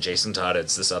it wasn't Jason Todd;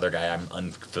 it's this other guy I'm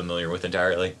unfamiliar with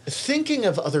entirely. Thinking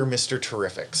of other Mr.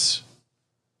 Terrifics,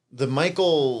 the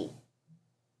Michael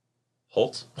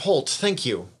Holt. Holt, thank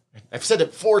you. I've said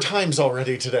it 4 times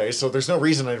already today, so there's no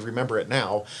reason I'd remember it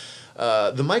now.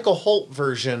 The Michael Holt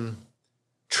version,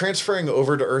 transferring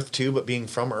over to Earth 2 but being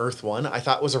from Earth 1, I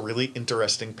thought was a really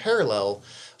interesting parallel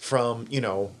from, you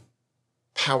know,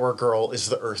 Power Girl is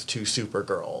the Earth 2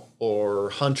 Supergirl,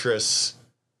 or Huntress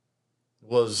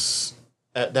was,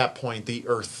 at that point, the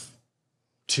Earth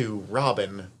 2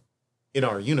 Robin in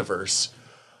our universe.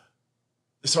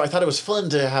 So I thought it was fun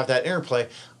to have that interplay.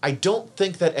 I don't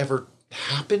think that ever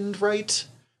happened right,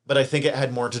 but I think it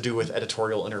had more to do with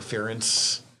editorial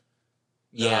interference.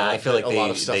 Yeah, I feel that like a lot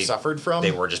of stuff suffered from.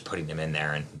 They were just putting him in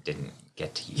there and didn't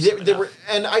get to use him They enough. were,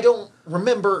 and I don't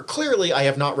remember clearly. I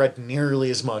have not read nearly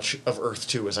as much of Earth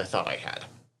 2 as I thought I had.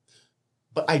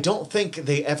 But I don't think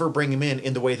they ever bring him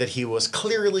in the way that he was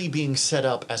clearly being set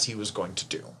up as he was going to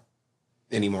do.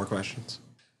 Any more questions?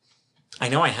 I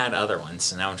know I had other ones,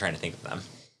 and now I'm trying to think of them.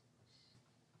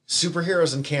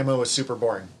 Superheroes in camo is super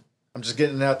boring. I'm just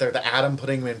getting it out there. The Atom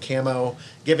putting him in camo,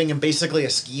 giving him basically a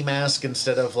ski mask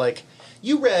instead of like...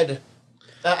 You read...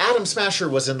 Atom Smasher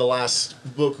was in the last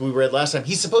book we read last time.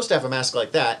 He's supposed to have a mask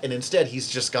like that, and instead he's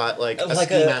just got like a Like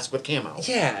ski a- mask with camo.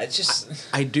 Yeah, it's just...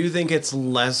 I do think it's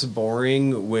less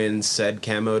boring when said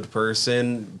camoed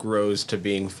person grows to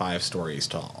being 5 stories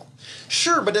tall.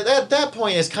 Sure, but at that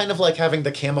point, it's kind of like having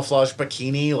the camouflage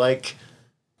bikini. Like,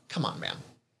 come on, man.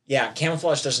 Yeah,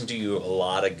 camouflage doesn't do you a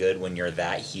lot of good when you're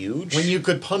that huge. When you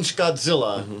could punch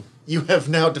Godzilla, you have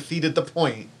now defeated the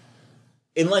point.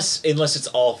 Unless it's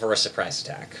all for a surprise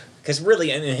attack. Because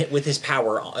really, with his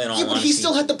power, in all Yeah, but honesty... he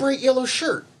still had the bright yellow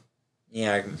shirt.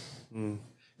 Yeah,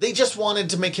 They just wanted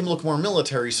to make him look more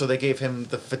military, so they gave him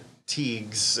the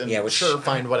fatigues. And Yeah, which- sure,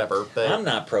 fine, whatever. But I'm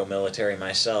not pro-military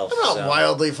myself. I'm not so-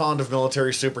 wildly fond of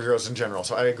military superheroes in general,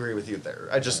 so I agree with you there.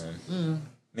 I just...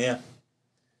 Yeah.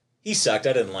 He sucked.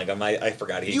 I didn't like him. I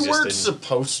forgot he You existed. weren't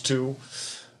supposed to.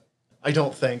 I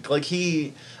don't think. Like,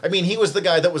 he was the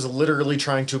guy that was literally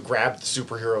trying to grab the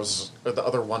superheroes or the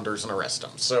other wonders and arrest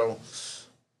them. So,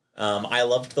 I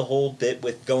loved the whole bit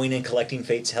with going and collecting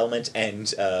Fate's helmet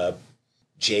and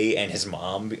Jay and his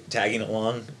mom tagging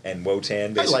along and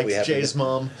Wotan I basically liked having, Jay's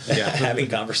mom. having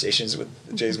conversations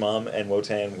with Jay's mom and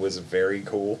Wotan was very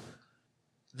cool.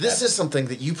 This is something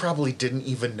that you probably didn't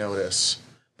even notice,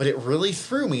 but it really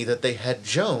threw me that they had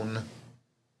Joan,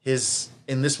 his,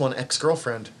 in this one,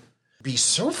 ex-girlfriend, be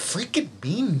so freaking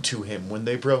mean to him when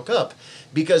they broke up.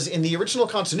 Because in the original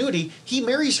continuity, he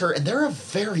marries her and they're a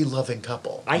very loving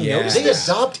couple. I Yeah. noticed They this.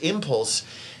 adopt Impulse.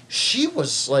 She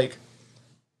was like...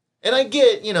 And I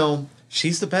get, you know,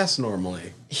 She's the best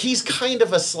normally. he's kind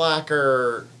of a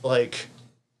slacker, like...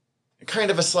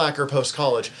 Kind of a slacker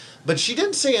post-college. But she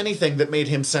didn't say anything that made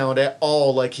him sound at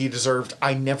all like he deserved,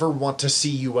 I never want to see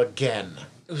you again.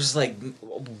 It was like,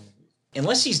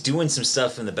 unless he's doing some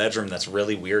stuff in the bedroom that's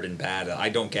really weird and bad, I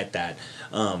don't get that.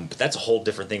 But that's a whole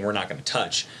different thing we're not going to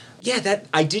touch. Yeah, that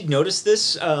I did notice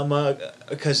this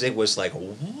because it was like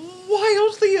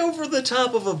wildly over the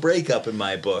top of a breakup in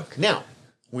my book. Now,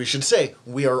 we should say,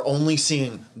 we are only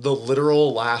seeing the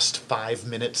literal last 5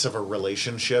 minutes of a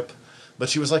relationship. But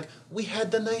she was like, we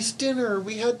had the nice dinner,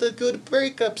 we had the good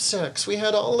breakup sex, we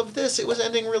had all of this, it was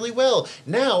ending really well.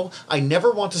 Now, I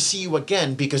never want to see you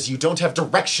again because you don't have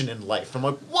direction in life. I'm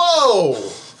like,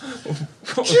 whoa!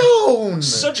 Joan!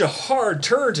 Such a hard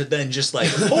turn to then just like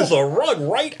pull the rug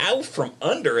right out from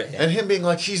under it. And him being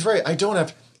like, she's right, I don't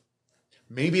have...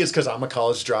 Maybe it's because I'm a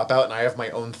college dropout and I have my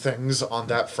own things on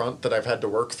that front that I've had to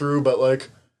work through, but like,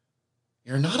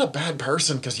 you're not a bad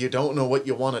person because you don't know what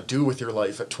you want to do with your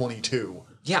life at 22.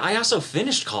 Yeah, I also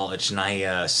finished college, and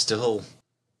I still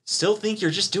think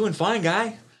you're just doing fine,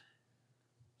 guy.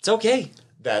 It's okay.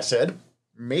 That said,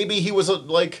 maybe he was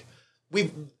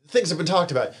things have been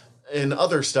talked about. In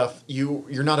other stuff,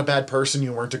 you're not a bad person,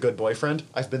 you weren't a good boyfriend.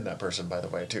 I've been that person, by the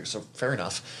way, too, so fair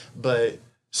enough. But,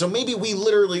 so maybe we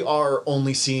literally are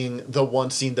only seeing the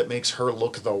one scene that makes her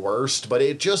look the worst, but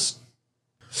it just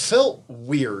felt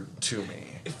weird to me.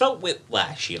 It felt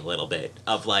whiplashy a little bit,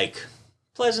 of like,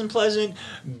 pleasant,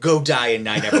 go die and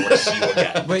I never want to see you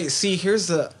again. Wait, see, here's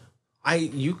the...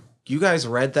 You guys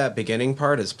read that beginning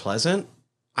part as pleasant?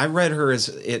 I read her as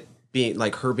it being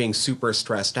like her being super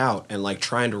stressed out and like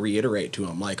trying to reiterate to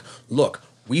him, like, look,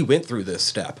 we went through this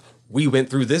step. We went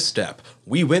through this step.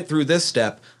 We went through this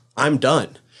step. I'm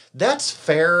done. That's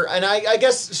fair, and I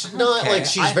guess she's not Okay, like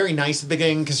she's very nice at the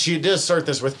beginning because she does start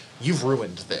this with, you've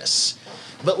ruined this.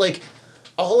 But like,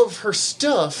 all of her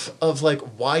stuff of like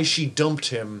why she dumped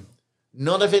him,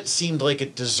 none of it seemed like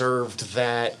it deserved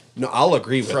that. No, I'll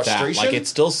agree with that. Frustration? Like, it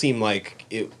still seemed like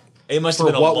It must for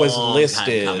have been a what was long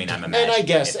listed. time coming, I'm And I imagining.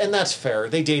 guess, and that's fair.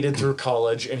 They dated through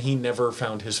college, and he never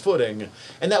found his footing,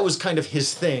 and that was kind of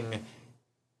his thing.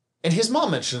 And his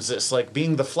mom mentions this, like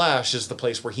being the Flash is the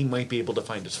place where he might be able to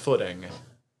find his footing.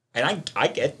 And I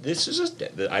get this is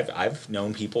I've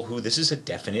known people who this is a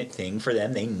definite thing for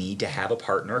them. They need to have a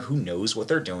partner who knows what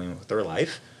they're doing with their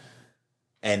life.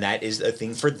 And that is a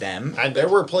thing for them. And there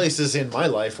were places in my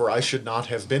life where I should not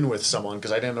have been with someone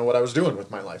because I didn't know what I was doing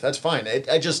with my life. That's fine. It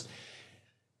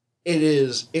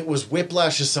was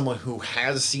Whiplash as someone who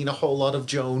has seen a whole lot of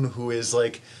Joan, who is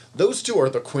like, those two are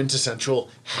the quintessential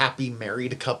happy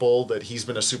married couple that he's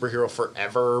been a superhero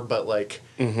forever, but like,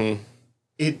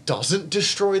 it doesn't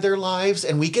destroy their lives,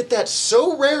 and we get that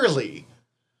so rarely.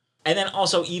 And then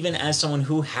also, even as someone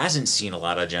who hasn't seen a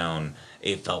lot of Joan,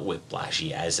 it felt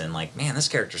whiplashy, as in like, man, this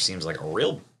character seems like a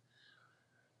real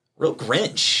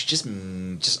Grinch, just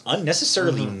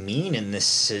unnecessarily mean in this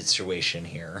situation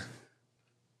here.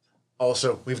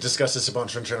 Also, we've discussed this a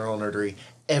bunch on General Nerdery.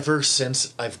 Ever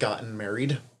since I've gotten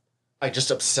married, I just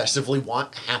obsessively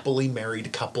want happily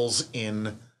married couples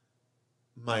in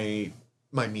my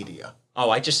media.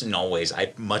 Oh, I just in always,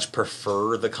 I much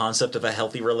prefer the concept of a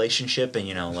healthy relationship,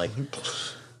 and like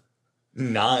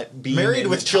not being Married in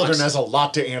with the children toxic- has a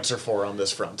lot to answer for on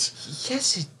this front.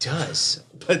 Yes, it does.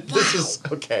 But this is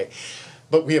okay.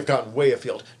 But we have gotten way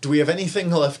afield. Do we have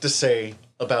anything left to say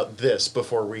about this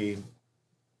before we...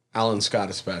 Alan Scott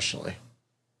especially.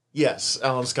 Yes,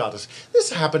 Alan Scott is...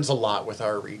 This happens a lot with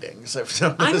our readings, I've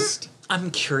noticed.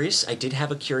 I'm curious. I did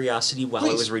have a curiosity while I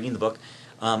Please. was reading the book.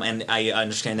 And I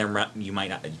understand that you might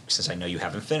not, since I know you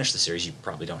haven't finished the series, you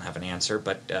probably don't have an answer.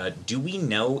 But do we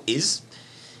know, is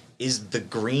the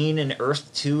Green and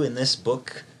Earth 2 in this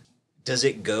book, does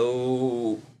it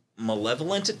go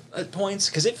malevolent at points?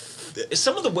 Because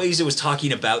some of the ways it was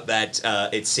talking about that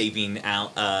it's saving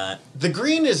out... The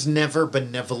Green is never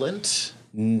benevolent.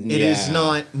 It is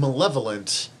not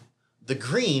malevolent. The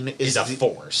Green is a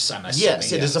force, I'm assuming.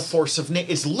 Yes, it is a force of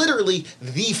nature. It's literally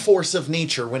the force of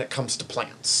nature when it comes to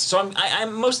plants. So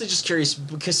I'm mostly just curious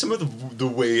because some of the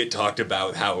way it talked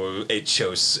about how it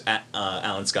shows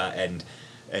Alan Scott and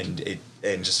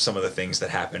just some of the things that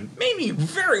happened made me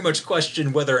very much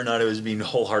question whether or not it was being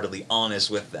wholeheartedly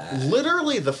honest with that.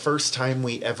 Literally the first time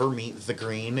we ever meet the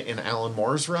Green in Alan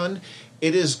Moore's run,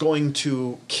 it is going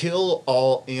to kill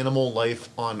all animal life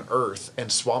on Earth,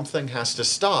 and Swamp Thing has to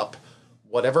stop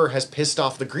whatever has pissed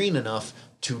off the Green enough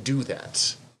to do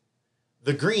that.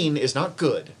 The Green is not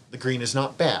good. The Green is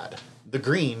not bad. The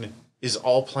Green is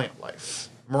all plant life.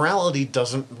 Morality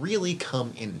doesn't really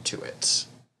come into it.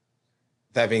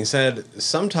 That being said,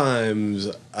 sometimes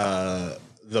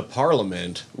the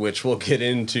Parliament, which we'll get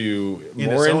into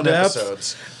more in depth,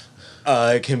 episodes.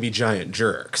 Can be giant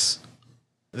jerks.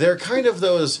 They're kind of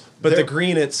those... But the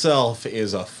Green itself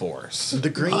is a force. The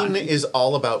Green is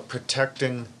all about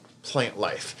protecting plant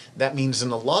life. That means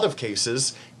in a lot of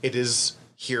cases, it is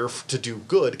here to do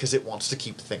good because it wants to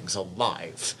keep things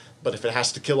alive. But if it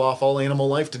has to kill off all animal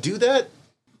life to do that,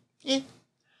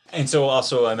 And so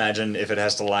also imagine if it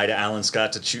has to lie to Alan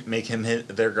Scott to make him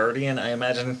their guardian, I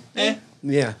imagine.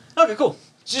 Yeah. Okay, cool.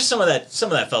 Just some of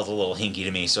that felt a little hinky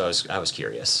to me, so I was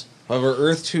curious. However,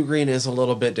 Earth 2 Green is a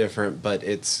little bit different, but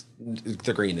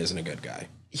the Green isn't a good guy.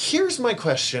 here's my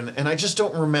question, and I just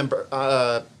don't remember.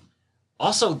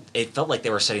 Also, it felt like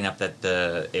they were setting up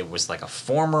that it was like a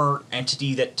former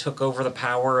entity that took over the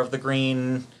power of the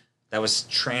Green that was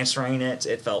transferring it.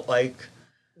 It felt like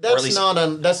That's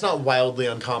not wildly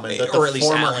uncommon that or the at least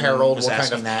former Alan herald was will kind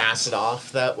asking of that. pass it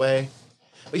off that way.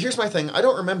 But here's my thing: I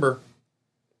don't remember.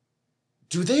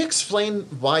 Do they explain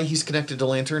why he's connected to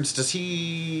lanterns?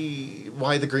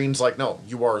 Why the Green's like, no,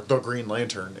 you are the Green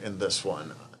Lantern in this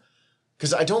one?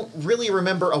 Because I don't really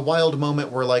remember a wild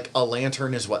moment where, like, a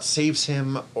lantern is what saves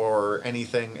him or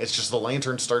anything. It's just the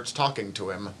lantern starts talking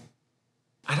to him.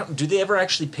 Do they ever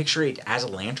actually picture it as a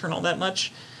lantern all that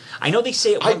much? I know they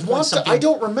say at one point something. I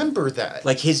don't remember that.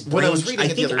 Like his brain, when I was reading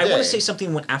it the other day. I want to say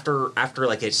something when after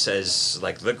like it says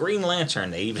like the Green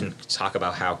Lantern. They even talk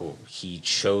about how he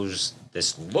chose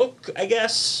this look, I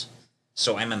guess.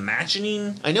 So I'm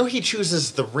imagining. I know he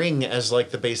chooses the ring as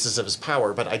like the basis of his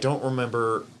power, but I don't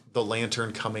remember the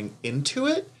lantern coming into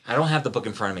it. I don't have the book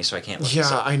in front of me, so I can't look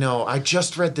this up. I know. I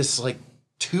just read this like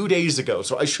 2 days ago,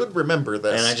 so I should remember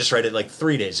this. And I just read it like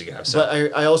 3 days ago. So.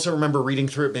 But I also remember reading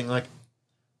through it being like,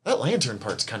 that lantern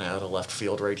part's kind of out of left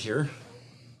field right here.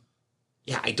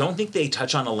 Yeah, I don't think they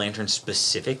touch on a lantern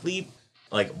specifically,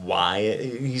 like why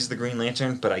he's the Green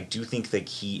Lantern, but I do think that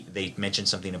they mentioned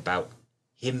something about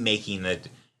him making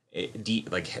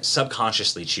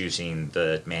subconsciously choosing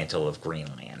the mantle of Green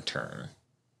Lantern.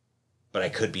 But I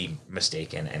could be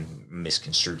mistaken and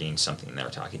misconstruing something they were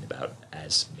talking about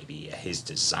as maybe his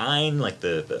design, like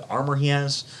the armor he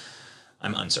has.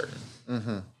 I'm uncertain.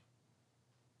 Mm-hmm.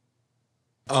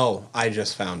 Oh, I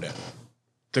just found it.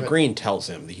 The Green tells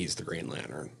him that he's the Green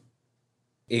Lantern.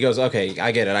 He goes, okay,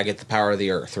 I get it. I get the power of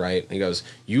the earth, right? He goes,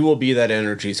 you will be that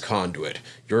energy's conduit.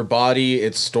 Your body,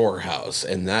 its storehouse,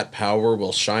 and that power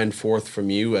will shine forth from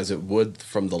you as it would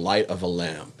from the light of a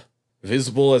lamp.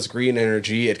 Visible as green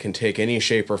energy, it can take any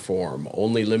shape or form,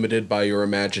 only limited by your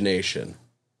imagination.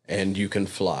 And you can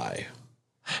fly.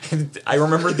 I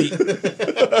remember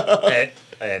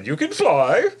and you can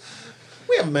fly.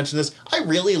 We haven't mentioned this. I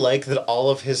really like that all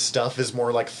of his stuff is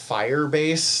more like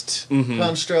fire-based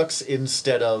constructs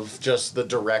instead of just the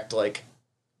direct, like,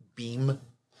 beam.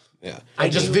 Yeah. I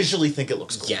just visually think it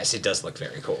looks cool. Yes, it does look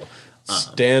very cool.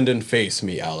 Stand and face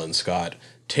me, Alan Scott.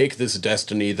 Take this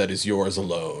destiny that is yours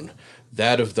alone.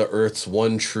 That of the Earth's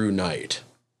one true knight.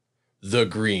 The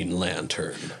Green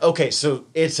Lantern. Okay, so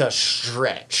it's a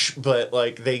stretch, but,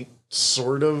 like, they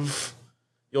sort of...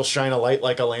 You'll shine a light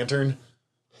like a lantern.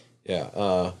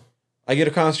 Yeah, I get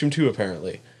a costume too,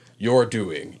 apparently. Your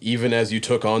doing, even as you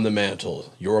took on the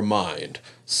mantle, your mind,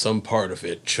 some part of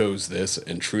it chose this,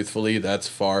 and truthfully, that's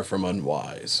far from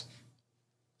unwise.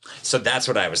 So that's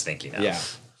what I was thinking of. Yeah.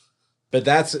 But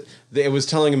it was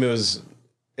telling him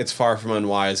it's far from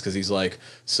unwise, because he's like,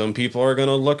 some people are going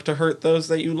to look to hurt those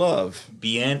that you love.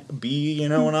 Be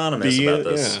anonymous about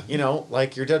this. Yeah. You know,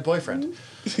 like your dead boyfriend.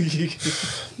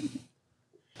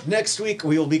 Next week,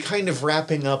 we will be kind of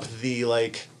wrapping up the,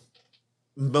 like,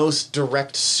 most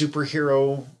direct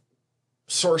superhero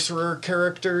sorcerer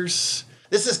characters.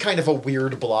 This is kind of a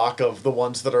weird block of the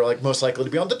ones that are, like, most likely to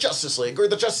be on the Justice League or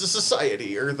the Justice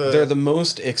Society or the... They're the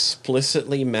most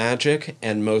explicitly magic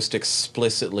and most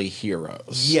explicitly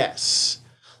heroes. Yes.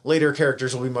 Later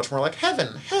characters will be much more like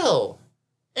heaven, hell,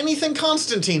 anything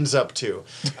Constantine's up to.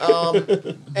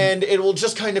 And it will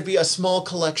just kind of be a small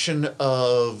collection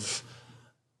of...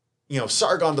 You know,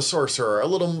 Sargon the Sorcerer, a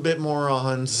little bit more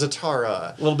on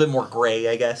Zatara. A little bit more gray,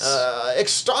 I guess.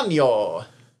 Extraño.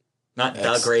 Not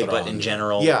the gray, but in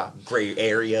general. Yeah. Gray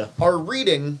area. Our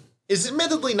reading is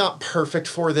admittedly not perfect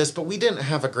for this, but we didn't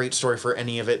have a great story for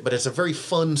any of it, but it's a very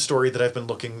fun story that I've been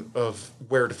looking of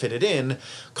where to fit it in,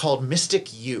 called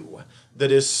Mystic U,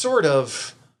 that is sort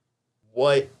of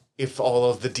what if all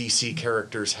of the DC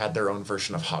characters had their own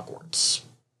version of Hogwarts.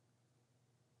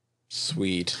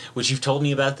 Sweet. Which you've told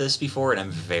me about this before, and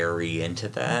I'm very into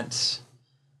that.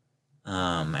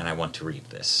 And I want to read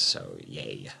this, so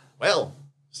yay. Well,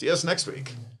 see us next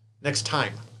week. Next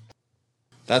time.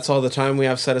 That's all the time we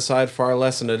have set aside for our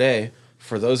lesson today.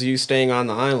 For those of you staying on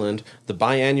the island, the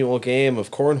biannual game of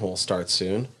Cornhole starts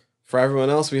soon. For everyone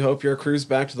else, we hope your cruise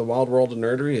back to the wild world of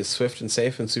nerdery is swift and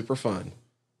safe and super fun.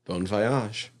 Bon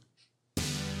voyage.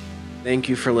 Thank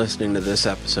you for listening to this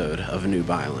episode of Noob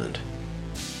Island.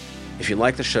 If you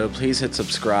like the show, please hit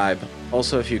subscribe.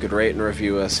 Also, if you could rate and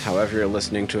review us however you're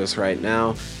listening to us right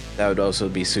now, that would also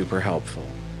be super helpful.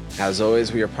 As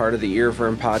always, we are part of the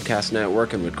Earworm Podcast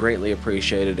Network and would greatly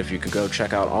appreciate it if you could go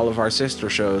check out all of our sister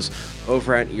shows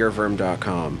over at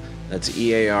earworm.com. That's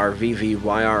EARVVYRM.com.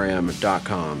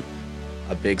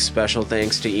 A big special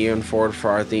thanks to Ian Ford for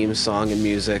our theme song and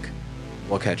music.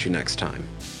 We'll catch you next time.